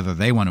manufacturer, whether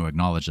they want to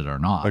acknowledge it or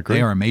not. Agreed.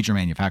 They are a major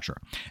manufacturer.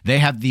 They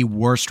have the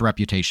worst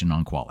reputation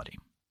on quality.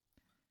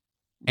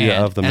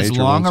 And of the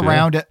major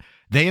ones,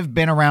 they have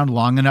been around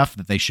long enough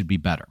that they should be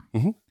better.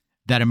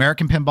 That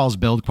American Pinball's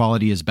build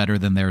quality is better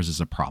than theirs is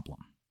a problem.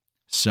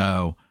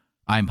 So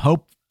I'm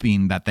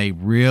hoping that they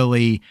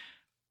really,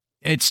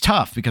 it's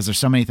tough because there's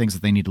so many things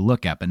that they need to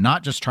look at, but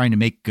not just trying to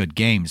make good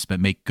games, but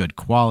make good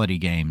quality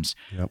games.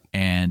 Yep.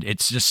 And it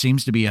just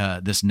seems to be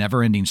this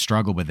never-ending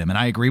struggle with them. And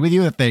I agree with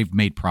you that they've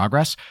made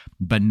progress,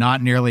 but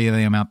not nearly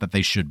the amount that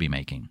they should be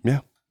making.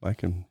 Yeah, I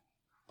can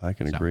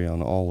agree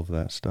on all of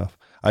that stuff.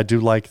 I do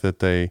like that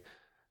their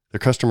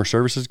customer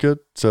service is good,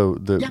 so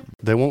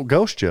they won't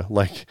ghost you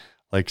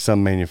like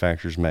some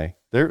manufacturers may.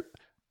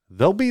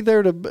 They'll be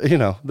there to,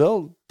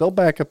 they'll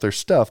back up their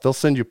stuff. They'll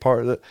send you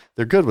part of it.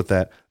 They're good with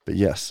that. But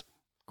yes,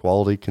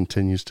 quality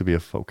continues to be a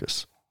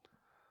focus.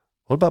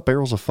 What about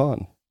Barrels of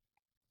Fun?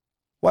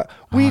 What?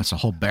 It's a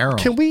whole barrel.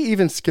 Can we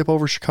even skip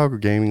over Chicago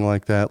Gaming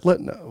like that?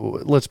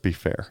 Let's be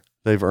fair.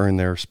 They've earned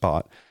their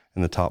spot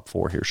in the top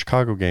 4 here.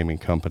 Chicago Gaming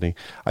Company.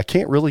 I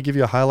can't really give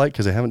you a highlight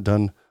because they haven't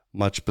done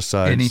much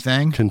besides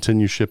anything.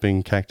 Continue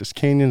shipping Cactus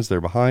Canyons.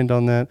 They're behind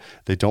on that.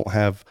 They don't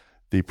have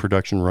the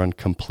production run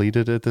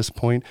completed at this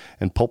point.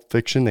 And Pulp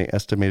Fiction, they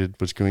estimated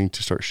was going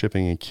to start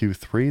shipping in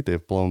Q3.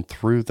 They've blown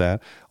through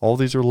that. All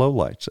these are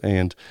lowlights.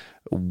 And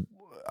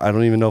I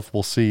don't even know if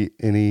we'll see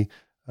any.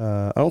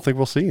 I don't think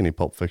we'll see any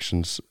Pulp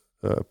Fictions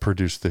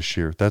produced this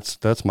year.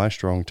 That's my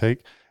strong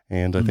take.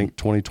 And I think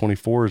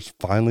 2024 is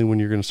finally when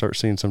you're going to start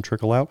seeing some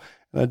trickle out.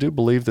 And I do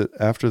believe that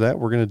after that,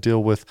 we're going to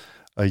deal with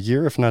a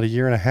year, if not a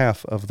year and a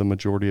half, of the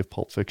majority of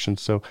Pulp Fiction.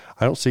 So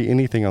I don't see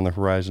anything on the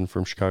horizon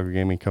from Chicago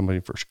Gaming Company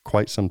for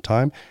quite some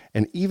time.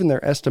 And even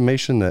their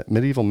estimation that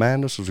Medieval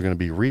Madness was going to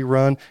be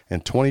rerun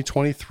in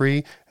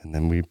 2023, and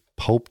then we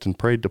hoped and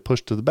prayed to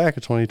push to the back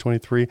of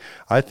 2023,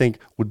 I think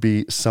would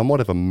be somewhat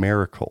of a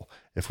miracle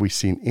if we've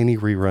seen any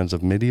reruns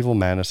of Medieval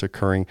Madness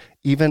occurring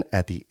even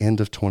at the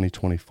end of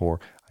 2024.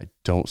 I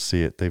don't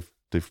see it. They've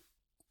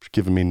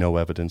given me no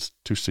evidence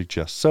to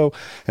suggest so,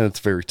 and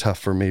it's very tough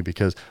for me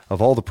because of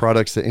all the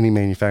products that any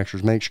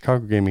manufacturers make,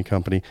 Chicago Gaming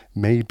Company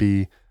may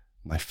be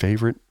my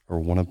favorite or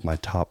one of my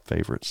top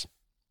favorites.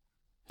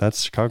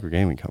 That's Chicago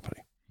Gaming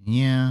Company.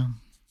 Yeah.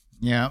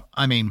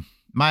 I mean,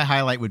 my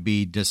highlight would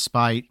be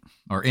despite,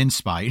 or in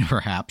spite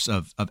perhaps,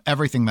 of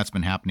everything that's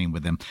been happening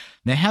with them,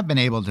 they have been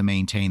able to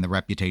maintain the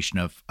reputation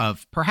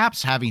of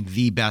perhaps having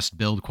the best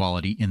build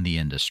quality in the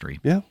industry.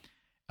 Yeah.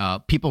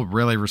 People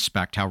really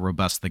respect how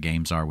robust the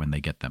games are when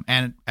they get them.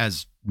 And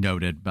as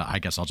noted, but I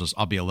guess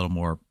I'll be a little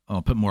more,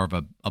 I'll put more of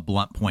a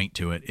blunt point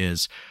to it,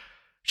 is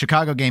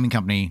Chicago Gaming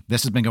Company.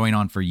 This has been going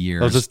on for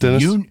years. Oh, is this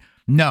Dennis?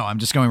 No, I'm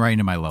just going right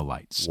into my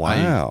lowlights.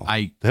 Wow.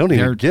 They don't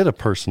even get a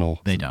personal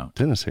They don't.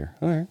 Dennis here.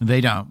 All right. They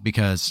don't,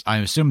 because I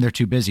assume they're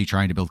too busy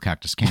trying to build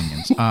Cactus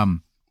Canyons.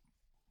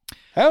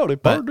 Howdy,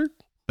 partner.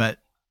 But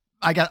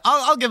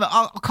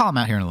I'll call them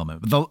out here in a little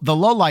bit. The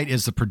low light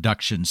is the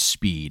production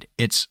speed.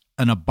 It's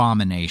an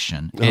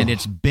abomination, and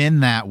it's been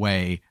that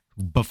way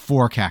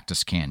before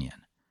Cactus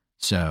Canyon.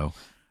 So,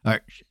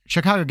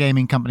 Chicago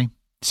Gaming Company,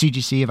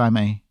 CGC, if I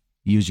may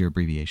use your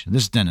abbreviation.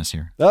 This is Dennis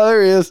here. Oh,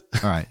 there he is.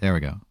 All right, there we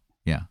go.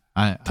 Yeah.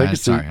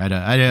 Sorry,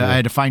 I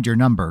had to find your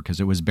number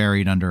because it was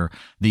buried under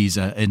these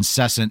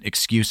incessant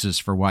excuses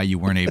for why you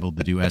weren't able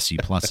to do SE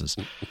pluses.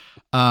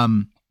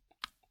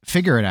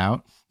 Figure it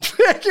out.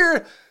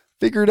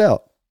 Figure it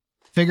out.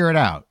 Figure it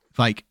out.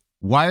 Like,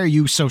 why are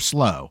you so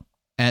slow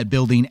at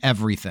building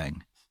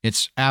everything?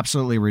 It's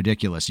absolutely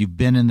ridiculous. You've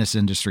been in this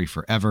industry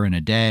forever and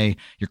a day.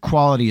 Your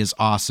quality is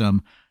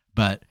awesome,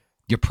 but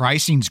your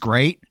pricing's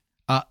great.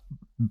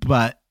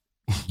 But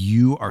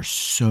you are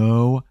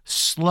so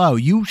slow.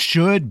 You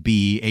should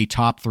be a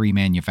top 3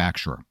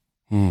 manufacturer.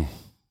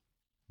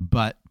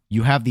 But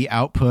you have the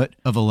output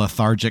of a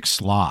lethargic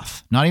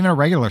sloth, not even a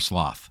regular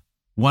sloth,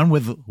 one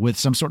with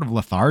some sort of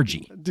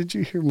lethargy. Did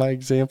you hear my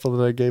example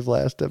that I gave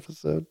last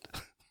episode?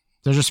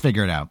 So just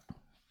figure it out.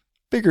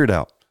 Figure it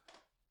out.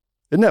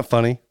 Isn't that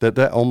funny? That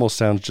almost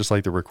sounds just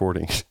like the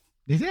recording.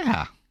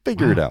 Yeah.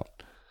 Figure it out.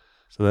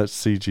 So that's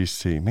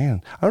CGC.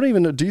 Man, I don't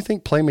even know. Do you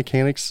think Play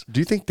Mechanics, do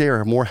you think they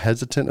are more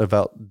hesitant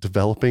about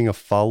developing a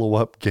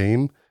follow-up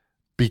game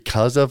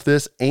because of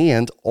this,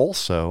 and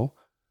also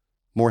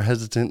more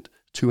hesitant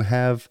to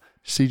have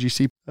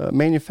CGC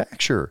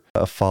manufacture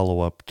a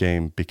follow-up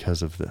game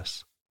because of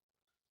this?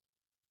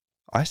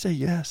 I say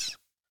yes.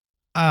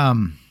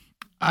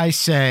 I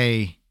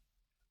say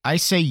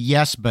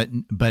yes, but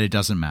it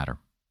doesn't matter.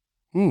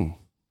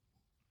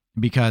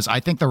 Because I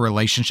think the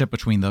relationship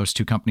between those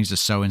two companies is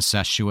so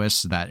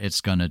incestuous that it's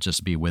going to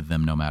just be with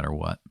them no matter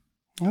what.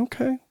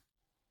 Okay.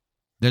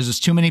 There's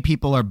just too many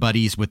people are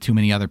buddies with too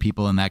many other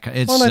people in that.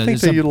 And I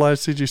think they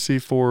utilize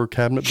CGC for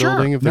cabinet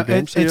building of their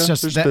games. It's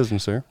just there's that,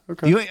 business there.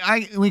 Okay.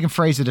 We can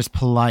phrase it as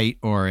polite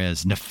or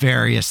as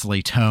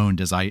nefariously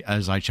toned as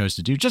I chose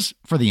to do, just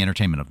for the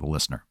entertainment of the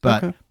listener.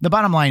 But the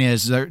bottom line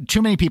is,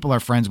 too many people are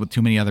friends with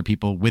too many other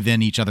people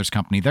within each other's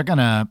company.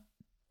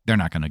 They're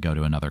not going to go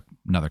to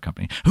another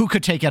company who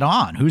could take it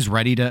on, who's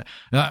ready to,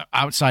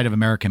 outside of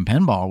American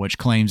Pinball, which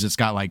claims it's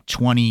got like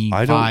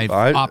 25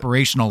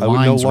 operational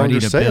lines ready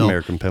to build.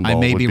 American Pinball I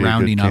may be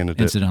rounding up,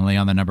 candidate. Incidentally,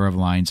 on the number of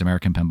lines.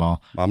 American Pinball.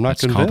 I'm not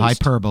It's convinced. called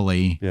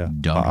hyperbole. Yeah.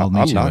 Don't hold me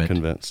to it. I'm not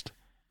convinced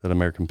that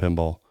American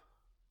Pinball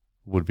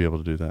would be able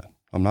to do that.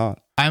 I'm not.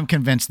 I'm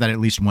convinced that at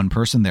least one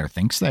person there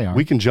thinks they are.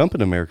 We can jump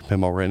into American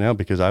Pinball right now,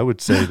 because I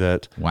would say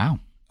that. Wow.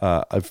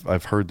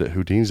 I've heard that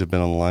Houdini's have been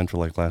on the line for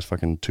like last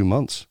fucking 2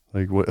 months.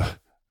 Like, what?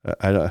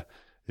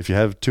 If you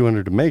have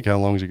 200 to make, how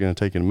long is it going to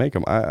take you to make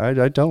them? I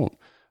don't.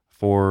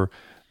 For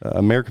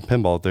American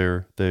Pinball,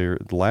 they're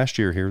last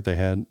year here, they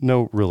had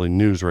no really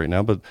news right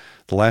now, but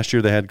the last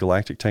year they had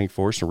Galactic Tank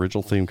Force,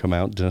 original theme come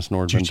out, Dennis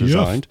Nordman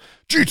designed.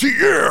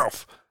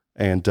 GTF!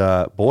 And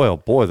boy, oh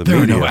boy, the there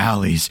media, are no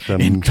alleys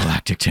in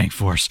Galactic Tank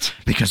Force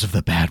because of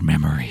the bad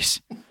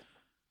memories.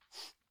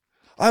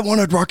 I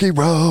wanted Rocky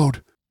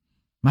Road.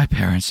 My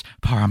parents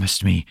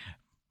promised me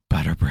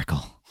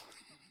Butterbrickle.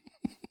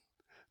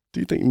 Do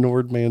you think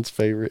Nordman's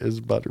favorite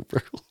is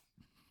Butterbrickle?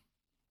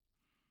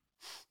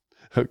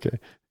 Okay.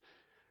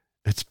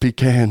 It's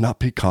pecan, not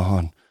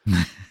pecan.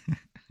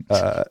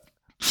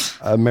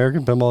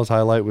 American Pinball's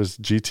highlight was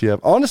GTF.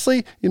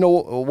 Honestly, you know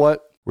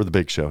what? We're the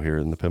big show here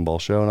in the Pinball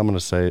Show, and I'm going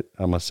to say it.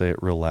 I'm going to say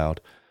it real loud.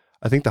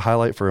 I think the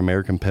highlight for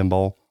American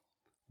Pinball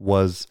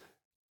was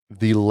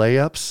the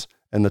layups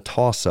and the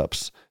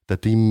toss-ups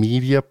that the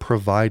media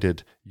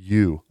provided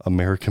you,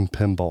 American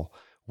Pinball.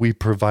 We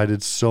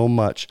provided so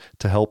much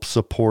to help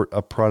support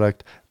a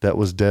product that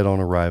was dead on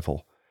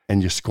arrival,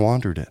 and you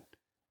squandered it.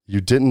 You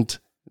didn't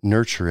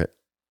nurture it.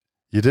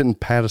 You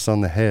didn't pat us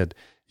on the head.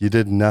 You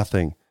did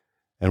nothing,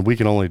 and we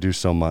can only do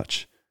so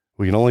much.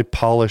 We can only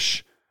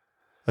polish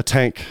a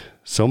tank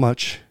so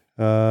much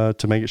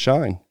to make it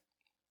shine,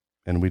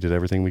 and we did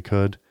everything we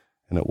could,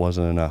 and it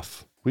wasn't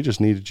enough. We just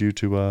needed you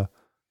to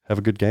have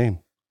a good game,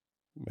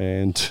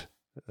 and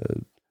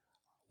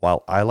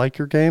while I like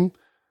your game,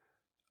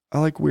 I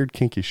like weird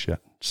kinky shit.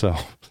 So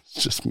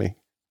it's just me.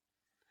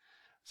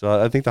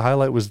 So I think the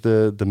highlight was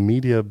the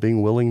media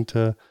being willing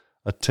to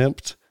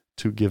attempt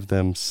to give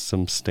them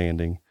some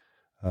standing.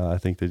 I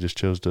think they just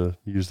chose to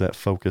use that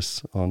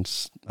focus on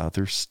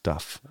other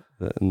stuff.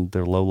 And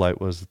their low light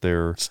was that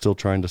they're still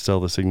trying to sell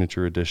the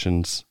signature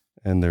editions,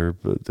 and their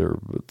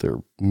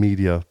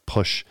media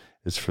push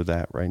is for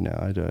that right now.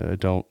 I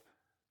don't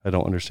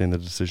understand the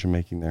decision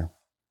making there.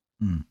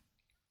 Mm.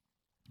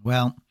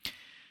 Well,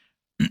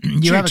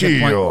 you have a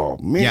good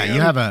point. Man. Yeah,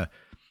 you have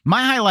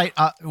my highlight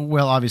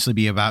will obviously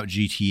be about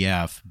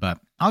GTF, but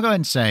I'll go ahead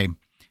and say,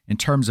 in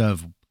terms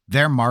of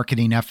their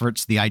marketing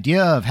efforts, the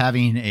idea of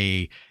having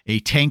a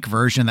tank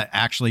version that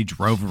actually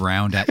drove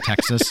around at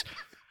Texas,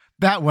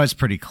 that was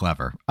pretty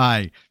clever.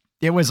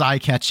 It was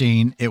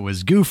eye-catching. It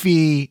was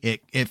goofy.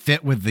 It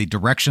fit with the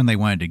direction they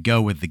wanted to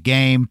go with the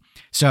game.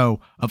 So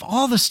of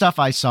all the stuff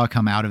I saw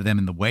come out of them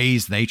and the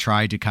ways they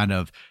tried to kind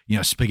of,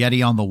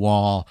 spaghetti on the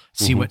wall,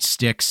 see what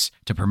sticks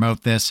to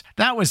promote this,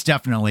 that was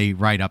definitely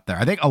right up there.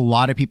 I think a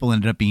lot of people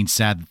ended up being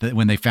sad that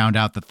when they found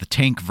out that the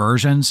tank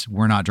versions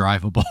were not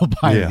drivable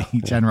by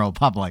the general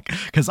public.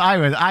 Because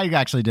I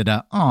actually did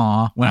a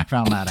aw when I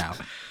found that out.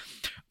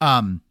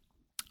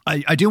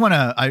 I did want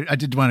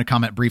to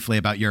comment briefly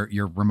about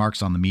your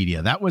remarks on the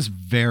media. That was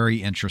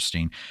very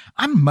interesting.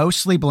 I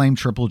mostly blame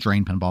Triple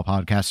Drain Pinball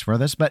Podcast for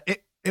this, but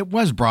it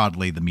was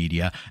broadly the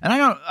media. And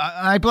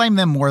I blame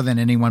them more than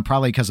anyone,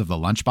 probably because of the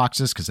lunch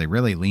boxes, because they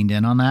really leaned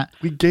in on that.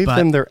 We gave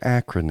them their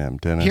acronym,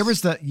 Dennis.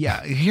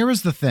 Here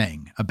was the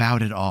thing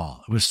about it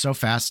all. It was so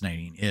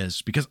fascinating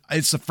is because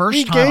it's the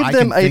first time I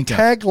can think of. We gave them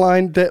a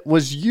tagline that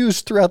was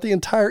used throughout the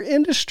entire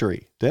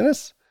industry,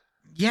 Dennis.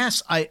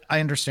 Yes, I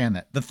understand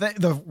that.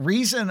 The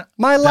reason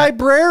my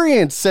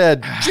librarian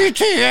said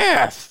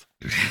GTF,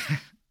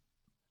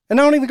 and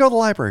I don't even go to the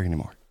library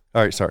anymore.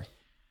 All right, sorry.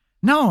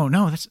 No,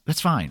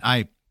 that's fine.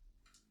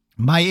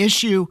 My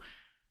issue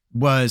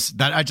was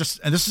that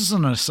this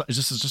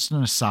is just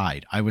an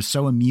aside. I was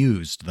so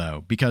amused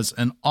though, because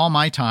in all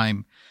my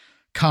time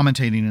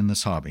commentating in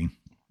this hobby,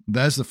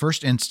 that is the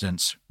first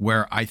instance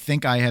where I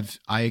think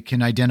I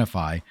can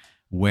identify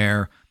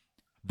where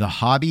the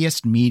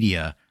hobbyist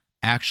media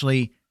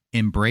actually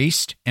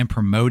embraced and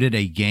promoted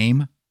a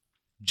game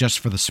just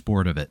for the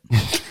sport of it.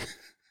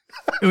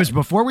 It was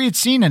before we had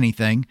seen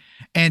anything,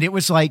 and it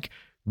was like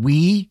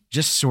we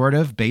just sort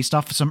of, based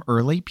off of some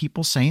early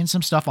people saying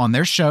some stuff on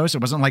their shows,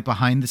 it wasn't like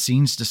behind the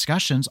scenes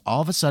discussions,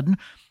 all of a sudden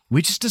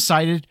we just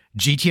decided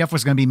GTF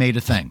was going to be made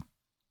a thing.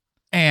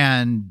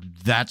 And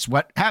that's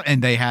what happened.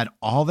 And they had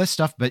all this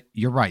stuff, but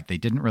you're right, they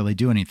didn't really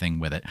do anything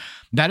with it.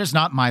 That is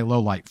not my low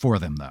light for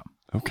them though.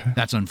 Okay,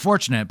 that's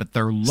unfortunate, but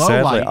their low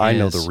Sadly, light. I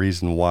know the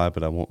reason why,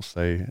 but I won't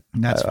say.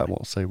 I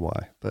won't say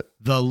why. But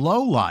the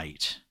low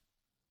light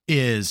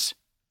is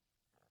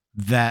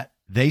that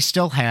they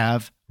still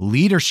have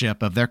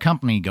leadership of their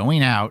company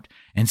going out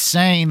and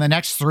saying the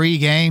next 3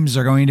 games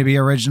are going to be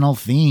original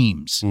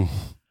themes.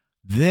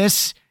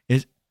 This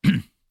is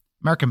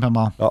American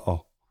Pinball.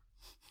 Uh-oh.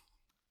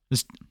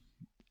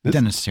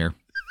 Dennis here.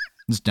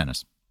 This is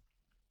Dennis.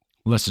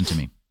 Listen to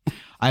me.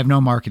 I have no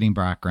marketing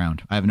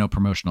background. I have no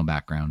promotional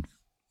background.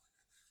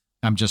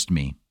 I'm just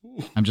me.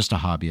 I'm just a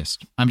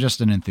hobbyist. I'm just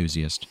an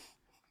enthusiast.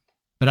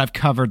 But I've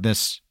covered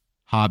this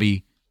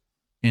hobby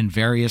in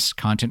various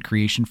content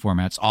creation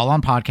formats, all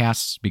on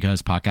podcasts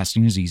because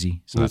podcasting is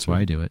easy. So that's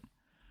why I do it.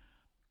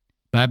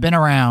 But I've been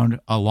around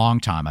a long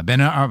time.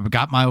 I've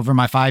got over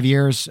my 5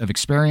 years of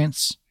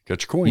experience.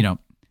 Got your coin.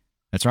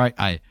 That's right.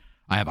 I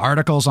have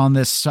articles on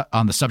this,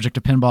 on the subject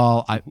of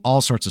pinball,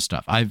 all sorts of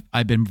stuff.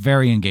 I've been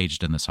very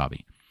engaged in this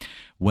hobby.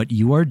 What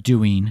you are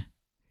doing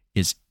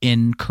is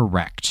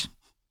incorrect.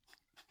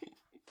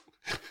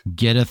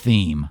 Get a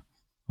theme,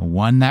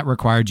 one that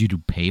required you to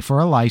pay for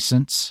a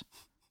license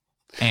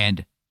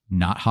and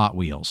not Hot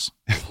Wheels.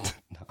 Not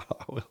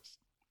Hot Wheels.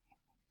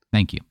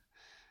 Thank you.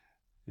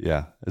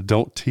 Yeah.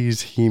 Don't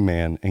tease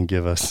He-Man and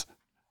give us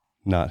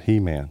not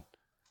He-Man.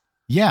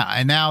 Yeah.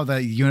 And now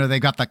they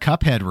got the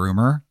Cuphead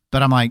rumor,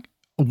 but I'm like,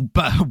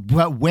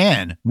 but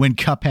when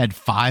Cuphead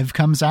 5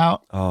 comes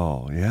out?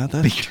 Oh, yeah,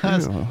 that's true.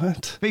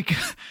 What?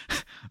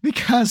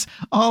 Because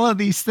all of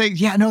these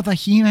things. Yeah, no, the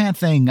He-Man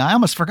thing. I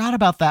almost forgot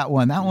about that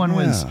one. That one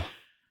was,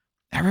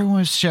 everyone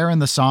was sharing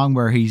the song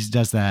where he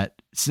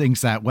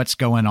sings that "What's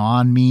Going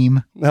On"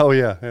 meme. Oh,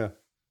 yeah.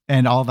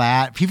 And all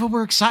that. People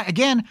were excited.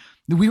 Again,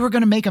 we were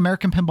going to make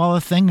American Pinball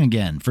a thing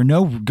again for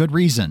no good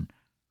reason.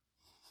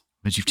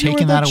 But you've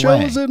taken that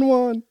away. Chosen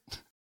one.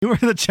 You were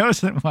the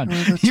chosen one.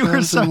 You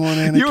were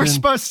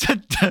supposed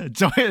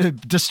to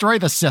destroy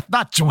the Sith,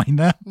 not join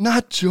them.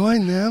 Not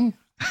join them.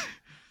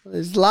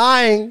 He's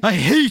lying. I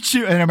hate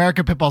you. And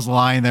American Pinball's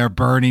lying there,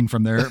 burning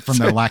from their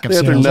lack of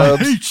They're sales. I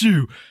nubs. hate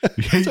you.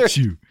 I hate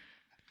you.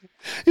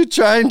 You're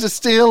trying to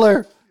steal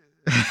her.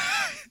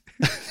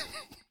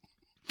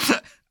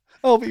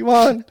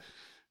 Obi-Wan.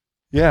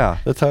 Yeah,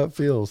 that's how it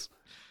feels.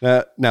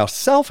 Now,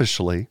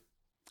 selfishly,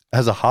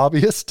 as a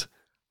hobbyist,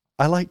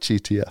 I like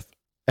GTF,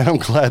 and I'm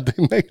glad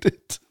they made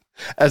it.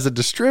 As a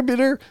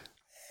distributor,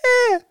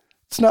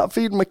 it's not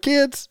feeding my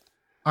kids.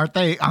 Aren't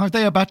they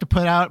about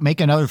to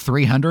make another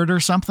 300 or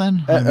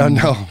something?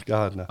 No,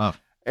 God, no. Oh.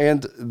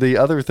 And the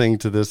other thing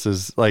to this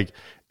is, like,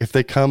 if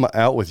they come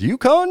out with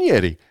Yukon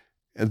Yeti,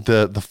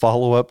 the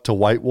follow-up to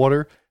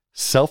Whitewater,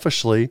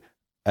 selfishly,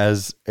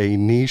 as a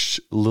niche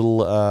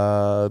little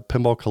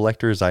pinball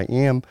collector as I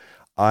am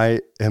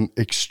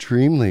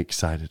extremely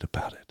excited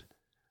about it.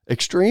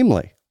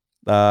 Extremely.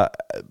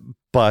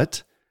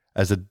 But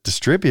as a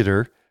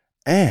distributor,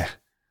 yeah.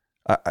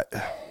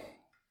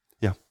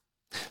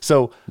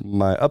 So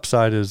my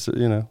upside is,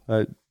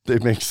 they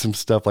make some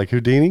stuff like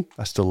Houdini.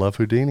 I still love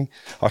Houdini.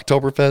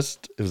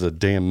 Oktoberfest, it was a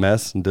damn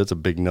mess, and that's a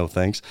big no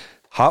thanks.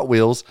 Hot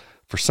Wheels,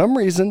 for some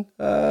reason,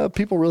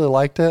 people really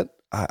like that.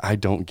 I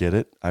don't get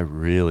it. I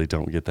really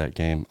don't get that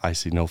game. I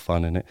see no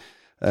fun in it.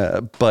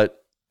 I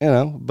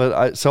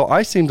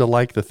seem to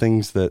like the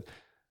things that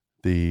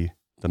the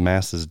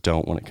masses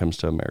don't when it comes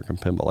to American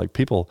Pinball. Like,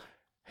 people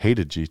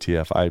hated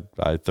GTF.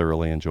 I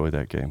thoroughly enjoy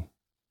that game.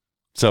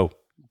 So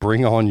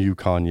bring on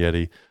Yukon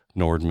Yeti,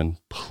 Nordman,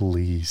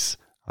 please.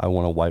 I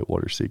want a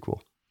Whitewater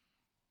sequel.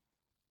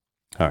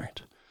 All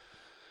right.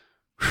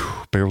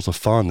 Whew, Barrels of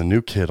Fun, the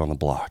new kid on the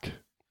block.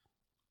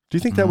 Do you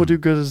think that would do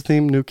good as a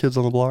theme, New Kids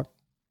on the Block?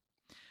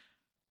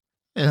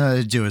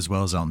 Do as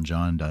well as Elton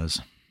John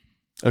does.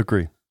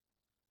 Agree.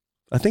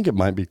 I think it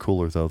might be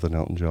cooler, though, than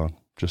Elton John.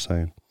 Just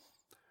saying.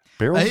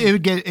 Barrels?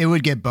 It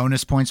would get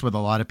bonus points with a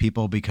lot of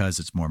people because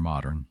it's more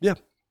modern. Yeah.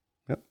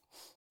 Yep.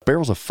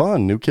 Barrels of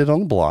Fun, New Kid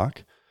on the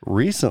Block.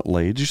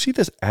 Recently, did you see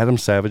this? Adam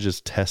Savage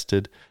is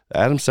tested.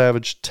 Adam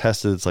Savage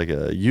tested. It's like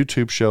a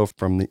YouTube show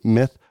from the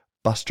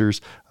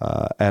Mythbusters.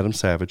 Adam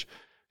Savage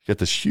got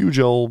this huge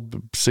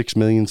old 6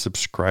 million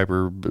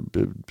subscriber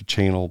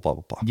channel. Blah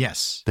blah blah.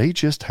 Yes, they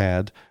just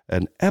had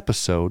an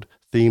episode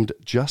themed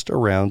just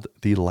around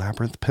the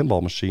Labyrinth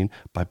pinball machine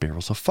by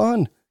Barrels of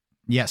Fun.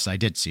 Yes, I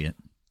did see it.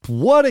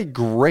 What a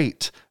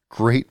great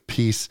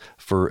piece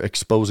for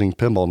exposing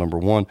pinball, number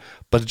one,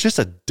 but just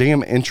a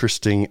damn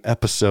interesting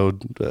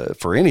episode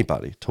for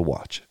anybody to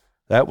watch.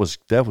 That was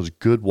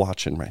good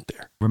watching right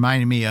there.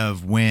 Reminded me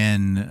of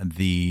when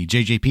the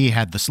JJP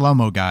had the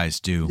slow-mo guys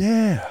do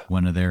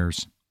one of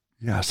theirs.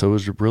 Yeah, so it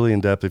was really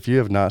in-depth. If you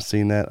have not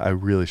seen that, I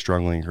really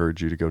strongly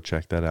encourage you to go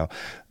check that out.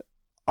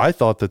 I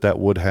thought that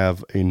would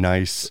have a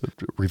nice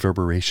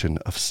reverberation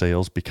of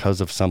sales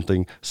because of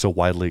something so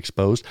widely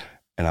exposed,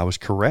 and I was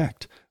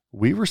correct.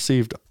 We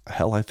received,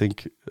 I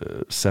think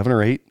 7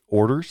 or 8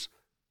 orders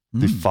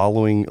the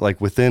following,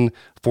 like within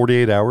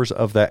 48 hours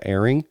of that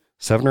airing,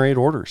 7 or 8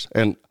 orders.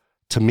 And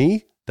to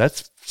me,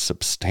 that's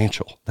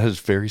substantial. That is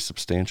very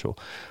substantial.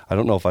 I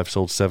don't know if I've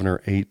sold 7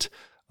 or 8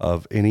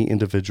 of any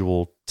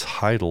individual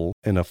title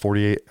in a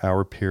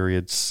 48-hour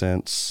period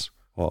since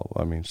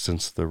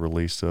the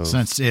release of...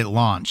 Since it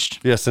launched.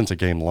 Yeah, since a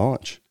game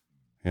launch,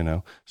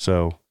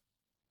 So,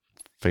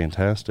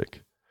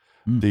 fantastic.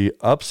 The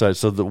upside.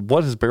 So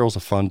what has Barrels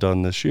of Fun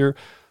done this year?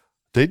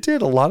 They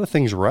did a lot of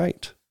things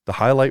right. The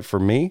highlight for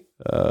me,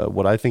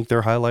 what I think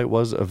their highlight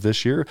was of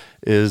this year,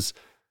 is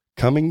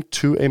coming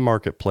to a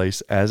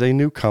marketplace as a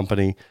new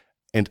company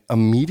and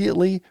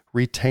immediately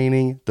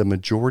retaining the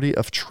majority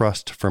of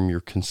trust from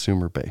your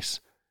consumer base.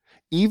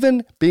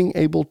 Even being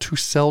able to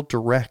sell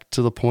direct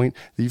to the point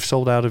that you've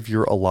sold out of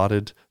your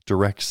allotted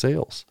direct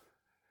sales.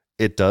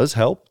 It does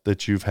help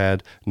that you've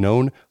had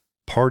known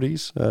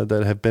parties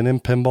that have been in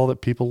pinball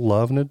that people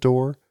love and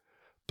adore,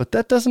 but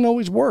that doesn't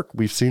always work.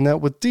 We've seen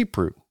that with Deep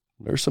Root.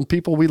 There's some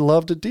people we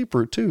loved at Deep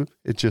Root too.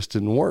 It just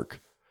didn't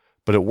work,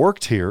 but it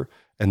worked here.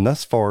 And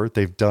thus far,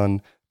 they've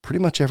done pretty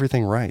much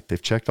everything right.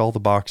 They've checked all the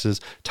boxes.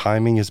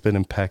 Timing has been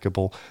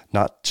impeccable.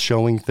 Not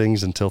showing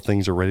things until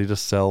things are ready to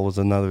sell was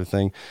another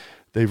thing.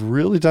 They've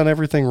really done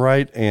everything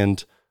right.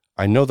 And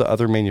I know the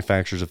other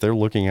manufacturers, if they're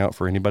looking out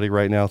for anybody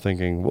right now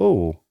thinking,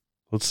 whoa,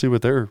 let's see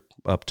what they're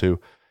up to,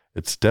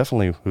 it's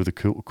definitely who the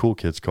cool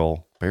kids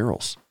call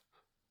Barrels.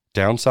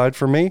 Downside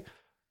for me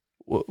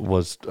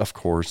was, of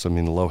course, the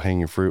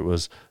low-hanging fruit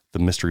was the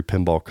mystery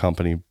pinball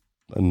company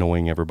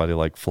annoying everybody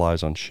like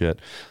flies on shit.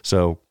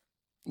 So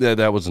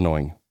that was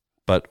annoying.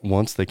 But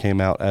once they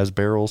came out as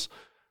Barrels,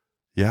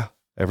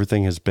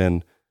 everything has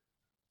been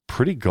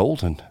pretty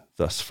golden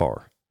thus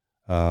far.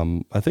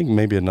 I think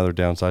maybe another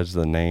downside is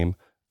the name,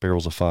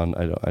 Barrels of Fun.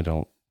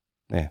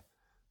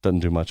 Doesn't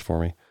do much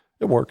for me.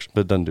 It works,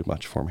 but it doesn't do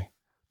much for me.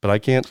 But I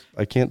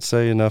can't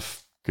say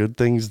enough good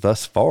things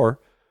thus far.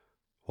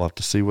 We'll have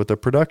to see what their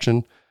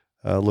production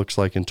looks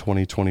like in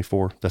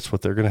 2024. That's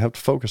what they're going to have to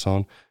focus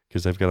on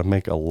because they've got to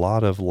make a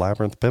lot of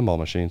Labyrinth pinball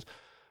machines.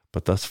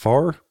 But thus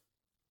far,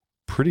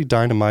 pretty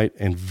dynamite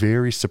and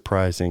very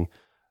surprising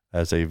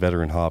as a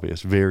veteran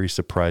hobbyist. Very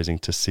surprising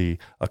to see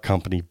a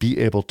company be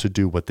able to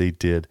do what they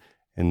did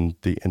in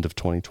the end of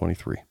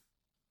 2023.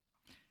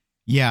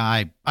 Yeah,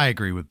 I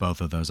agree with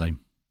both of those.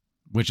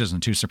 Which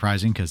isn't too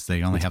surprising because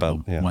they only have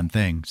one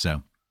thing.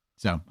 So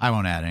I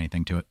won't add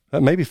anything to it.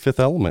 Maybe Fifth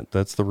Element.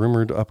 That's the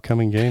rumored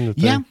upcoming game.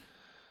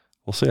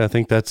 We'll see. I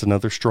think that's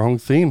another strong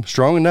theme.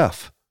 Strong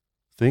enough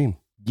theme.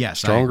 Yes.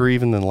 Stronger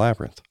even than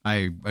Labyrinth.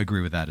 I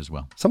agree with that as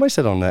well. Somebody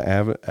said on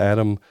that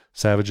Adam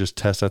Savage's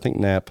test, I think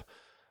Knapp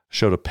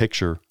showed a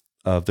picture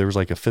of, there was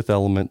like a Fifth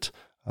Element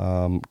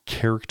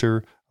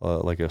character,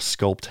 like a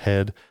sculpt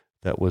head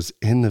that was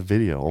in the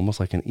video, almost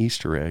like an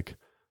Easter egg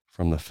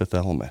from the Fifth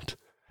Element.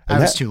 And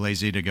I was too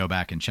lazy to go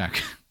back and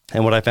check.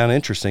 And what I found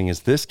interesting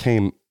is this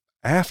came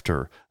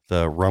after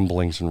the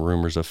rumblings and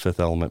rumors of Fifth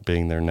Element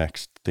being their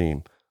next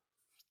theme.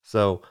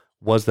 So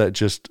was that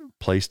just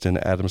placed in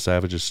Adam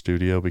Savage's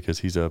studio because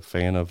he's a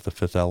fan of the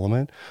Fifth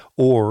Element?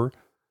 Or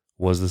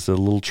was this a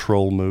little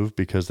troll move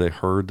because they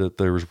heard that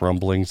there was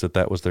rumblings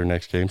that was their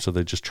next game, so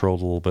they just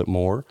trolled a little bit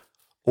more?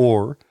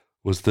 Or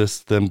was this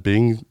them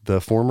being the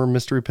former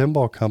Mystery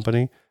Pinball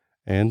Company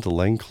and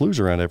laying clues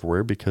around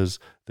everywhere because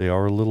they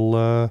are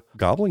little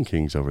Goblin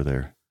Kings over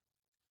there,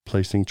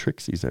 placing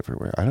Trixies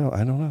everywhere? I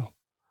don't know.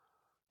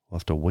 We'll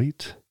have to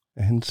wait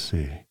and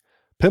see.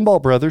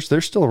 Pinball Brothers,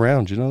 they're still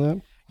around. You know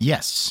that?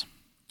 Yes.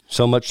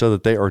 So much so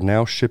that they are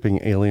now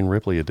shipping Alien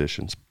Ripley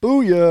editions.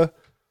 Booyah!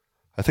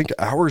 I think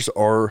ours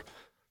are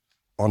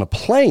on a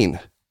plane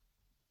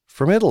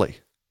from Italy,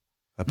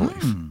 I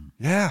believe.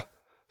 Yeah.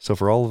 So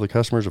for all of the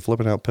customers of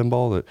Flipping Out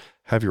Pinball that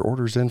have your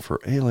orders in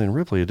for Alien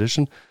Ripley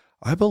edition,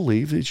 I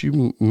believe that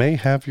you may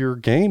have your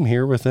game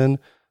here within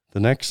the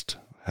next,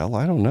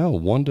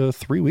 1 to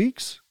 3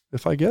 weeks,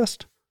 if I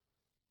guessed.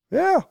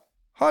 Yeah.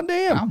 Hot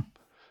damn. Wow.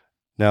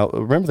 Now,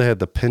 remember they had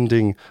the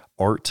pending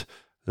art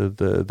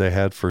they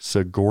had for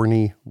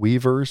Sigourney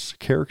Weaver's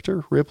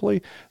character,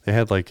 Ripley? They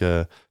had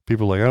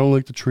people like, I don't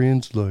like the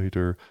translate,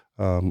 or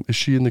is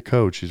she in the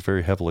code? She's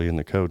very heavily in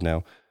the code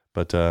now.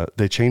 But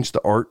they changed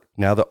the art.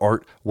 Now the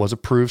art was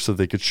approved, so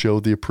they could show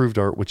the approved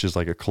art, which is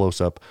like a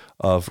close-up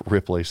of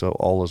Ripley. So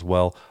all is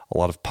well. A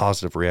lot of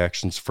positive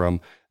reactions from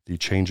the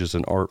changes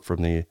in art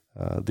from the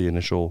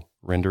initial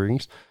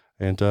renderings.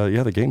 And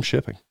the game's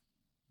shipping.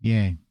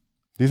 Yay.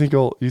 Do you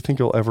think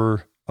you'll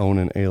ever own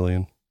an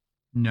Alien?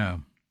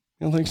 No.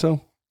 You don't think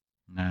so?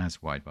 Nah,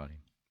 it's wide body.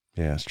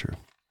 Yeah, that's true.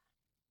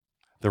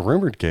 The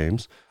rumored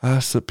games,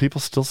 so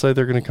people still say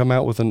they're going to come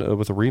out with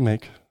a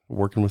remake.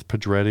 Working with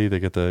Pedretti, they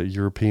get the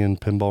European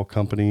Pinball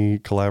Company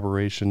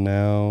collaboration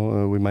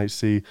now. We might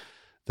see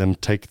them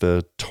take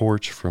the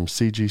torch from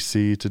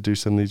CGC to do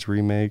some of these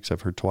remakes.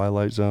 I've heard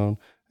Twilight Zone.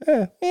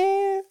 I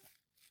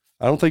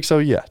don't think so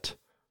yet.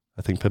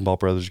 I think Pinball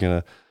Brothers are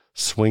going to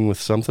swing with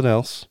something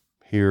else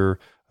here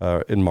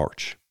in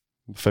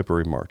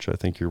February, March. I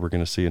think we're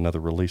going to see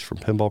another release from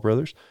Pinball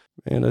Brothers,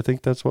 and I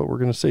think that's what we're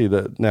going to see.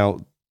 Now,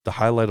 the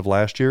highlight of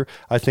last year,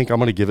 I think I'm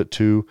going to give it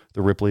to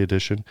the Ripley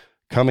edition,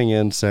 coming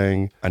in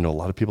saying, I know a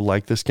lot of people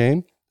like this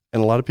game,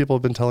 and a lot of people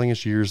have been telling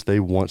us years they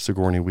want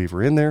Sigourney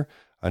Weaver in there.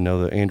 I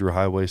know that Andrew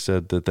Highway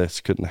said that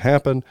this couldn't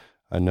happen.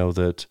 I know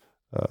that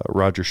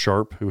Roger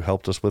Sharp, who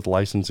helped us with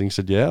licensing,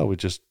 said, yeah, we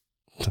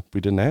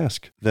didn't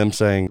ask. Them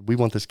saying, we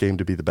want this game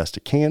to be the best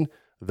it can.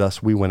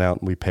 Thus, we went out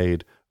and we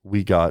paid.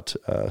 We got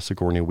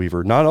Sigourney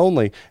Weaver, not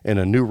only in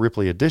a new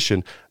Ripley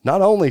edition,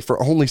 not only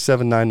for only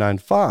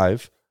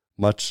 $7,995,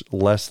 much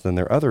less than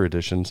their other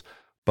editions,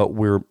 but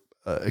we're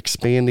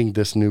expanding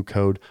this new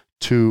code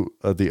to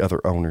the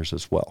other owners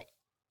as well.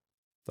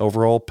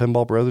 Overall,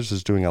 Pinball Brothers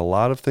is doing a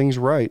lot of things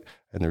right,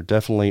 and they're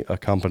definitely a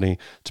company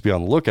to be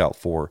on the lookout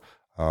for.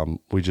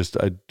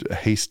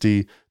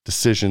 Hasty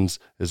decisions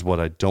is what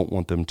I don't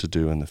want them to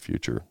do in the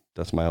future.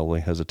 That's my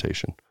only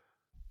hesitation.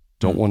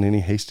 Don't want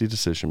any hasty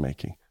decision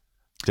making.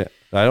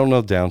 I don't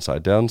know the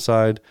downside.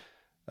 Downside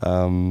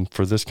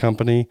for this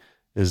company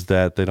is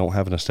that they don't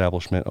have an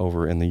establishment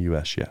over in the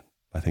U.S. yet.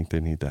 I think they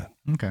need that.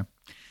 Okay.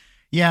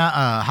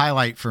 Yeah,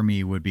 highlight for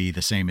me would be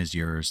the same as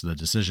yours, the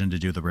decision to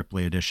do the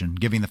Ripley edition,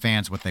 giving the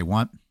fans what they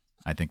want.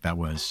 I think that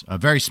was a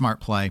very smart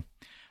play.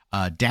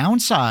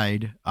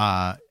 Downside,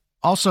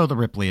 also the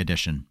Ripley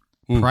edition,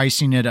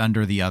 pricing it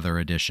under the other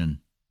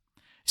edition.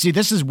 See,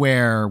 this is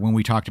where, when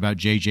we talked about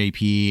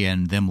JJP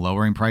and them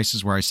lowering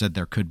prices, where I said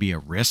there could be a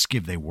risk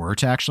if they were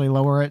to actually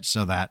lower it,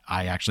 so that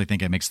I actually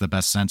think it makes the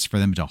best sense for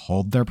them to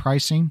hold their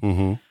pricing.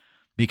 Mm-hmm.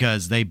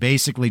 Because they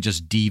basically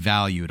just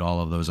devalued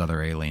all of those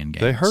other Alien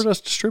games. They hurt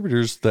us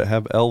distributors that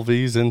have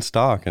LVs in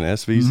stock and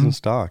SVs in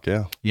stock.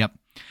 Yeah. Yep.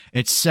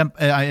 It's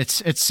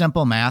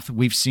simple math.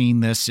 We've seen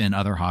this in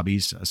other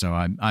hobbies, so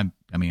I'm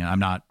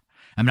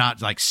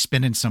not like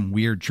spinning some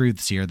weird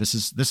truths here. This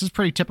is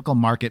pretty typical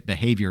market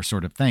behavior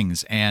sort of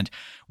things. And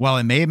while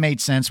it may have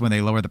made sense when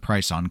they lowered the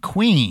price on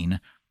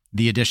Queen,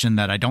 the edition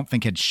that I don't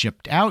think had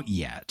shipped out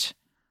yet,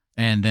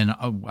 and then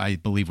I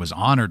believe was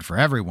honored for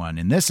everyone.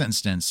 In this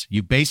instance,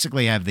 you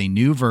basically have the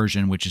new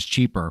version, which is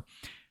cheaper,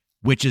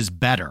 which is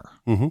better.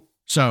 Mm-hmm.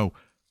 So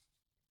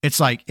it's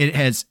like it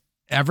has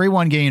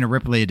everyone getting a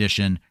Ripley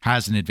edition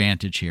has an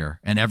advantage here,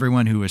 and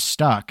everyone who is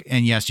stuck,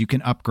 and yes, you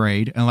can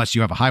upgrade unless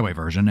you have a highway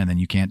version, and then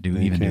you can't do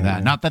that. Yeah.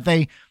 Not that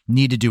they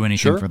need to do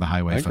anything for the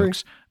highway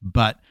folks,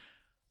 but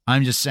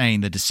I'm just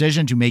saying the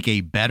decision to make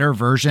a better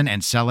version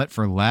and sell it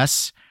for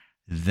less,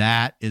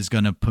 that is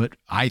going to put,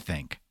 I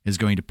think, is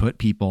going to put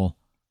people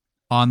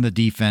on the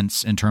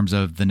defense in terms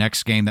of the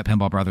next game that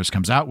Pinball Brothers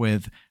comes out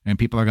with, and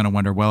people are going to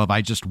wonder, well, if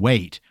I just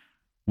wait,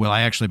 will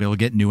I actually be able to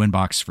get new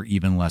in-box for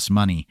even less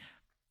money?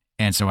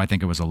 And so I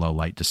think it was a low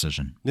light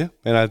decision. Yeah,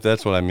 and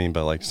that's what I mean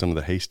by like some of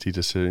the hasty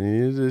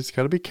decisions. It's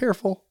got to be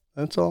careful.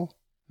 That's all.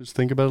 Just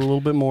think about it a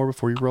little bit more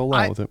before you roll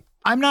out with it.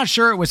 I'm not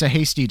sure it was a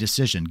hasty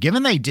decision.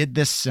 Given they did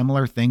this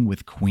similar thing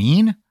with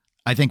Queen,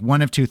 I think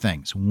one of two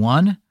things.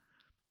 One,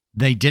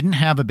 they didn't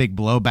have a big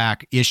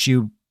blowback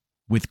issue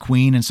with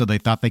Queen, and so they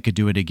thought they could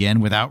do it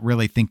again without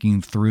really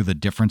thinking through the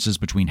differences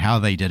between how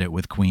they did it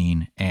with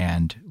Queen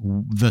and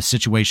the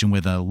situation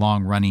with a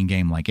long-running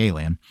game like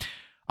Alien.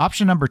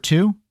 Option number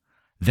two,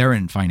 they're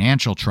in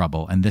financial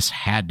trouble, and this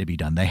had to be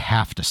done. They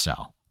have to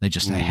sell. They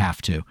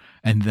have to.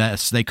 And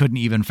they couldn't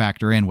even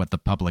factor in what the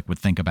public would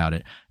think about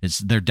it.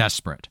 They're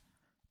desperate.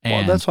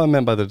 Well, that's what I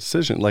meant by the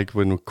decision. Like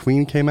when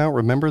Queen came out,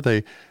 remember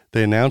they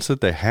announced it,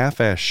 they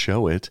half-ass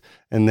show it,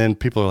 and then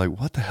people are like,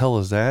 what the hell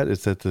is that?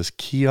 It's at this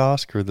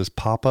kiosk or this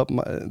pop-up.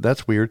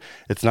 That's weird.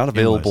 It's not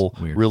available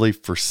really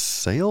for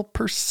sale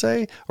per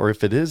se, or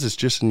if it is, it's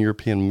just in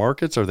European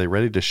markets. Are they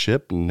ready to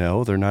ship?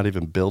 No, they're not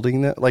even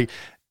building that. Like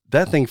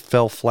that thing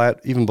fell flat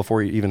even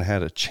before you even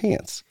had a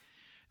chance.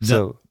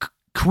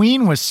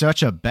 Queen was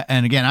such a,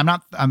 and again,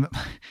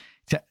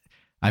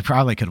 I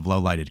probably could have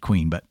low-lighted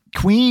Queen, but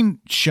Queen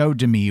showed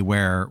to me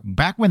where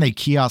back when they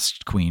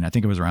kiosked Queen, I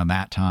think it was around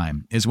that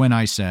time, is when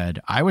I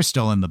said I was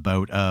still in the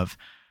boat of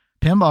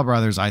Pinball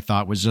Brothers. I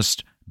thought was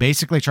just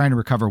basically trying to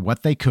recover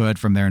what they could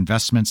from their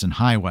investments in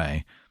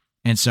Highway.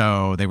 And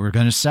so they were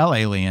going to sell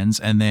Aliens.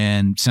 And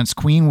then since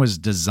Queen was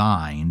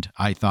designed,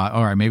 I thought,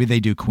 all right, maybe they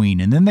do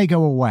Queen and then they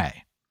go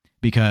away.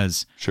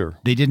 Because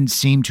they didn't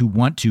seem to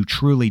want to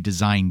truly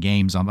design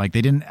games on, like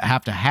they didn't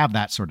have to have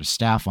that sort of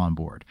staff on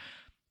board.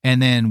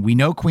 And then we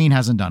know Queen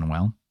hasn't done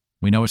well.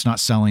 We know it's not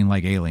selling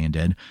like Alien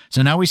did.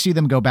 So now we see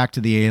them go back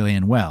to the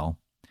Alien well,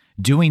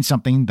 doing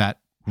something that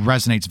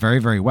resonates very,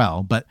 very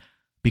well. But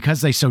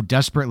because they so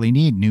desperately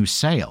need new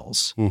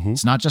sales,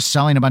 it's not just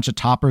selling a bunch of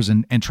toppers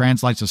and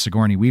Translights of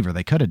Sigourney Weaver.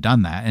 They could have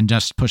done that and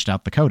just pushed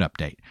out the code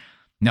update.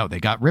 No, they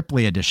got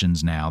Ripley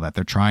editions now that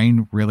they're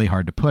trying really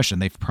hard to push,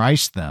 and they've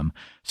priced them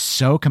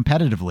so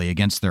competitively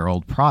against their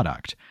old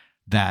product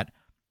that,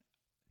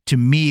 to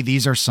me,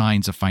 these are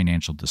signs of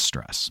financial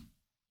distress.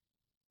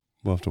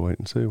 We'll have to wait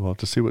and see. We'll have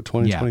to see what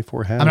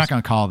 2024 has. I'm not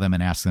going to call them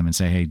and ask them and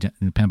say, hey,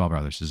 Pinball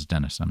Brothers, this is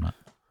Dennis. I'm not.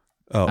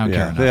 Oh, I don't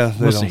care enough.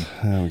 We'll see.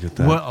 I don't get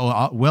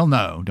that. We'll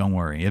know. Don't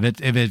worry. If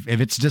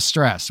it's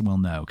distress, we'll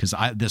know, because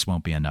this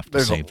won't be enough to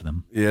save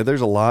them. Yeah,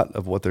 there's a lot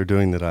of what they're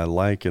doing that I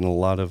like, and a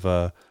lot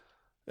of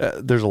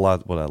there's a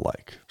lot of what I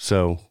like.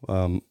 So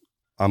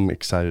I'm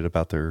excited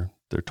about their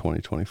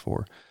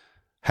 2024.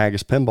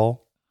 Haggis Pinball,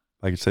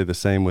 I could say the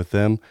same with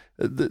them.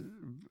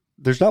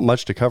 There's not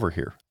much to cover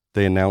here.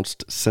 They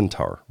announced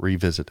Centaur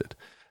Revisited.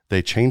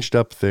 They changed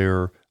up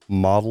their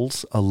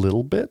models a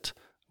little bit,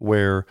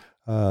 where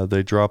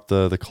they dropped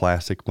the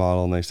classic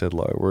model and they said,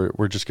 look,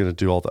 we're just going to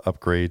do all the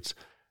upgrades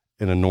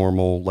in a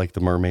normal, like the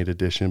Mermaid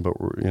edition, but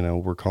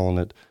we're calling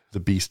it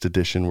the Beast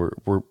edition,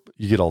 where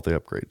you get all the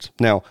upgrades.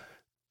 Now,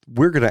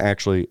 we're going to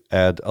actually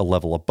add a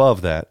level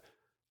above that.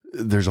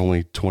 There's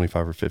only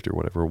 25 or 50 or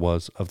whatever it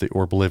was of the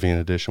Oblivion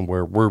edition,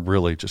 where we're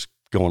really just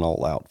going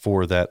all out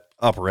for that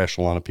upper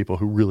echelon of people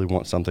who really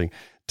want something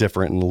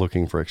different and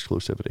looking for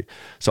exclusivity.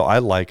 So I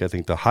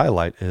think the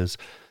highlight is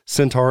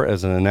Centaur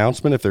as an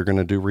announcement. If they're going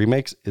to do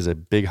remakes, is a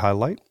big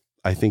highlight.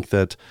 I think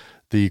that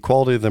the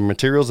quality of the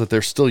materials that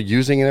they're still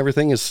using and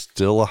everything is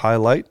still a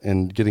highlight,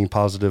 and getting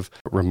positive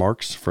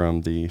remarks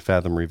from the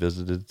Fathom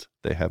Revisited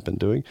they have been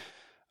doing.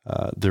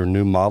 Their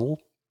new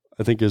model,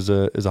 I think, is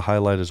a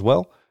highlight as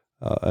well,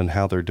 and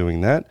how they're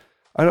doing that.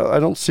 I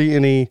don't see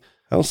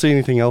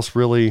anything else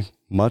really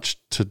much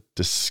to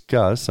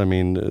discuss. I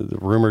mean, the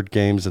rumored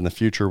games in the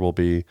future will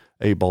be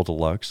 8-Ball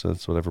Deluxe.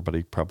 That's what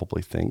everybody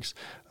probably thinks.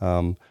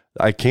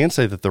 I can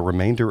say that the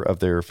remainder of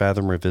their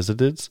Fathom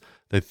Revisiteds,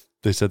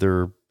 they said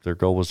their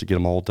goal was to get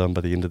them all done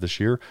by the end of this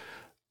year.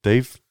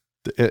 They've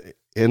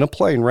in a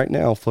plane right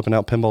now flipping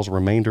out Pinball's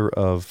remainder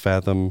of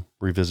Fathom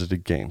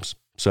Revisited games.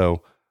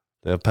 So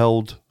they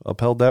upheld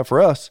that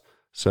for us.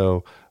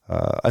 So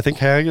I think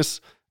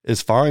Haggis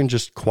is fine,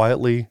 just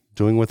quietly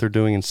doing what they're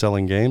doing and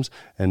selling games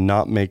and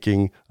not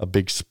making a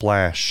big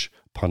splash,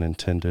 pun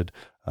intended,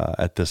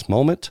 at this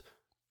moment.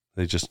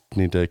 They just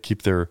need to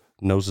keep their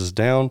noses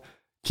down,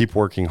 keep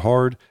working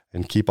hard,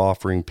 and keep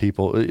offering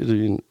people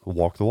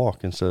walk the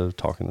walk instead of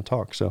talking the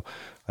talk. So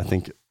I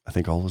think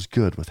all is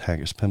good with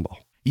Haggis Pinball.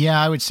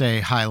 Yeah, I would say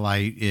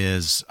highlight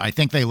is I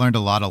think they learned a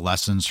lot of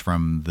lessons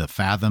from the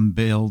Fathom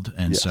build,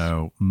 and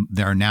so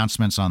their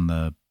announcements on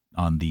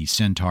the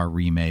Centaur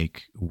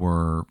remake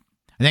were,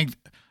 I think,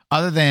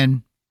 other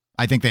than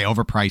I think they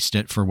overpriced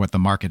it for what the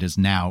market is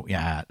now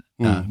at,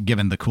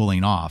 given the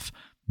cooling off.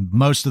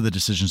 Most of the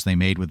decisions they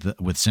made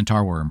with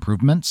Centaur were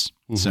improvements.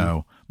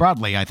 So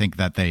broadly, I think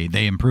that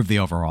they improved the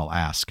overall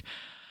ask.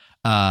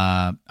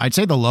 I'd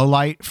say the low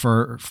light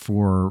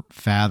for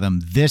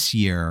Fathom this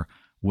year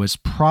was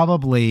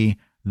probably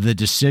the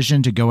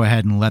decision to go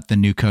ahead and let the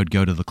new code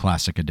go to the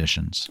classic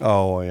editions.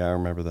 Oh, yeah, I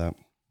remember that.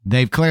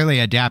 They've clearly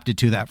adapted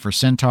to that for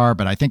Centaur,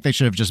 but I think they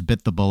should have just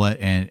bit the bullet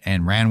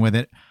and ran with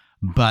it.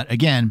 But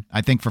again,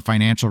 I think for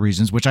financial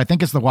reasons, which I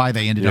think is why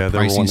they ended up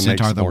pricing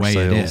Centaur the way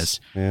it is.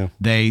 Yeah.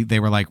 They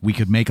were like, we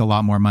could make a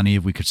lot more money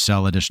if we could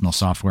sell additional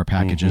software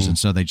packages. And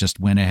so they just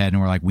went ahead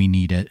and were like, we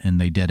need it.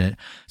 And they did it.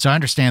 So I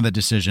understand the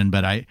decision,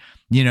 but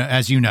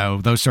as you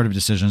know, those sort of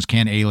decisions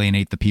can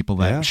alienate the people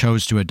that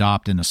chose to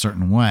adopt in a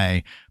certain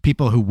way.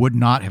 People who would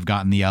not have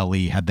gotten the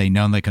LE had they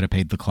known they could have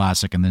paid the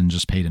classic and then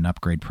just paid an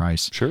upgrade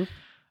price. Sure.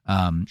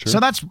 So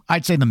that's,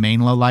 I'd say, the main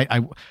low light.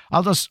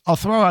 I'll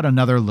throw out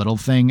another little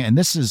thing, and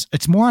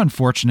it's more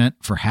unfortunate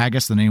for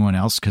Haggis than anyone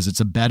else because it's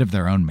a bet of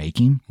their own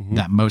making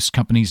that most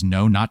companies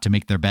know not to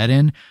make their bet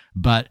in,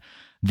 but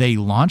they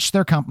launched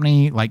their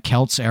company like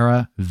Celt's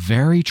era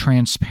very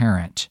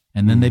transparent,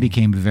 and then they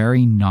became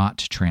very not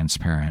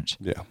transparent.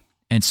 Yeah.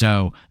 And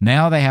so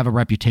now they have a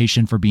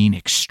reputation for being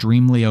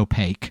extremely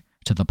opaque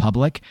to the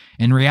public.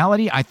 In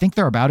reality, I think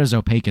they're about as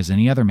opaque as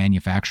any other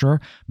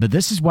manufacturer, but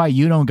this is why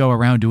you don't go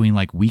around doing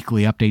like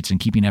weekly updates and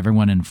keeping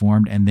everyone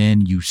informed and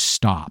then you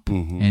stop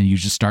and you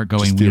just start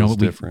going, just feels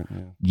different.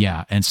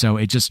 Yeah. And so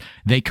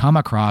they come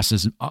across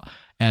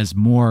as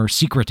more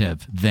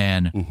secretive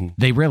than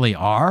they really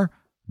are,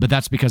 but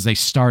that's because they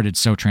started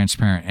so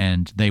transparent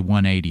and they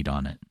 180'd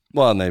on it.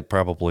 Well, and they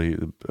probably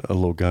a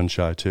little gun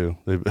shy too.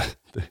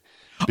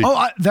 We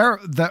don't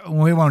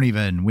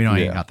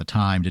even got the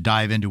time to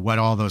dive into what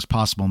all those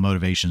possible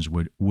motivations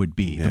would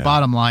be. Yeah. The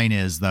bottom line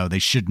is, though, they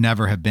should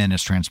never have been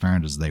as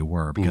transparent as they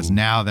were because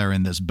now they're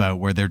in this boat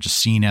where they're just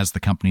seen as the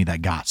company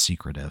that got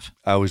secretive.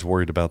 I was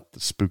worried about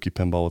the Spooky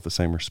Pinball with the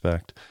same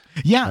respect.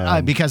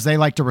 Yeah, because they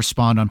like to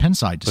respond on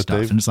Pinside to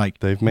stuff, and it's like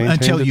they've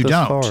maintained until you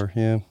don't. Far,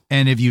 yeah.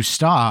 And if you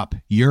stop,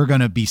 you're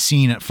going to be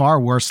seen at far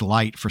worse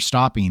light for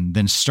stopping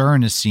than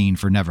Stern is seen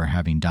for never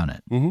having done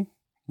it. Mm-hmm.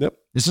 Yep.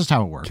 This is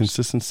how it works.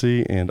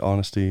 Consistency and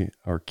honesty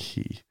are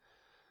key.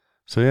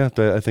 So yeah,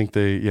 I think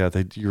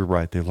you're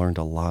right. They learned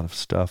a lot of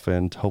stuff,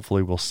 and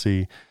hopefully we'll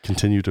see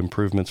continued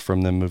improvements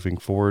from them moving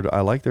forward.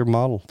 I like their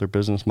model, their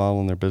business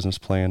model and their business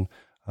plan.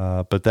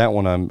 But that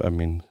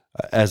one,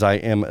 as I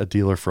am a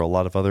dealer for a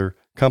lot of other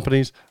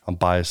companies, I'm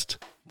biased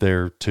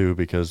there too,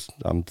 because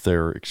I'm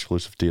their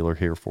exclusive dealer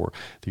here for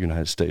the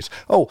United States.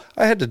 Oh,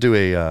 I had to do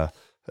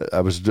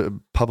there was a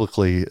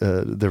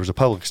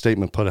public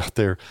statement put out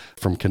there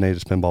from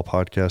Canada's Pinball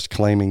Podcast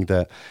claiming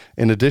that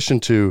in addition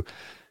to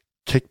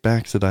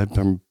kickbacks that I've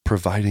been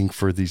providing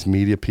for these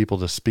media people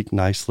to speak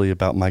nicely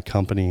about my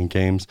company and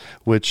games,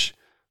 which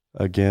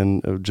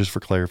again, just for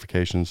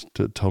clarifications,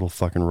 total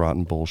fucking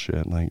rotten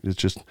bullshit. Like,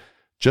 it's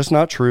just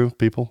not true,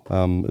 people.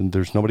 And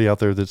there's nobody out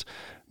there that's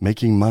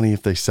making money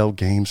if they sell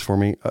games for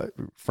me.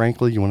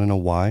 Frankly, you want to know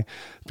why?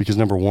 Because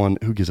number one,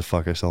 who gives a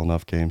fuck? I sell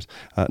enough games.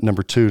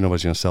 Number two,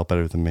 nobody's going to sell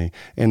better than me.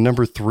 And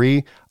number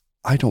three,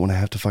 I don't want to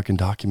have to fucking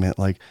document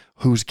like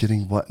who's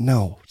getting what.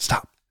 No,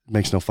 stop. It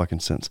makes no fucking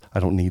sense. I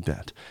don't need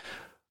that.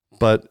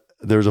 But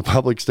there's a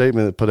public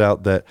statement that put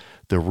out that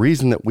the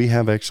reason that we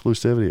have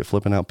exclusivity at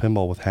Flipping Out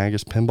Pinball with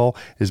Haggis Pinball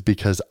is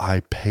because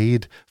I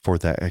paid for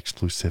that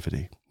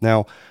exclusivity.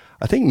 Now,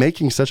 I think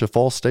making such a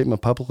false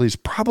statement publicly is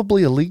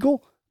probably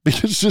illegal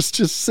because it's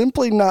just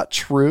simply not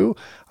true.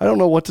 I don't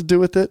know what to do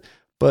with it,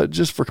 but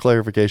just for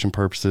clarification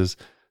purposes,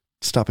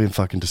 stop being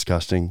fucking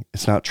disgusting.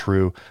 It's not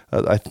true.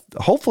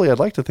 Hopefully, I'd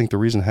like to think the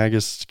reason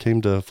Haggis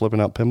came to Flipping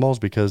Out Pinball is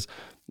because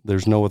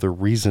there's no other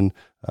reason.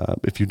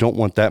 If you don't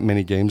want that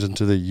many games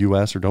into the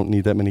U.S. or don't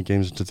need that many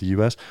games into the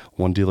U.S.,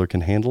 one dealer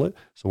can handle it.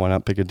 So why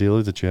not pick a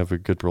dealer that you have a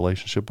good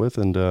relationship with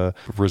and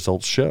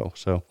results show?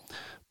 So,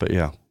 but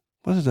yeah,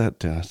 what is that,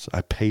 Dennis?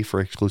 I pay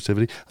for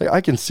exclusivity. Like, I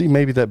can see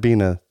maybe that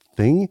being a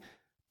thing,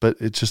 but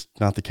it's just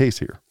not the case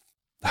here.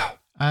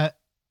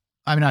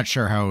 I'm not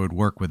sure how it would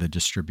work with a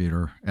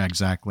distributor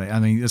exactly. I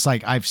mean, it's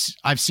like I've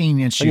seen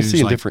issues. I can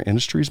see in different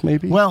industries,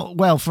 maybe.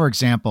 Well, for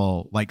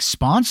example, like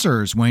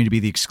sponsors wanting to be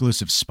the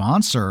exclusive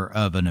sponsor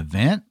of an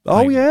event.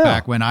 Oh, like yeah.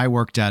 Back when I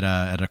worked at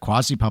a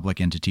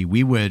quasi-public entity,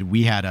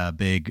 we had a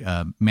big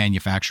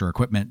manufacturer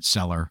equipment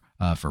seller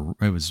for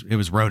it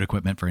was road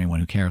equipment for anyone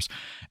who cares,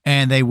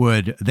 and they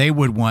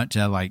would want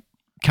to like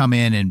come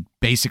in and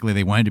basically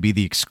they wanted to be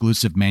the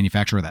exclusive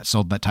manufacturer that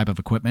sold that type of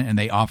equipment, and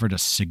they offered a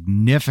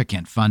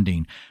significant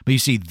funding. But you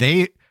see,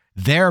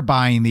 they're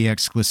buying the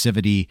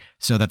exclusivity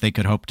so that they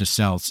could hope to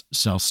sell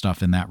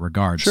stuff in that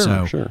regard.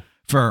 Sure.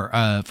 For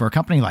a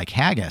company like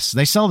Haggis,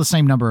 they sell the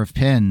same number of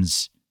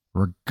pins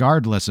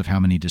regardless of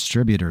how many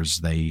distributors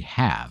they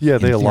have. Yeah,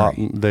 they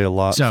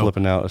allot so,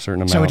 Flipping Out a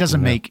certain amount. So it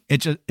doesn't make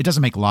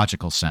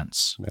logical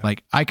sense. Yeah.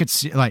 Like I could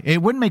see, like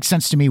it wouldn't make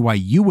sense to me why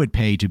you would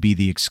pay to be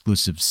the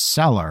exclusive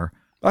seller.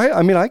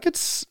 I mean, I could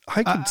see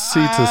to a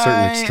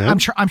certain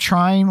extent. I'm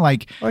trying,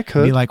 like, I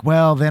could be like,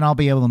 well, then I'll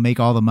be able to make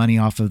all the money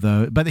off of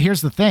but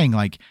here's the thing,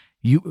 like,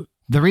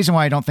 the reason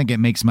why I don't think it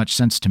makes much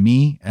sense to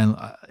me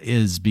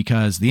is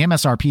because the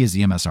MSRP is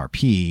the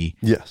MSRP.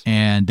 Yes.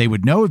 And they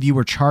would know if you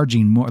were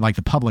charging more, like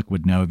the public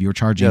would know if you were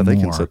charging more. Yeah,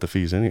 they can set the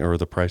fees or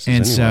the prices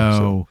and anyway.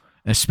 So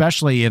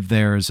especially if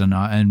there's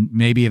and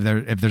maybe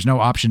if there's no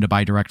option to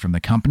buy direct from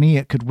the company,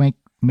 it could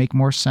make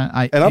more sense.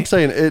 I'm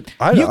saying it.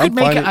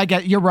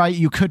 You're right.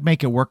 You could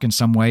make it work in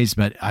some ways,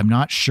 but I'm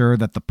not sure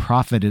that the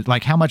profit is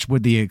like, how much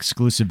would the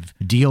exclusive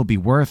deal be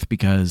worth?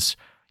 Because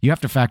you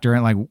have to factor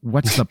in, like,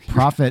 what's the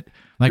profit?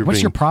 Like,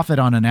 what's your profit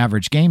on an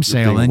average game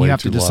sale? And you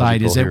have to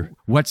decide,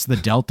 what's the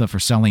delta for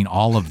selling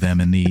all of them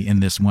in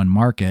this one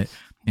market?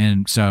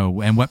 And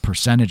what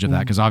percentage of that?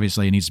 Because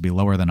obviously it needs to be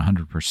lower than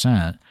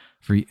 100%.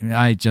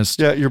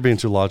 You're being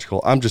too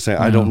logical. I'm just saying,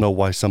 I don't know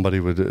why somebody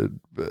would,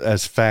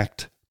 as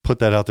fact, put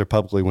that out there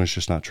publicly when it's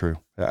just not true.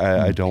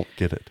 I don't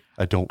get it.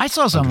 I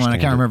saw someone, I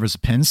can't remember if it was a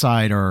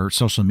Pinside or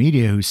social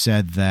media, who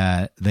said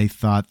that they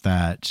thought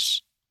that,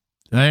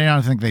 I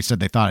don't think they said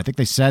they thought, I think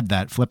they said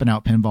that Flippin'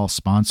 Out Pinball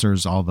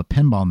sponsors all the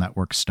Pinball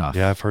Network stuff.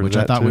 Yeah, I've heard of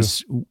that, which I thought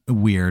was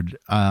weird.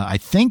 I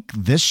think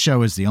this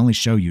show is the only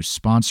show you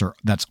sponsor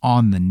that's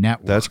on the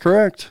network. That's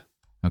correct.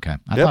 Okay.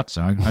 I thought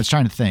so. I was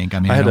trying to think.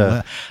 I mean,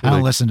 I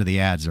don't listen to the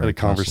ads. I had a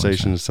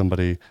conversation with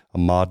somebody, a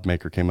mod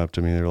maker came up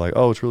to me. They were like,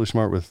 oh, it's really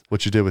smart with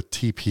what you did with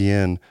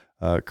TPN,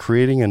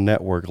 creating a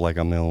network, like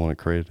I'm the only one that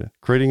created it,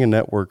 creating a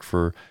network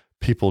for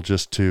people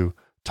just to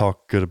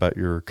talk good about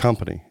your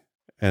company.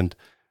 And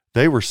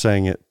they were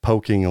saying it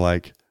poking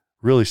like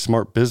really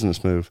smart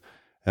business move.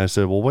 And I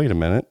said, well, wait a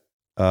minute.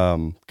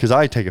 Cause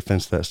I take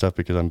offense to that stuff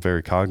because I'm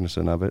very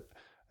cognizant of it.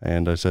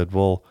 And I said,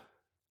 well,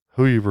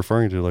 who are you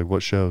referring to? Like,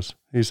 what shows?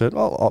 He said,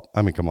 oh,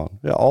 I mean, come on.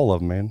 Yeah, all of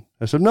them, man.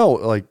 I said, no,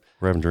 like,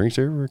 we're having drinks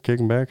here. We're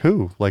kicking back.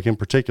 Who? Like, in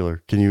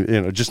particular, can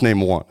you just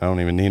name one? I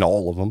don't even need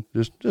all of them.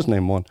 Just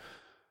name one.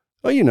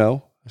 Well,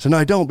 I said, no,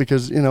 I don't,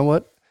 because you know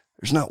what?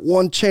 There's not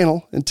one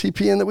channel in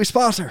TPN that we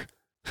sponsor.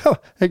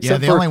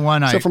 The only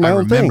one I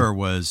remember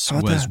was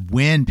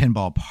when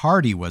Pinball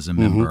Party was a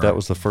member. That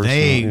was the first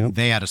one.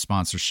 They had a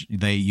sponsor.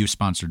 You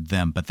sponsored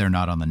them, but they're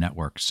not on the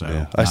network,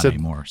 so not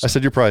anymore. So. I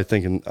said, you're probably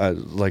thinking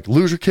like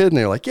Loser Kid, and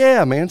they're like,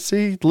 yeah, man,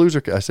 see,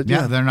 Loser Kid. I said,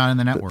 yeah, they're not in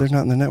the network. They're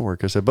not in the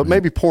network. I said, but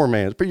maybe Poor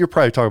Man's. But you're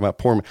probably talking about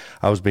Poor Man.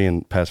 I was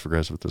being passive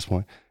aggressive at this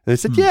point. And they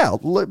said, yeah,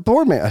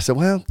 Poor Man. I said,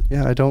 well,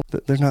 yeah, I don't.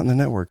 They're not in the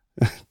network.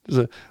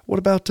 Said, what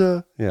about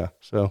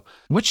So,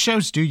 which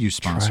shows do you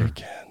sponsor? Try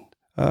again.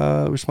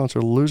 We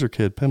sponsor Loser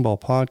Kid Pinball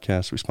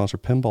Podcast. We sponsor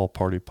Pinball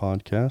Party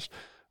Podcast.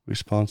 We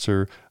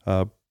sponsor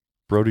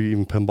Brody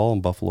Even Pinball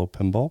and Buffalo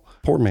Pinball.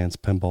 Poor Man's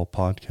Pinball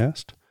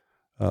Podcast.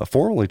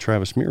 Formerly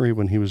Travis Murie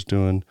when he was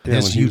doing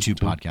his YouTube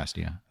podcast.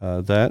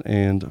 That,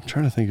 and I'm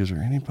trying to think, is there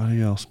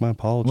anybody else? My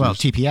apologies. Well,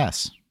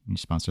 TPS. You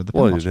sponsored the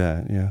Pinball.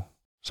 Well, yeah.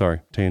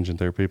 Sorry, tangent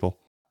there, people.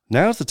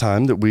 Now's the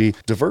time that we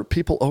divert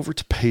people over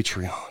to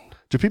Patreon.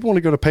 Do people want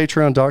to go to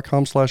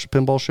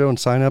patreon.com/pinballshow and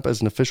sign up as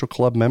an official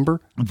club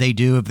member? They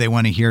do if they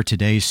want to hear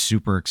today's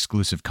super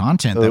exclusive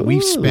content that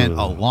we've spent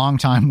a long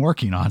time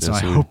working on. So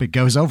I hope it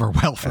goes over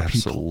well for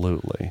people.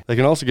 Absolutely. They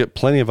can also get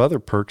plenty of other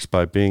perks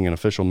by being an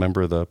official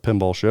member of the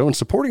Pinball Show, and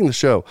supporting the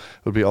show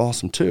would be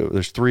awesome too.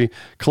 There's 3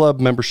 club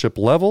membership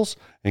levels,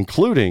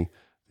 including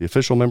the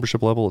official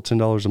membership level at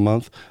 $10 a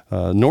month,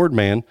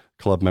 Nordman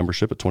Club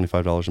membership at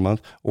 $25 a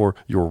month, or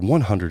your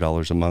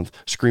 $100 a month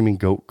Screaming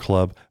Goat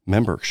Club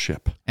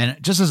membership. And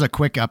just as a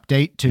quick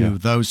update to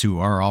those who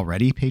are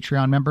already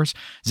Patreon members,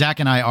 Zach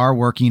and I are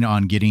working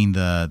on getting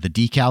the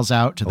decals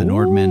out to the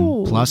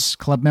Nordman Plus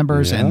Club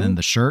members, and then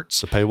the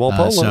shirts. The paywall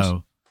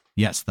polos.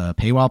 Yes, the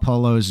paywall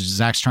polos.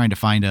 Zach's trying to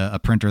find a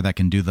printer that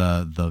can do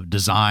the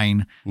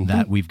design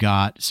that we've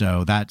got.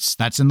 So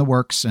that's in the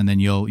works, and then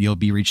you'll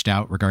be reached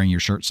out regarding your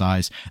shirt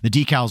size. The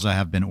decals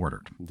have been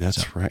ordered.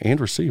 That's right, and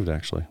received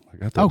actually. I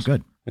got those. Oh,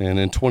 good. And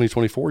in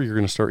 2024, you're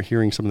going to start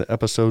hearing some of the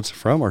episodes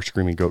from our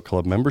Screaming Goat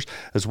Club members,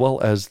 as well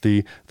as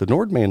the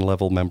Nordman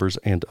level members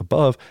and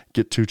above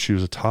get to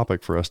choose a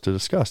topic for us to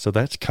discuss. So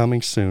that's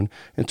coming soon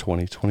in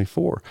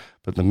 2024.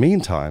 But in the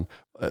meantime,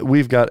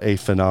 we've got a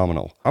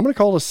phenomenal, I'm going to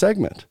call it a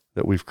segment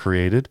that we've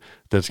created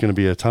that's going to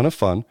be a ton of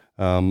fun.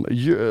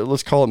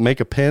 Let's call it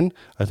Make a Pin,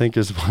 I think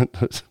is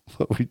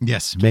what we do.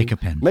 Make a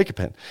Pin. Make a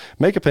Pin.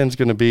 Make a Pin is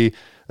going to be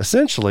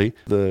essentially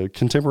the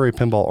contemporary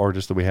pinball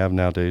artists that we have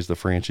nowadays, the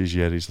Franchi's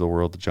Yetis of the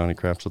world, the Johnny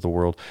Crafts of the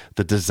world,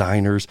 the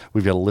designers.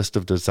 We've got a list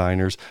of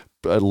designers,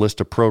 a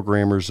list of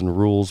programmers and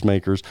rules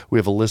makers. We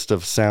have a list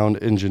of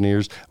sound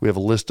engineers. We have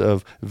a list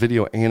of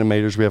video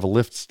animators. We have a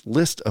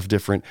list of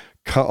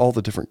all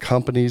the different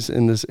companies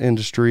in this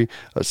industry.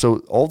 So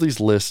all these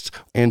lists,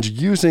 and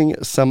using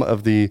some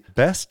of the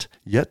best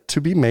yet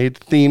to be made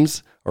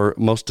themes or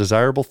most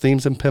desirable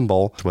themes in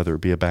pinball, whether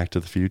it be a Back to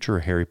the Future,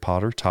 a Harry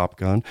Potter, Top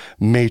Gun,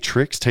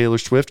 Matrix, Taylor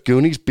Swift,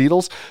 Goonies,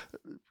 Beatles,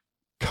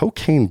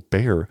 Cocaine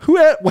Bear.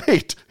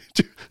 Wait,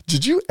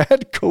 did you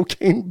add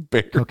Cocaine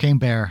Bear? Cocaine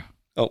Bear.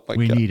 Oh my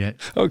we God. need it.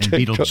 Okay.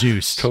 And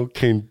Beetlejuice.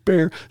 Cocaine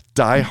Bear,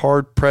 Die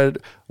Hard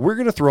Predator. We're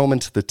going to throw them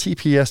into the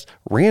TPS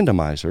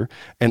randomizer,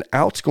 and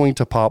out's going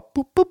to pop.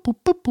 Boop, boop, boop,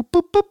 boop, boop,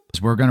 boop,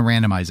 boop. We're going to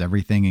randomize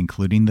everything,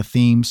 including the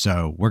theme.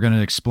 So we're going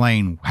to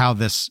explain how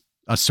this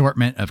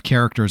assortment of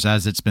characters,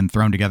 as it's been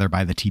thrown together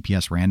by the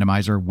TPS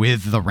randomizer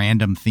with the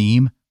random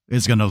theme,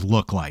 is going to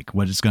look like,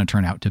 what it's going to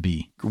turn out to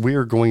be. We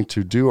are going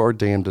to do our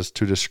damnedest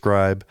to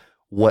describe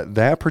what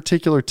that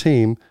particular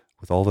team,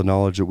 with all the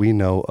knowledge that we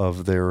know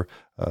of their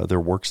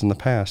works in the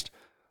past,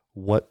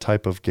 what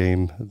type of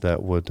game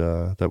that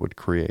would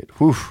create.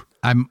 Whew.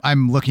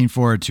 I'm looking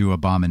forward to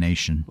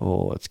Abomination.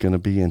 Oh, it's going to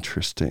be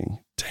interesting.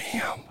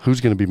 Damn.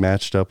 Who's going to be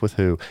matched up with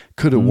who?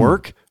 Could it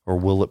work, or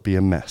will it be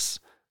a mess?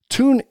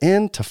 Tune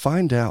in to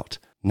find out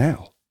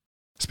now.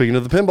 Speaking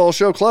of the Pinball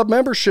Show Club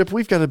membership,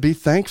 we've got to be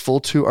thankful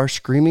to our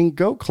Screaming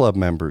Goat Club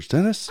members.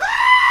 Dennis?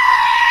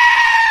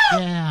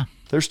 Yeah.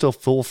 They're still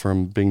full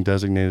from being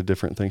designated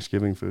different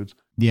Thanksgiving foods.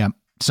 Yeah.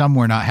 Some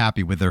were not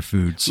happy with their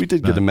foods. We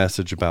did get a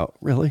message about,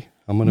 really?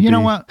 I'm going to be... You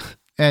know what?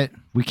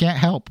 We can't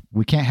help.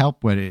 We can't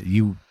help what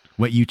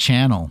you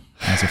channel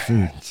as a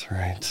food. That's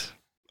right.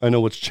 I know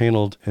what's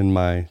channeled in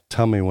my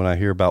tummy when I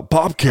hear about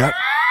Bobcat.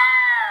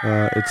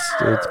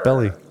 It's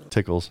belly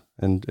tickles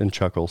and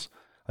chuckles.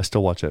 I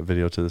still watch that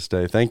video to this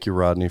day. Thank you,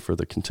 Rodney, for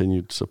the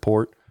continued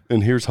support.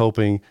 And here's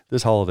hoping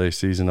this holiday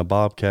season a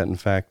Bobcat, in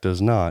fact,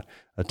 does not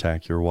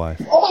attack your wife.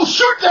 Oh,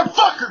 shoot that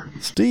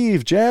fucker!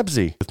 Steve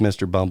Jabsy with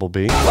Mr.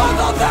 Bumblebee.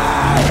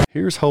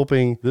 Here's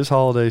hoping this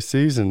holiday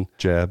season,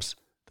 Jabs,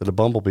 that a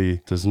bumblebee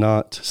does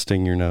not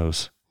sting your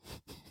nose.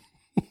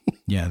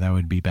 Yeah, that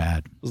would be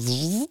bad.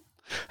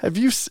 Have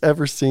you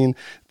ever seen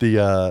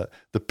the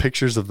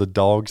pictures of the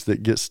dogs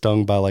that get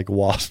stung by like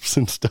wasps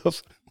and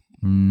stuff?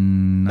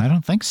 I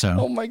don't think so.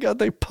 Oh my God,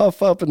 they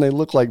puff up and they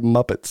look like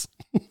Muppets.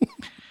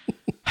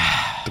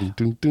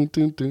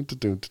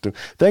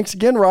 Thanks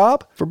again,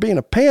 Rob, for being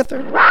a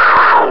panther.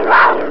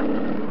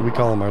 We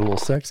call him our little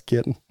sex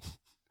kitten.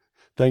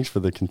 Thanks for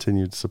the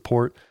continued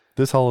support.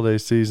 This holiday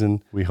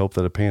season, we hope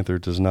that a panther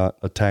does not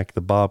attack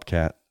the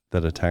bobcat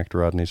that attacked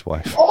Rodney's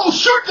wife. Oh,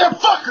 shoot that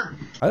fucker!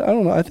 I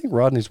don't know. I think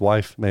Rodney's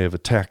wife may have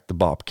attacked the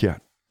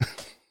bobcat.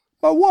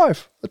 My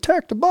wife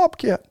attacked the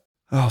bobcat.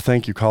 Oh,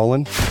 thank you,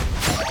 Colin.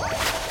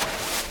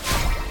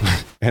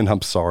 And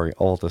I'm sorry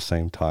all at the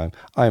same time.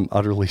 I am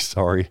utterly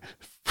sorry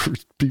for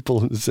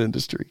people in this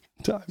industry.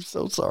 I'm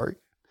so sorry.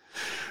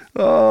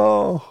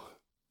 Oh,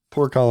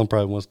 poor Colin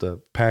probably wants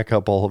to pack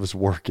up all of his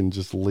work and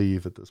just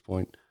leave at this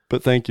point.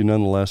 But thank you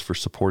nonetheless for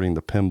supporting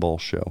the Pinball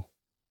Show.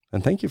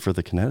 And thank you for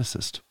the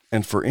Kineticist.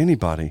 And for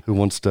anybody who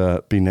wants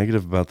to be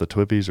negative about the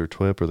Twippies or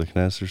Twip or the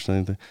Kineticist or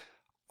anything,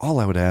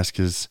 all I would ask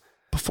is,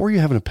 before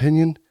you have an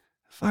opinion,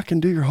 fucking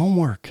do your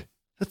homework.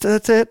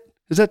 That's it.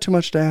 Is that too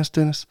much to ask,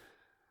 Dennis?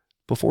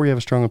 Before you have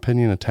a strong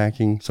opinion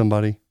attacking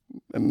somebody,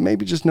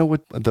 maybe just know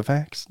what the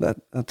facts.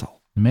 That's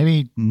all.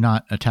 Maybe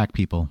not attack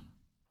people.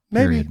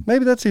 Maybe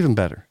that's even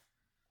better.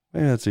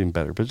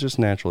 But just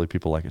naturally,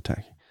 people like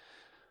attacking.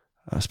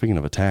 Speaking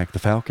of attack, the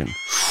Falcon.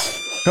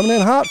 Coming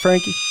in hot,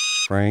 Frankie.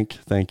 Frank,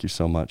 thank you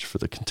so much for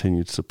the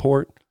continued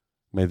support.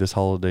 May this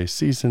holiday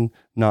season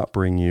not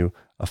bring you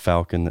a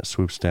Falcon that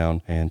swoops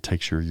down and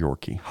takes your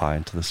Yorkie high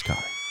into the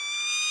sky.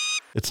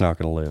 It's not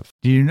going to live.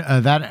 Do you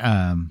know that?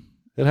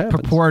 It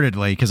happens.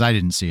 Purportedly, because I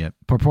didn't see it.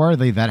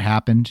 Purportedly, that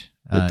happened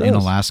in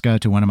Alaska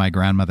to one of my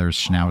grandmother's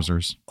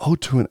schnauzers. Oh,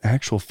 to an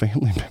actual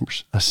family member,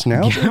 a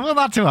schnauzer? Well,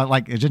 not to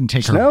it didn't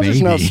take her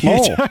Schnauzer's baby. not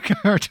small.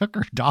 It took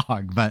her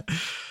dog, but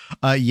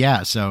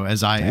yeah. So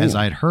as I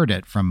had heard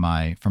it from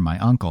my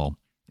uncle,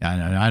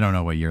 and I don't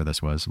know what year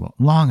this was, well,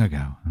 long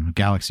ago, in a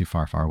galaxy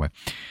far, far away.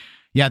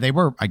 Yeah, they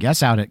were, I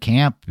guess, out at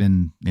camp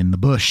in the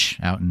bush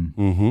out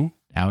in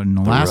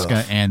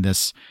Alaska, and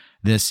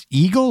this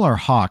eagle or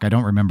hawk, I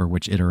don't remember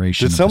which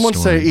iteration. Did someone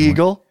say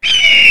eagle?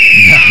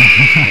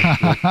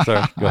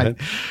 Sorry, go ahead.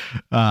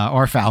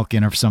 Or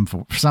falcon or some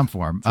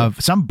form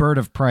of some bird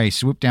of prey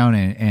swooped down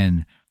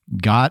and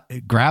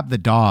grabbed the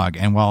dog.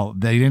 And while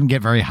they didn't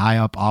get very high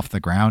up off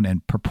the ground,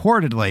 and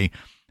purportedly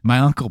my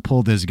uncle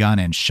pulled his gun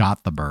and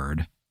shot the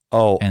bird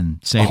and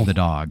saved the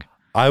dog.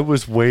 I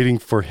was waiting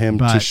for him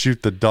to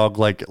shoot the dog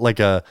like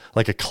a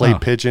clay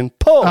pigeon.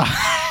 Pull!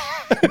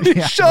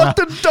 He shot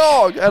the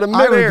dog out of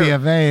midair. I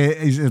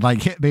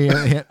would be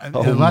hit me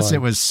unless it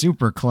was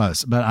super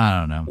close, but I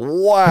don't know.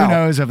 Wow. Who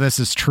knows if this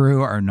is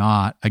true or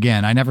not?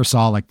 Again, I never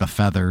saw the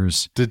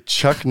feathers. Did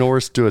Chuck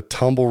Norris do a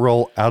tumble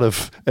roll out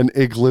of an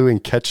igloo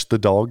and catch the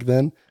dog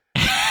then?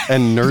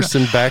 And nurse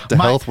him back to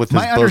health with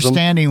his bosom? My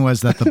understanding was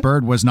that the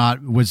bird was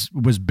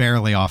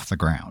barely off the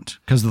ground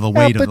because of the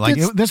weight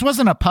of this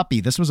wasn't a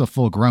puppy. This was a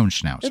full grown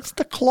schnauzer. It's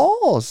the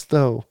claws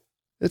though.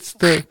 It's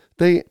the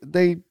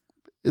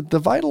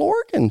vital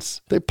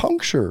organs. They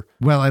puncture.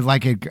 Well,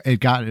 it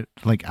got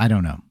I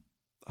don't know.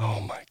 Oh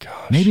my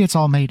gosh. Maybe it's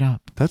all made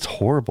up. That's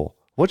horrible.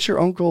 What's your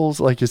uncle's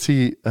like? Does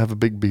he have a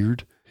big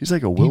beard? He's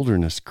like a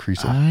wilderness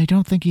creature. I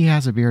don't think he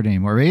has a beard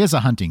anymore. He is a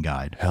hunting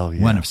guide. Hell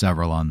yeah. One of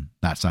several on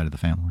that side of the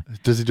family.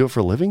 Does he do it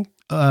for a living?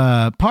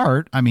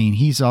 Part. I mean,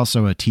 he's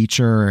also a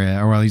teacher,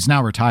 or he's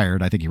now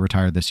retired. I think he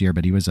retired this year,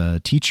 but he was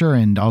a teacher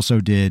and also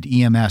did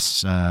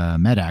EMS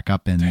medac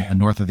up in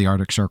north of the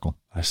Arctic Circle.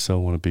 I so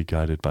want to be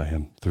guided by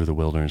him through the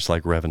wilderness,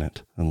 like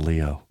Revenant and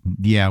Leo.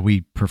 Yeah,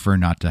 we prefer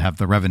not to have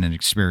the Revenant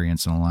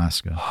experience in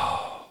Alaska.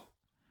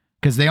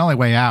 Because the only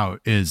way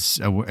out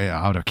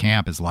of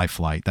camp is life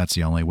flight. That's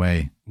the only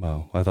way.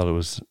 Well, I thought it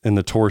was in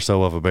the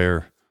torso of a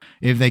bear.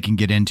 If they can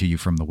get into you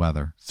from the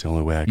weather. It's the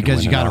only way I can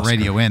Because you got to Oscar.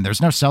 radio in.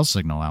 There's no cell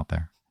signal out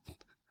there.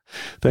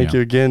 Thank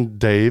you again,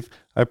 Dave.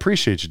 I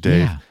appreciate you,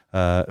 Dave,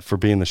 for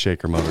being the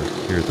shaker motor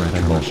here at the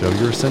Pinball Show.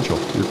 You're essential.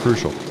 You're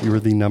crucial. You are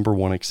the number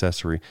one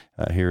accessory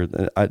here.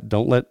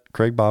 Don't let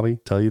Craig Bobby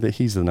tell you that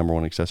he's the number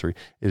one accessory.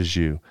 It is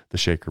you, the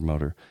shaker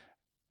motor.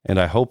 And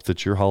I hope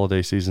that your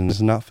holiday season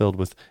is not filled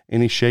with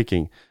any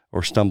shaking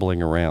or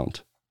stumbling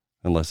around,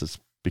 unless it's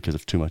because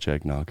of too much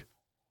eggnog.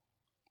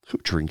 Who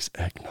drinks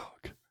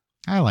eggnog?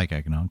 I like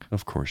eggnog.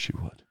 Of course you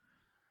would.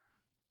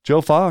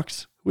 Joe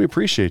Fox, we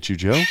appreciate you,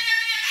 Joe. I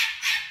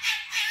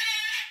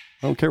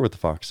don't care what the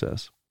fox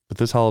says. But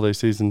this holiday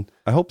season,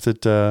 I hope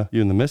that you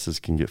and the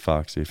missus can get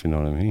foxy, if you know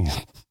what I mean.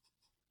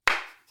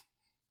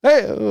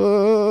 Hey,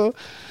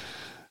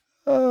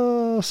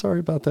 sorry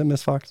about that,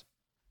 Miss Fox.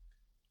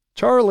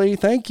 Charlie,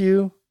 thank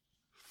you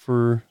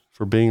for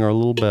being our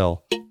little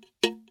bell.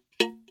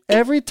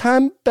 Every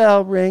time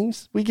bell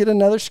rings, we get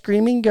another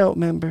Screaming Goat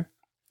member.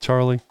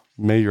 Charlie,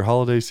 may your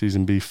holiday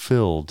season be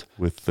filled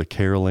with the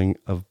caroling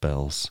of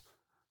bells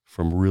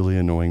from really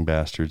annoying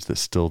bastards that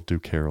still do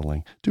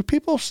caroling. Do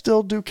people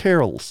still do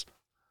carols?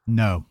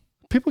 No.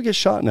 People get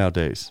shot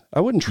nowadays.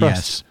 I wouldn't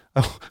trust.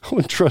 Yes. I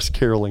wouldn't trust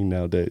caroling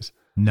nowadays.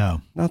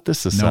 No. Not this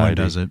society. No one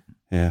does it.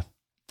 Yeah.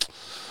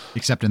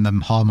 Except in the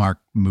Hallmark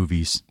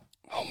movies.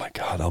 Oh my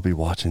God, I'll be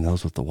watching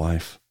those with the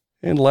wife.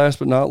 And last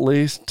but not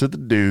least, to the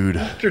dude.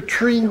 Mr.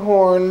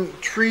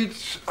 Treehorn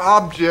treats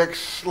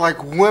objects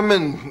like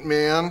women,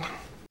 man.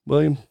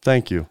 William,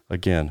 thank you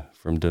again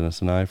from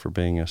Dennis and I for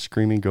being a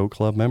Screaming Goat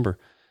Club member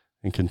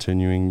and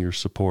continuing your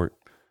support.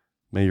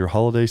 May your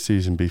holiday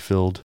season be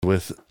filled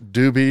with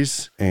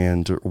doobies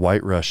and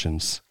white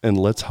Russians. And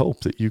let's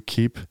hope that you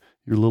keep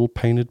your little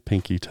painted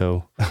pinky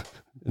toe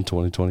in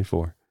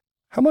 2024.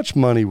 How much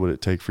money would it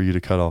take for you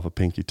to cut off a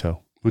pinky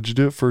toe? Would you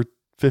do it for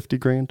 50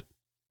 grand?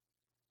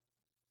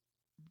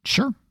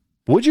 Sure.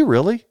 Would you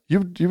really? You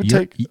would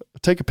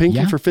take a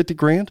pinky for 50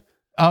 grand?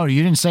 Oh,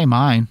 you didn't say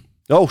mine.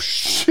 Oh,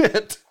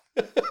 shit.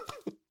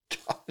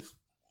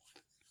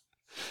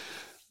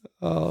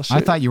 Oh, shit.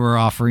 I thought you were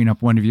offering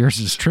up one of yours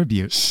as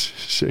tribute.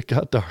 Shit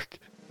got dark.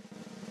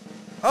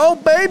 Oh,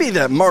 baby,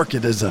 that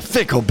market is a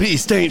fickle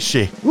beast, ain't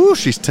she? Ooh,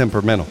 she's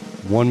temperamental.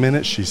 One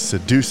minute, she's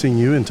seducing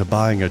you into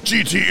buying a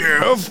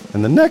GTF,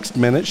 and the next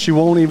minute, she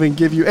won't even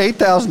give you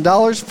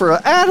 $8,000 for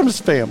an Addams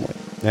Family.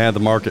 The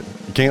market.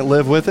 You can't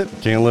live with it,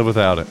 you can't live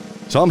without it.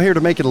 So I'm here to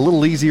make it a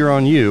little easier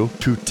on you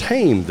to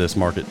tame this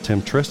market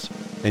temptress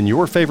in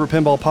your favorite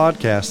pinball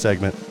podcast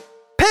segment,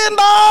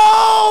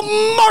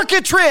 Pinball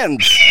Market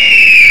Trends!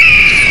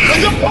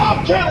 The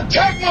bomb can't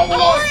attack my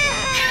wife!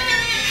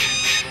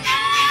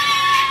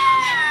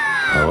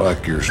 I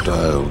like your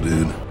style,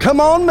 dude.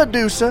 Come on,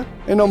 Medusa.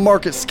 Ain't no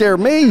market scare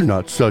me. You're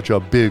not such a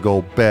big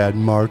old bad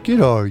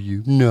market, are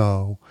you?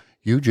 No.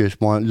 You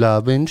just want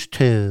lovin's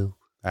too.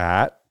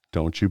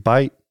 Don't you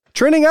bite.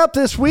 Trending up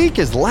this week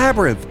is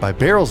Labyrinth by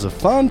Barrels of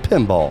Fun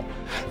Pinball.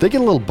 They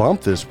get a little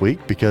bump this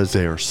week because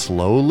they are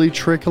slowly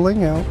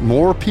trickling out.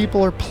 More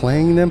people are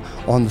playing them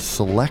on the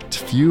select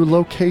few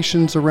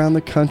locations around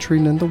the country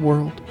and in the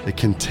world. They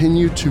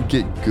continue to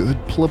get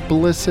good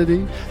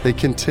publicity. They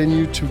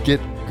continue to get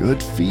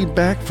good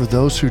feedback for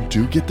those who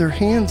do get their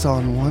hands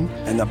on one.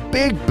 And the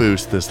big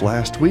boost this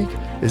last week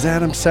is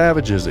Adam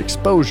Savage's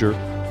exposure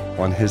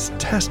on his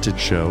tested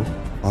show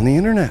on the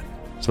internet.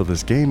 So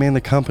this game and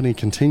the company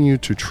continue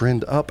to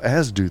trend up,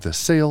 as do the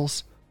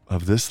sales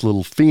of this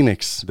little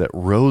phoenix that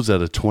rose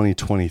out of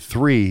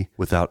 2023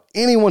 without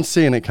anyone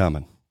seeing it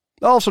coming.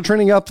 Also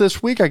trending up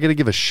this week, I got to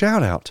give a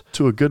shout out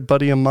to a good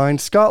buddy of mine,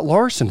 Scott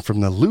Larson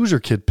from the Loser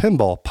Kid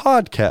Pinball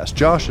podcast,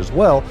 Josh as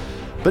well,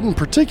 but in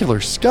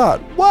particular,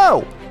 Scott.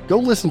 Whoa! Go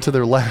listen to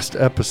their last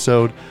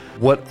episode.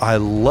 What I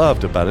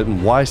loved about it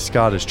and why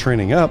Scott is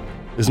trending up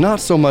is not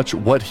so much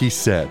what he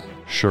said.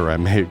 Sure, I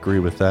may agree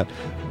with that,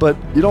 but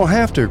you don't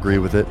have to agree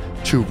with it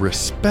to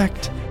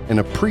respect and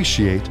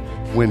appreciate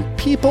when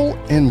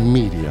people in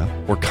media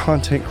or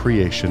content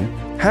creation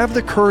have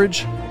the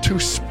courage to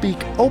speak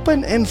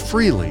open and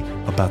freely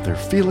about their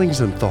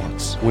feelings and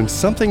thoughts when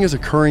something is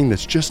occurring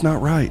that's just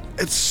not right.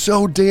 It's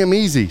so damn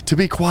easy to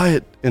be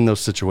quiet in those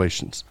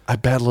situations. I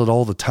battle it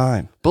all the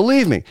time.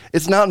 Believe me,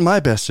 it's not in my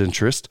best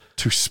interest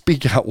to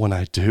speak out when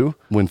I do,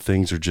 when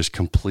things are just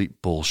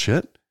complete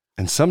bullshit.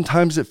 And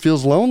sometimes it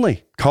feels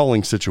lonely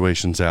calling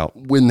situations out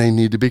when they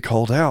need to be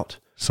called out.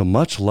 So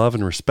much love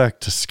and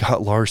respect to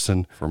Scott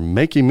Larson for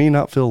making me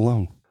not feel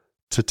alone.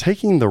 To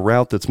taking the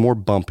route that's more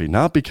bumpy,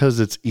 not because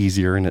it's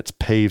easier and it's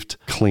paved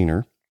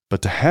cleaner,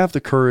 but to have the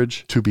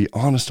courage to be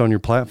honest on your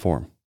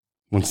platform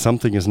when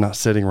something is not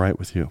sitting right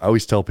with you. I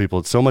always tell people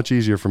it's so much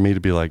easier for me to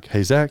be like,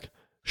 hey, Zach,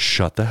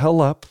 shut the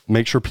hell up.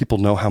 Make sure people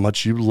know how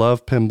much you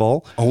love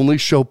pinball. Only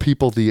show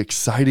people the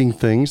exciting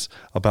things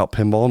about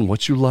pinball and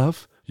what you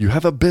love. You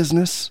have a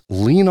business.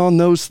 Lean on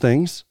those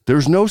things.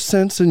 There's no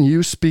sense in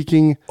you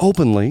speaking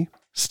openly,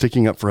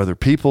 sticking up for other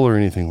people or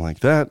anything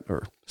like that,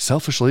 or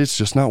selfishly, it's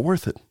just not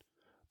worth it.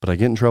 But I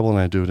get in trouble and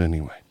I do it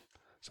anyway.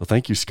 So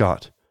thank you,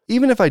 Scott.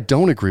 Even if I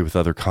don't agree with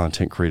other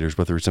content creators,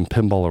 whether it's in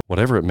pinball or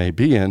whatever it may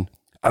be in,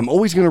 I'm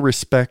always going to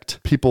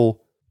respect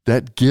people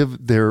that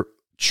give their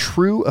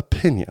true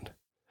opinion.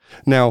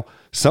 Now,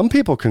 some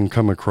people can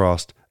come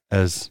across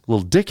as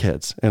little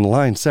dickheads and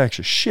lying sacks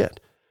of shit.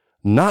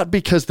 Not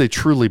because they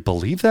truly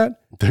believe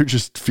that. They're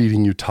just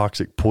feeding you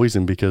toxic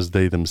poison because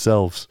they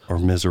themselves are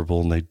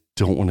miserable and they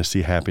don't want to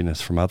see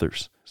happiness from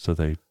others. So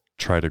they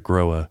try to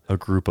grow a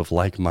group of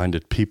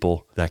like-minded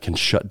people that can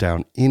shut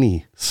down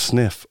any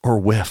sniff or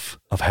whiff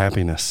of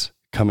happiness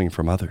coming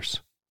from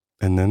others.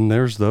 And then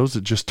there's those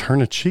that just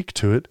turn a cheek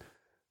to it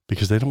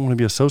because they don't want to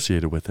be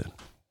associated with it.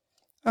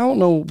 I don't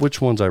know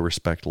which ones I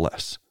respect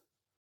less.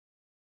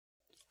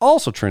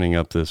 Also trending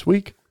up this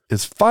week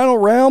is Final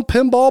Round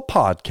Pinball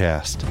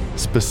Podcast,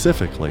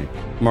 specifically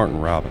Martin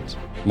Robbins.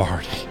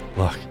 Marty,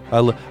 look, I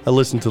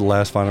listened to the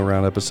last Final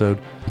Round episode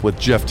with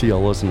Jeff T. I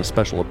listened to a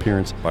special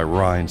appearance by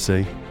Ryan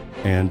C.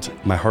 And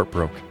my heart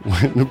broke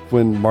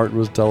when Martin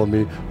was telling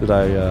me that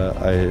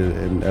I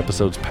in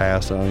episodes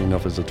past, I don't even know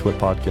if it's a Twit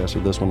podcast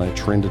or this one, I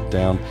trended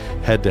down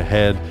head to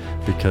head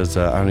because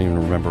I don't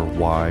even remember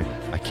why.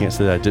 I can't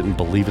say that I didn't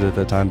believe it at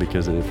that time,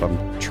 because if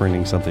I'm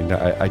trending something,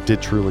 I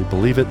did truly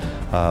believe it,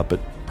 but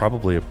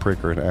probably a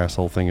prick or an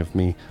asshole thing of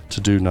me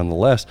to do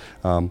nonetheless.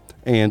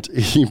 And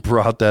he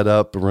brought that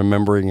up,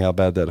 remembering how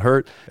bad that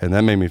hurt, and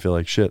that made me feel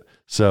like shit.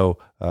 So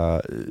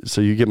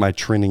you get my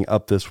trending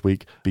up this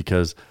week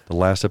because the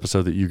last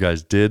episode that you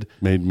guys did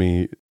made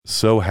me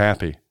so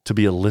happy to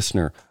be a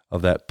listener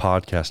of that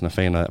podcast and a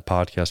fan of that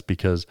podcast,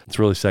 because it's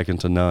really second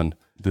to none,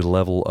 the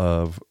level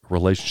of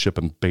relationship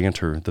and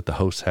banter that the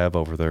hosts have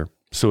over there.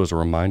 So as a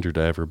reminder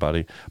to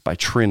everybody, by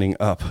trending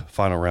up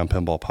Final Round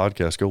Pinball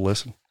Podcast, go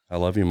listen. I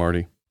love you,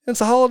 Marty. It's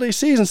the holiday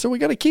season, so we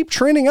got to keep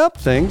trending up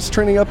things.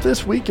 Trending up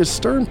this week is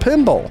Stern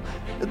Pinball.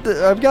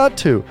 I've got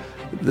to.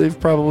 They've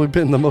probably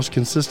been the most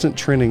consistent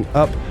trending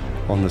up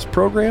on this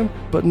program,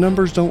 but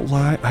numbers don't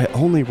lie. I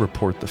only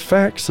report the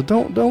facts, so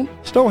don't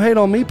hate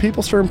on me,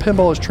 people. Stern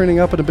Pinball is trending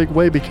up in a big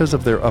way because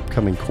of their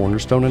upcoming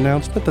Cornerstone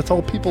announcement. That's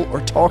all people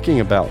are talking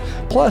about.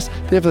 Plus,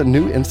 they have a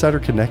new Insider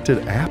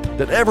Connected app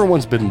that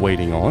everyone's been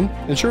waiting on.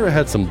 And sure, it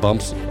had some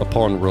bumps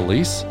upon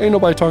release. Ain't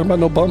nobody talking about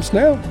no bumps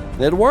now.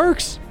 It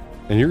works.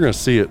 And you're going to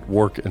see it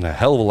work in a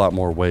hell of a lot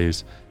more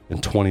ways in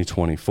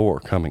 2024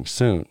 coming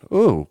soon.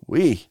 Ooh,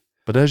 wee.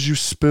 But as you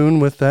spoon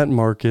with that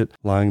market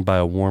lying by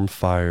a warm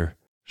fire,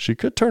 she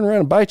could turn around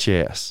and bite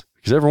your ass.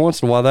 Because every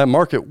once in a while, that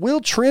market will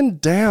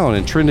trend down.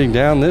 And trending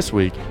down this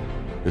week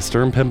is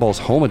Stern Pinball's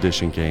Home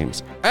Edition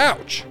games.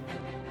 Ouch!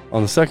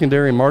 On the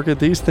secondary market,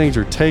 these things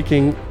are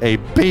taking a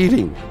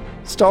beating.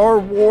 Star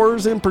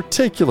Wars in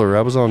particular.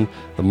 I was on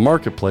the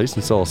marketplace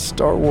and saw a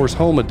Star Wars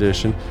Home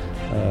Edition,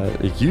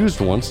 a used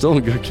one, still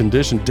in good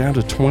condition, down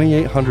to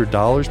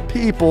 $2,800.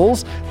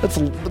 Peoples,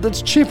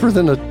 that's cheaper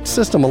than a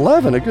System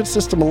 11, a good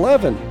System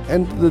 11.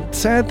 And the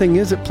sad thing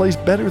is, it plays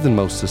better than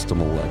most System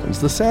 11s.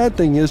 The sad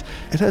thing is,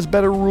 it has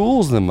better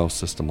rules than most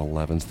System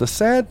 11s. The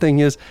sad thing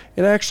is,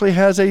 it actually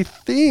has a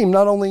theme,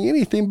 not only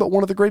any theme, but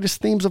one of the greatest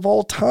themes of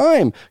all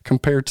time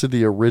compared to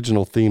the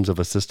original themes of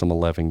a System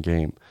 11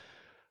 game.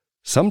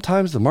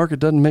 Sometimes the market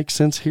doesn't make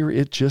sense here.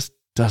 It just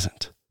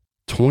doesn't.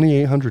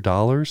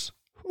 $2,800?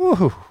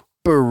 Woo,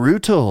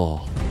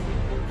 brutal.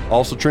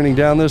 Also trending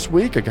down this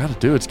week, I gotta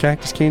do, it's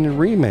Cactus Canyon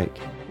Remake.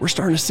 We're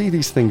starting to see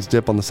these things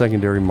dip on the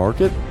secondary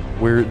market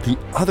where the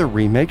other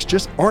remakes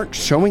just aren't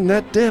showing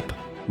that dip.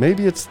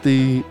 Maybe it's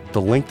the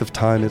length of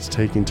time it's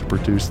taking to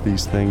produce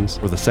these things,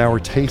 or the sour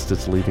taste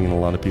it's leaving in a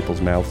lot of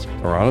people's mouths.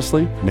 Or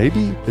honestly,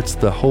 maybe it's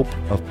the hope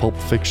of Pulp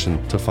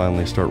Fiction to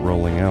finally start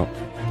rolling out,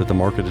 that the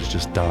market is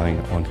just dying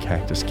on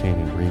Cactus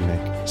Canyon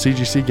Remake.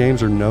 CGC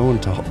games are known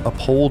to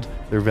uphold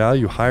their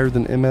value higher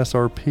than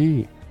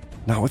MSRP.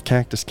 Not with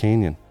Cactus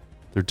Canyon.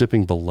 They're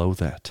dipping below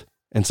that,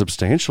 and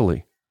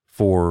substantially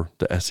for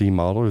the SE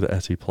model or the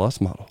SE Plus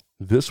model.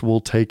 This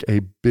will take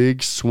a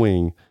big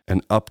swing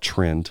and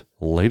uptrend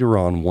later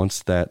on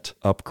once that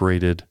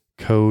upgraded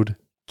code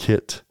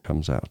kit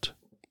comes out.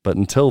 But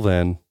until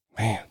then,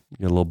 man, you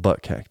get a little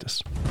butt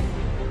cactus.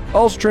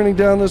 Also trending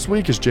down this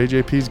week is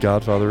JJP's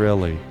Godfather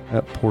LE.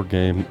 That poor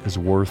game is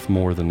worth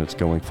more than it's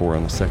going for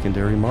on the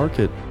secondary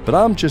market. But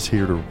I'm just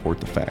here to report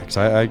the facts.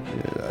 I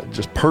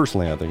just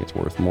personally, I think it's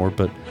worth more,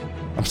 but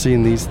I'm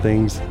seeing these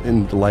things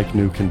in like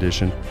new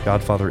condition.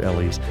 Godfather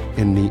LEs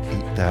in the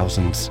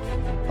 8,000s.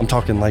 I'm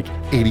talking like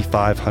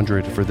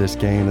 $8,500 for this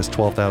game, this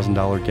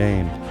 $12,000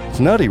 game. It's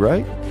nutty,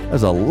 right?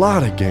 That's a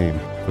lot of game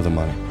for the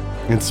money.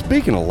 And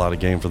speaking of a lot of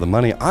game for the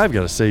money, I've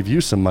got to save you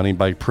some money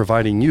by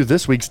providing you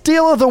this week's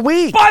Deal of the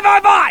Week.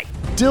 Bye!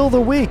 Deal of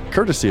the Week,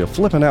 courtesy of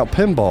Flippin' Out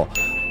Pinball.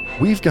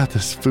 We've got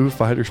this Foo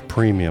Fighters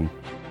Premium.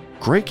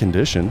 Great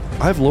condition.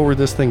 I've lowered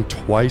this thing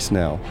twice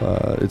now.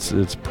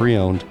 It's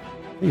pre-owned.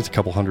 I think it's a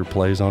couple hundred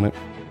plays on it.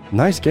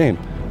 Nice game.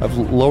 I've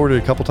lowered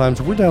it a couple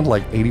times. We're down to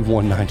like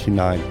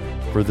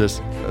 $81.99 for this.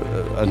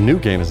 A new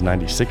game is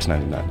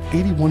 $96.99.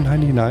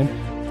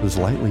 $81.99 for this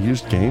lightly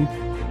used game.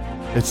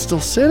 It's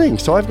still sitting,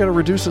 so I've got to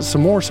reduce it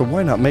some more. So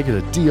why not make it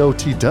a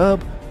DOT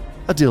dub?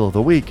 A deal of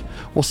the week.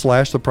 We'll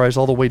slash the price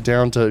all the way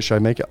down to, should I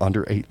make it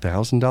under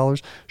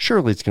 $8,000?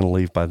 Surely it's going to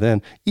leave by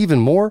then. Even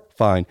more?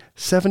 Fine.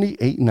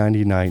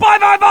 $78.99.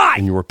 Bye!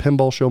 In your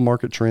Pinball Show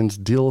Market Trends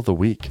deal of the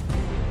week.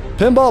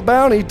 Pinball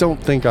Bounty,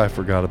 don't think I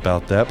forgot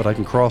about that, but I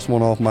can cross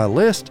one off my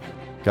list.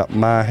 Got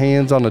my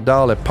hands on a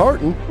Dolly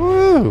Parton.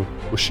 Woo!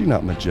 Was she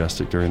not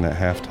majestic during that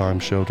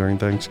halftime show during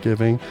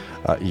Thanksgiving?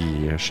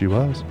 Yeah, she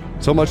was.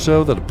 So much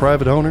so that a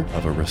private owner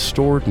of a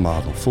restored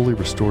model, fully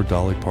restored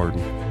Dolly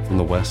Parton from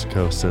the West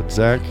Coast said,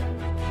 Zach,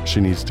 she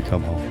needs to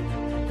come home.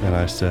 And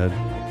I said,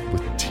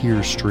 with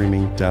tears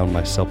streaming down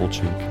my supple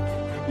cheek,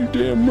 you're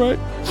damn right.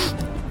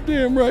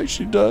 Damn right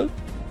she does.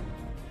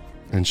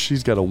 And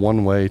she's got a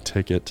one-way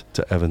ticket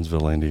to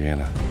Evansville,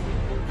 Indiana.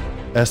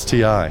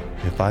 STI,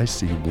 if I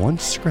see one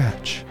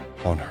scratch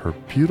on her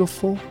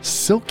beautiful,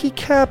 silky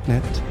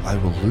cabinet, I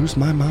will lose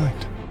my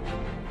mind.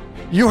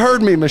 You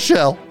heard me,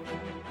 Michelle.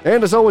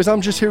 And as always,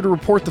 I'm just here to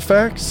report the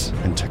facts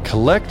and to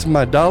collect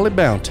my Dolly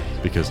bounty,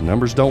 because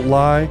numbers don't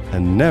lie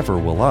and never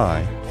will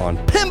I on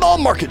Pinball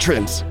Market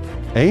Trends.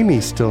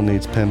 Amy still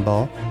needs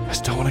pinball. I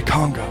still want a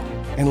Congo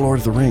and Lord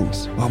of the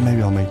Rings. Well,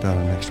 maybe I'll make that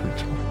on next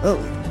week's one. Oh.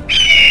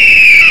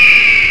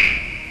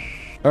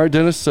 All right,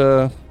 Dennis,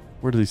 where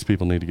do these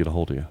people need to get a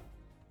hold of you?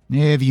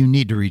 If you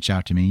need to reach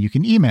out to me, you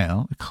can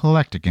email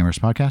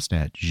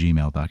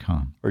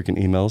eclecticgamerspodcast@gmail.com. Or you can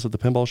email us at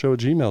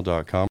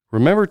thepinballshow@gmail.com.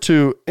 Remember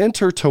to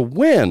enter to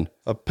win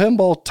a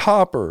pinball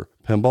topper,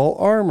 pinball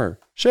armor,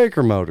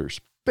 shaker motors,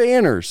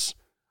 banners,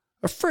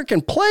 a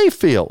freaking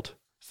Playfield.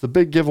 It's the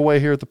big giveaway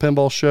here at the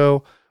Pinball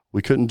Show.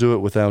 We couldn't do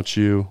it without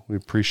you. We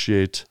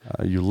appreciate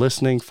you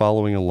listening,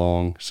 following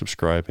along,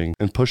 subscribing,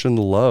 and pushing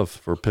the love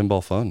for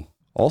pinball fun.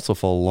 Also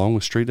follow along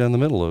with Straight Down the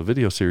Middle, a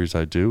video series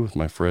I do with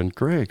my friend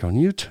Greg on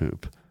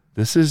YouTube.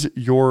 This is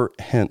your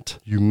hint.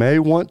 You may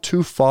want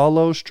to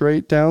follow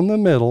Straight Down the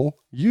Middle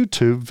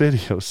YouTube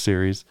video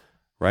series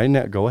right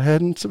now. Go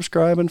ahead and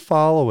subscribe and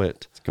follow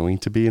it. It's going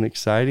to be an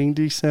exciting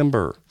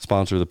December.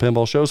 Sponsor of the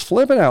Pinball Show is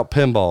Flippin' Out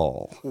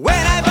Pinball. When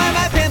I buy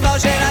my pinball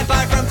shit, I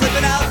buy from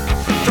Flippin' Out.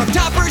 From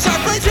toppers,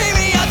 hard plates,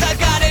 premiums, I've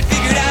got it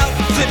figured out.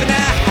 Flippin'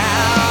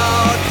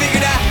 out,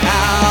 figured out.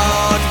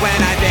 When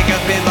I think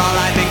of pinball,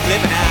 I think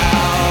flippin'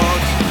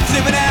 out.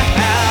 Flippin' out,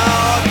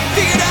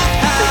 figured out.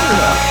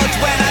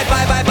 When I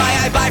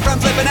buy from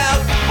Flippin'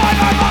 Out.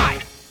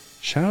 Buy.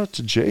 Shout out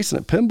to Jason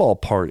at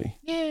Pinball Party.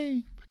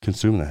 Yay.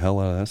 Consuming the hell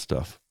out of that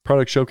stuff.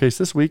 Product showcase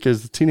this week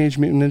is the Teenage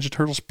Mutant Ninja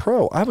Turtles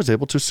Pro. I was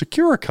able to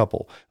secure a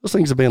couple. Those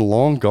things have been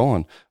long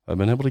gone. I've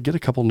been able to get a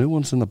couple new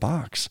ones in the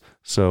box.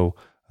 So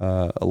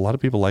a lot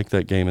of people like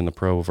that game in the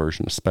Pro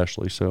version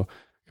especially. So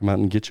come out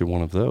and get you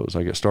one of those.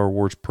 I got Star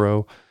Wars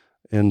Pro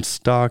in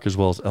stock, as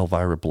well as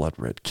Elvira Blood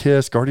Red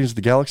Kiss, Guardians of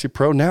the Galaxy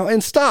Pro now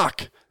in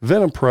stock.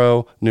 Venom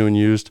Pro, new and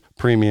used.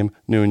 Premium,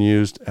 new and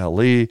used.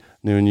 LE,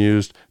 new and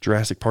used.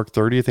 Jurassic Park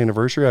 30th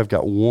anniversary, I've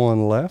got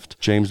one left.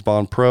 James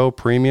Bond Pro,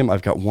 Premium,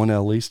 I've got one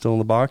LE still in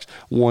the box.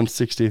 One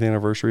 60th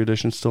anniversary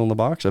edition still in the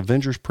box.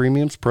 Avengers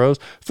Premiums, Pros,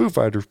 Foo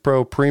Fighters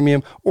Pro,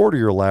 Premium. Order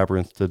your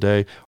Labyrinth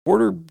today.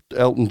 Order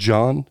Elton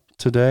John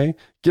today.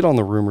 Get on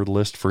the rumored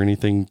list for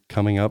anything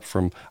coming up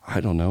from,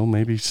 I don't know,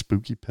 maybe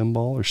Spooky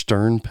Pinball or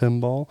Stern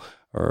Pinball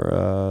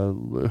or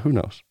who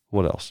knows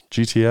what else.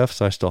 GTFs,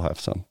 I still have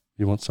some.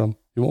 You want some?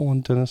 You want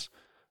one, Dennis?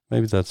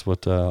 Maybe that's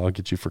what I'll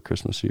get you for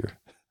Christmas here.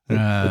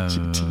 No,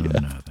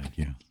 thank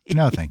you.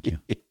 No, thank you.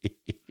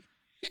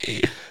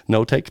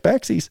 No takes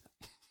backsies.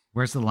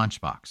 Where's the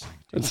lunchbox?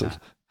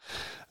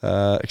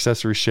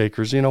 Accessory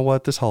shakers. You know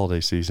what? This holiday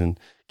season,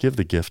 give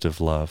the gift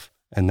of love,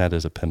 and that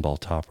is a pinball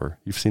topper.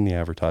 You've seen the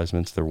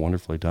advertisements; they're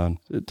wonderfully done.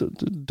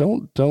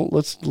 Don't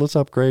let's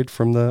upgrade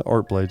from the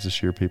art blades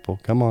this year, people.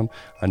 Come on.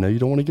 I know you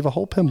don't want to give a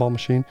whole pinball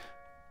machine,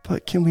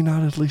 but can we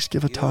not at least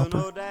give a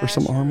topper or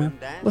some armor?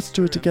 Let's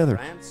do it together.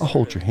 I'll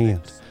hold your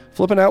hand.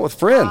 Flipping out with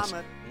friends.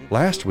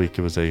 Last week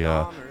it was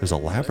a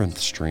Labyrinth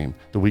stream.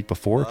 The week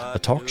before, a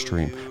talk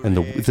stream. And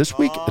this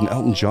week, an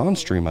Elton John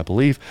stream, I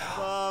believe.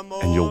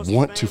 And you'll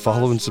want to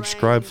follow and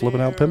subscribe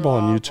Flipping Out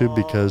Pinball on YouTube,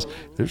 because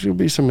there's going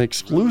to be some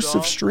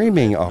exclusive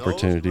streaming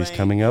opportunities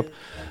coming up.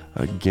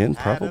 Again,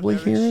 probably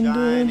here in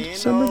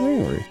December,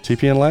 January.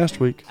 TPN last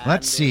week.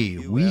 Let's see.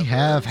 We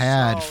have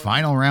had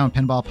Final Round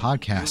Pinball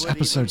Podcast,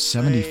 episode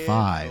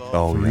 75.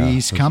 Oh,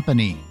 Three's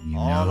Company. You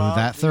know who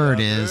that third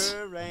is.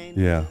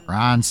 Yeah.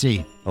 Ron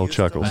C. Oh,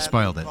 Chuckles. I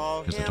spoiled it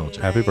because I told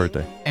you. Happy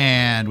birthday.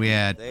 And And we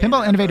had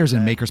Pinball Innovators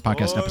and Makers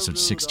Podcast episode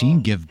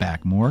 16, Give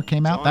Back More,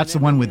 came out. That's the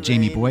one with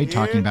Jamie Boyd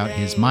talking about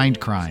his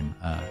mind crime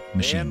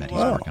machine that he's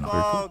working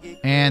on. Cool.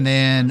 And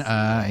then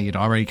he had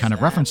already kind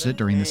of referenced it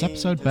during this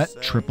episode,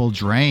 but Triple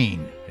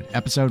Drain,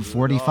 episode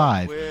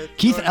 45.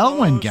 Keith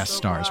Elwin guest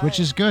stars, which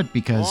is good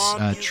because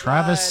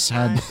Travis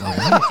had a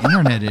lot of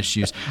internet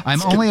issues.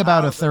 I'm only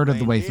about a third of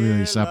the way through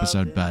this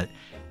episode, but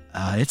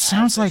it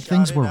sounds like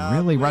things were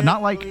really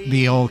not like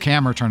the old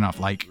camera turn off,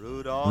 like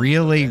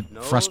really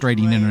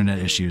frustrating internet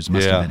issues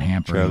must have been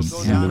hampering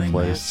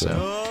that.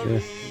 So.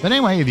 But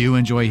anyway, if you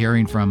enjoy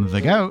hearing from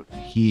the GOAT,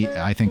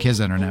 I think his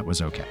internet was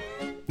okay.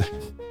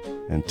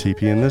 And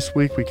TPN this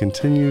week, we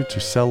continue to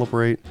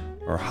celebrate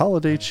our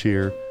holiday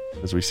cheer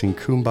as we sing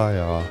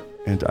Kumbaya,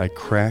 and I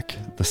crack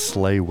the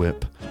sleigh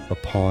whip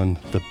upon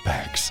the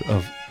backs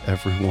of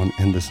everyone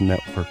in this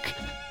network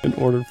in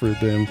order for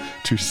them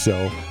to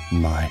sell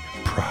my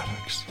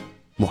products.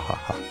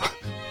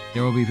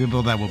 There will be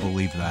people that will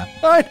believe that.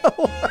 I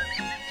know.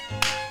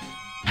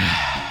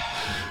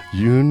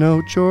 You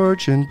know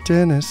George and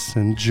Dennis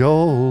and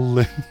Joel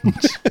and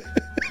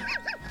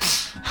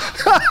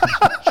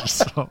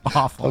so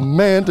awful.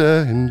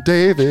 Amanda and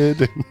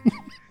David.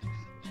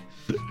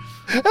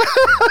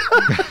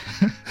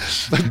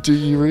 But do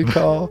you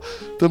recall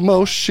the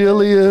most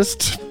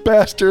shilliest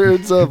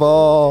bastards of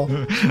all?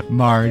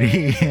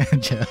 Marty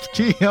and Jeff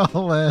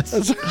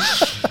Giolis.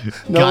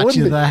 Got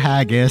you the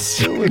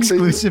haggis.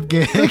 Exclusive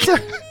gig.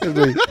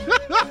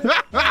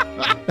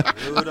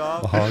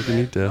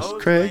 Mahogany desk.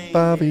 Craig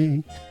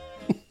Bobby.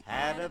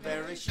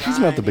 He's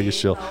not the biggest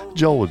shill.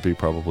 Joel would be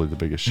probably the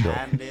biggest shill.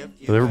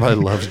 But everybody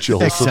loves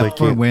Joel. Except so they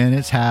for can't. when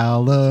it's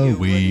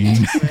Halloween.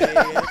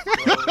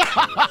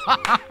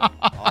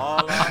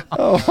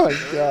 Oh my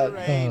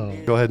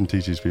God. Go ahead and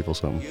teach these people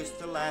something.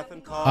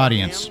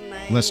 Audience,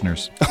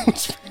 listeners.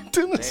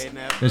 Dennis.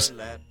 There's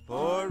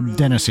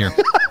Dennis here.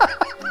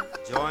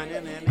 I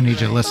need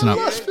you to listen up.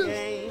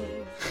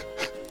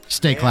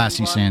 Stay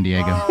classy, San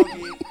Diego.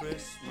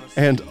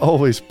 And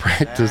always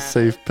practice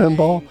safe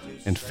pinball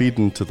and feed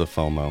into the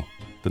FOMO.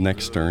 The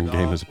next Stern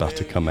game is about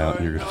to come out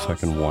and you're going to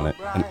fucking want it.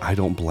 And I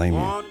don't blame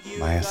you.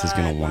 My ass is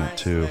going to want it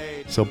too.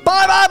 So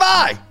bye, bye,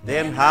 bye!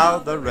 Then how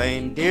the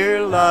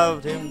reindeer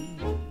loved him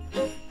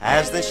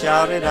as they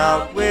shouted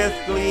out with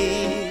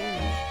glee.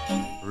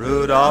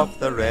 Rudolph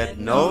the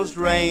red-nosed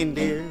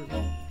reindeer,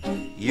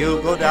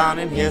 you'll go down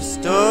in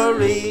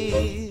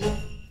history.